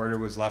recorder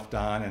was left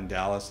on in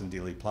Dallas and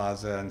Dealey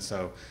Plaza, and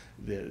so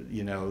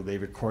they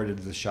recorded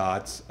the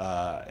shots.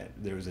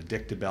 There was a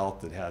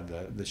dictabelt that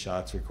had the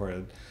shots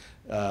recorded.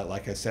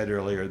 Like I said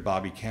earlier,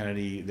 Bobby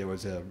Kennedy, there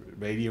was a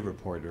radio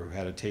reporter who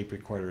had a tape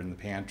recorder in the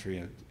pantry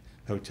at the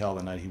hotel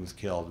the night he was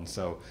killed, and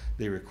so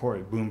they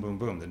recorded boom, boom,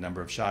 boom, the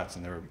number of shots,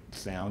 and they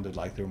sounded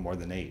like there were more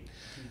than 8.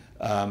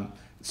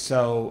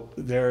 So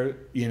there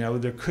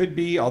could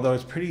be, although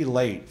it's pretty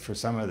late for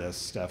some of this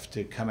stuff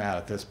to come out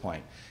at this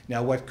point.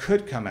 Now, what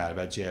could come out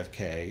about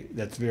JFK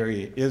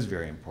is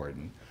very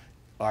important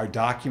are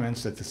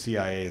documents that the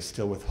CIA is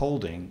still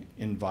withholding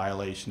in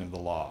violation of the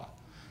law.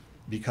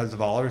 Because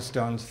of Oliver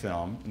Stone's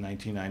film in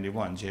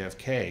 1991,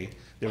 JFK,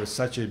 there was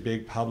such a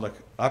big public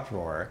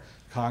uproar,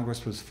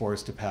 Congress was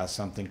forced to pass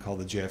something called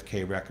the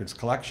JFK Records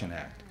Collection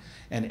Act.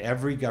 And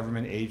every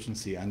government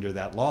agency under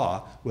that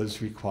law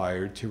was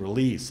required to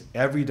release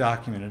every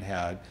document it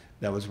had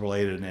that was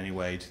related in any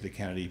way to the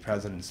Kennedy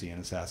presidency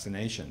and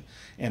assassination.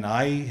 And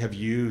I have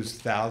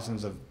used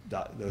thousands of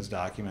those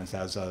documents,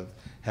 as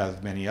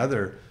have many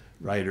other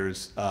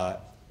writers,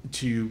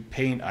 to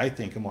paint, I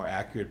think, a more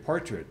accurate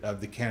portrait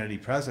of the Kennedy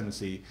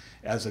presidency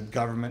as a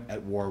government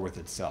at war with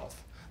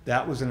itself.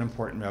 That was an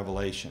important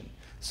revelation.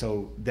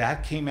 So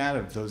that came out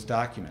of those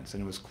documents,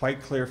 and it was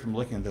quite clear from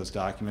looking at those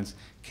documents,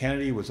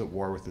 Kennedy was at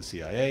war with the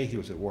CIA, he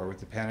was at war with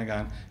the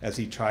Pentagon, as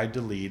he tried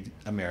to lead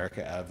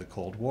America out of the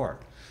Cold War.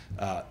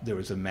 There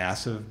was a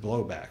massive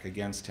blowback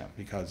against him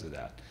because of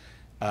that.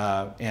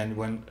 And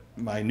when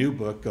my new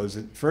book goes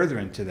further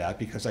into that,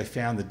 because I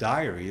found the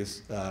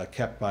diaries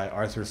kept by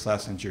Arthur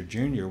Schlesinger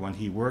Jr. when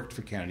he worked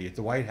for Kennedy at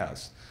the White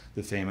House,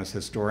 the famous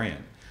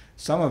historian,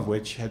 some of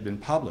which had been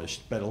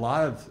published, but a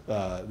lot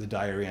of the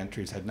diary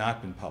entries had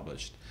not been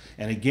published.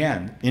 And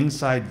again,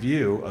 inside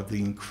view of the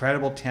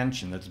incredible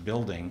tension that's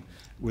building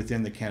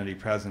within the Kennedy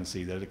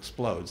presidency that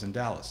explodes in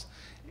Dallas.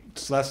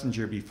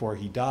 Schlesinger, before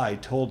he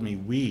died, told me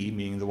we,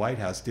 meaning the White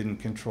House, didn't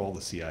control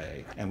the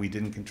CIA, and we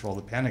didn't control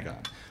the Pentagon,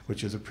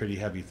 which is a pretty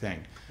heavy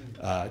thing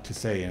to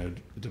say in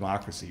a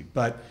democracy.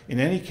 But in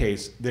any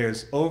case,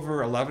 there's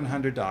over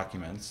 1,100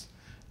 documents,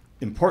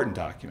 important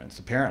documents,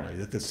 apparently,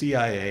 that the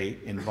CIA,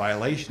 in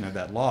violation of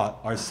that law,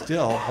 are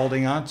still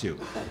holding on to.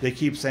 They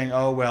keep saying,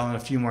 oh, well, in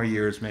a few more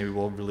years, maybe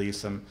we'll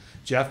release them.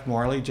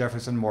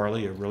 Jefferson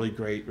Morley, a really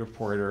great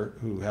reporter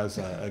who has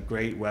a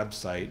great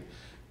website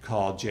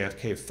called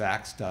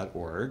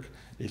jfkfacts.org.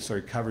 It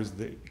sort of covers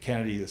the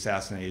Kennedy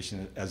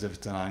assassination as if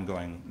it's an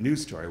ongoing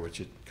news story,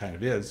 which it kind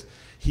of is.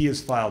 He has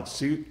filed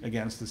suit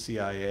against the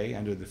CIA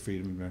under the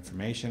Freedom of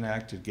Information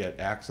Act to get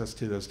access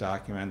to those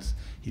documents.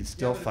 He's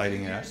still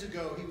fighting it. Years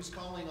ago, he was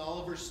calling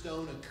Oliver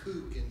Stone a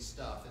kook and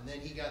stuff, and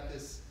then he got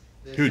this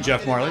Who,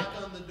 Jeff Morley?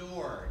 knock on the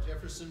door,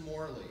 Jefferson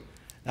Morley.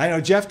 I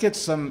know Jeff gets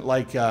some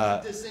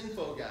This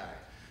info guy.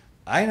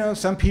 I know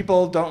some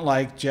people don't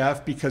like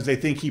Jeff because they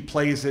think he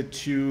plays it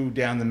too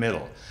down the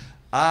middle.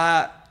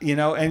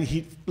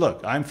 And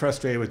look, I'm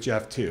frustrated with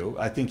Jeff too.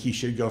 I think he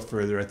should go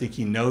further. I think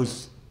he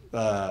knows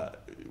enough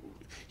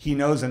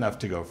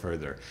to go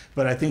further.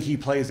 But I think he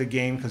plays a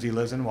game because he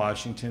lives in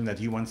Washington that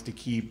he wants to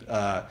keep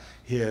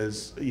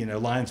his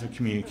lines of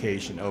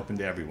communication open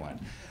to everyone.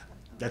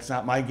 That's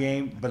not my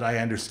game, but I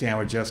understand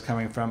where Jeff's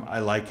coming from. I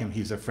like him,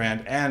 he's a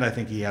friend, and I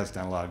think he has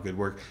done a lot of good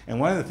work. And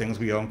one of the things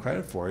we owe him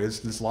credit for is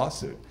this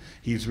lawsuit.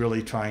 He's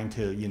really trying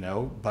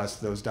to,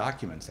 bust those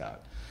documents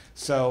out.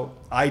 So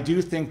I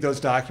do think those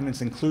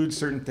documents include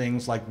certain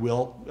things like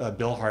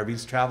Bill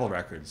Harvey's travel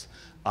records.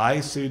 I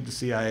sued the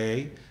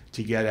CIA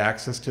to get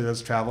access to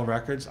those travel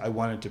records. I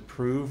wanted to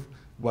prove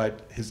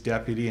what his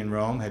deputy in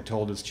Rome had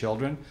told his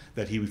children,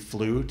 that he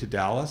flew to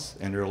Dallas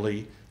in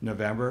early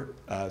November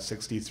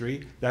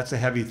 '63. That's a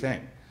heavy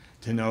thing,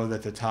 to know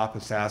that the top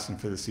assassin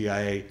for the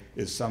CIA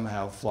is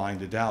somehow flying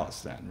to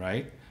Dallas then,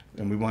 right?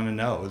 And we want to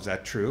know, is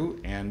that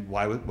true? And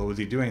what was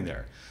he doing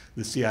there?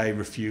 The CIA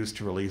refused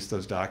to release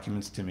those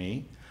documents to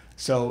me.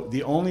 So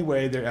the only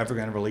way they're ever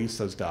going to release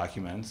those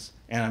documents,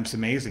 and it's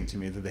amazing to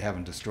me that they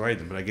haven't destroyed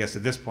them, but I guess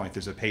at this point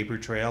there's a paper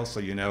trail,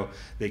 so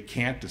they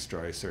can't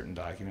destroy certain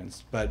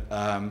documents, but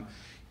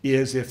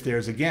is if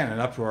there's, again, an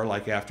uproar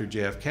like after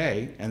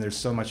JFK, and there's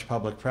so much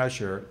public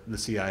pressure, the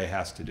CIA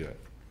has to do it.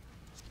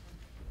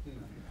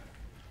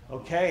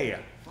 Okay,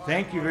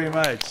 thank you very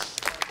much.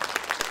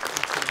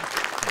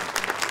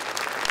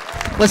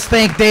 Let's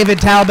thank David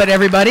Talbot,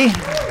 everybody.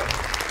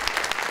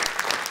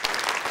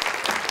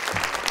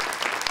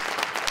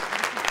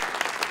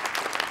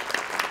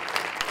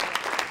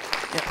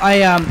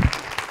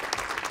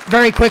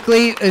 Very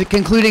quickly,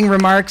 concluding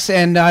remarks,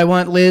 and I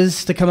want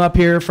Liz to come up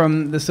here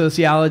from the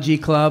Sociology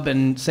Club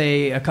and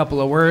say a couple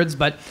of words,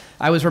 but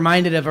I was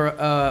reminded of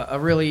a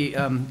really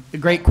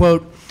great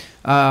quote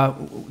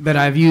that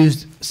I've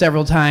used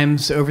several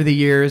times over the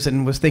years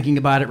and was thinking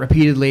about it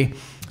repeatedly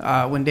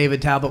when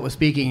David Talbot was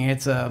speaking.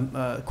 It's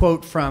a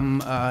quote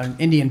from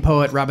Indian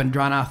poet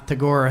Rabindranath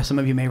Tagore. Some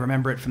of you may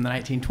remember it from the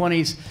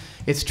 1920s.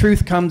 It's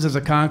truth comes as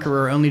a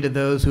conqueror only to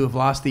those who have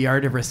lost the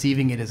art of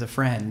receiving it as a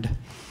friend.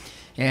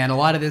 And a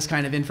lot of this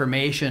kind of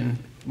information,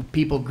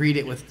 people greet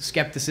it with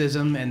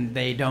skepticism and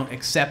they don't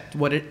accept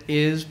what it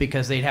is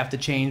because they'd have to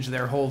change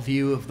their whole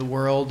view of the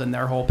world and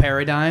their whole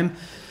paradigm.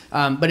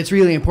 But it's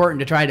really important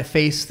to try to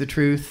face the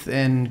truth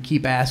and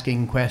keep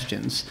asking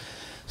questions.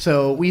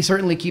 So we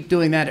certainly keep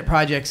doing that at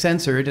Project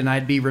Censored, and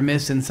I'd be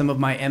remiss in some of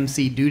my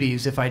MC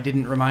duties if I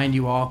didn't remind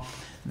you all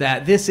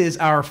that this is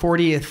our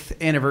 40th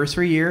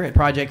anniversary year at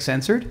Project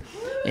Censored.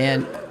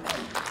 And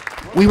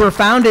we were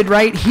founded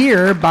right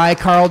here by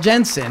Carl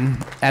Jensen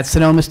at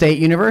Sonoma State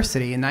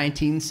University in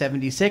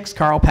 1976.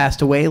 Carl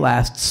passed away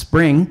last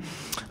spring.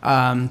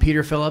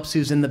 Peter Phillips,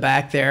 who's in the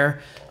back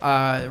there,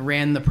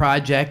 ran the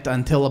project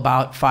until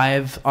about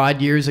 5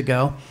 odd years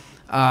ago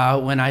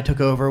when I took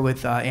over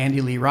with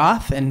Andy Lee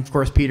Roth. And of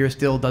course, Peter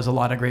still does a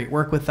lot of great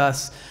work with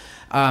us.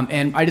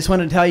 And I just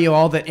wanted to tell you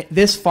all that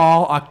this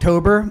fall,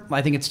 October,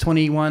 I think it's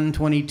 21,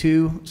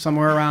 22,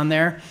 somewhere around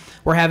there,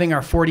 we're having our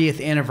 40th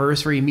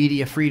anniversary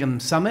Media Freedom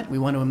Summit. We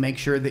want to make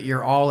sure that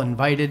you're all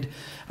invited.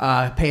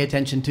 Pay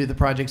attention to the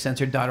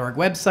projectcensored.org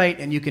website,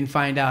 and you can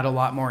find out a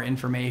lot more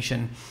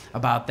information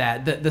about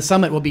that. The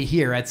summit will be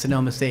here at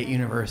Sonoma State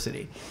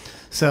University.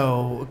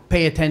 So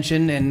pay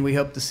attention, and we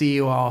hope to see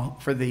you all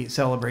for the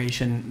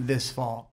celebration this fall.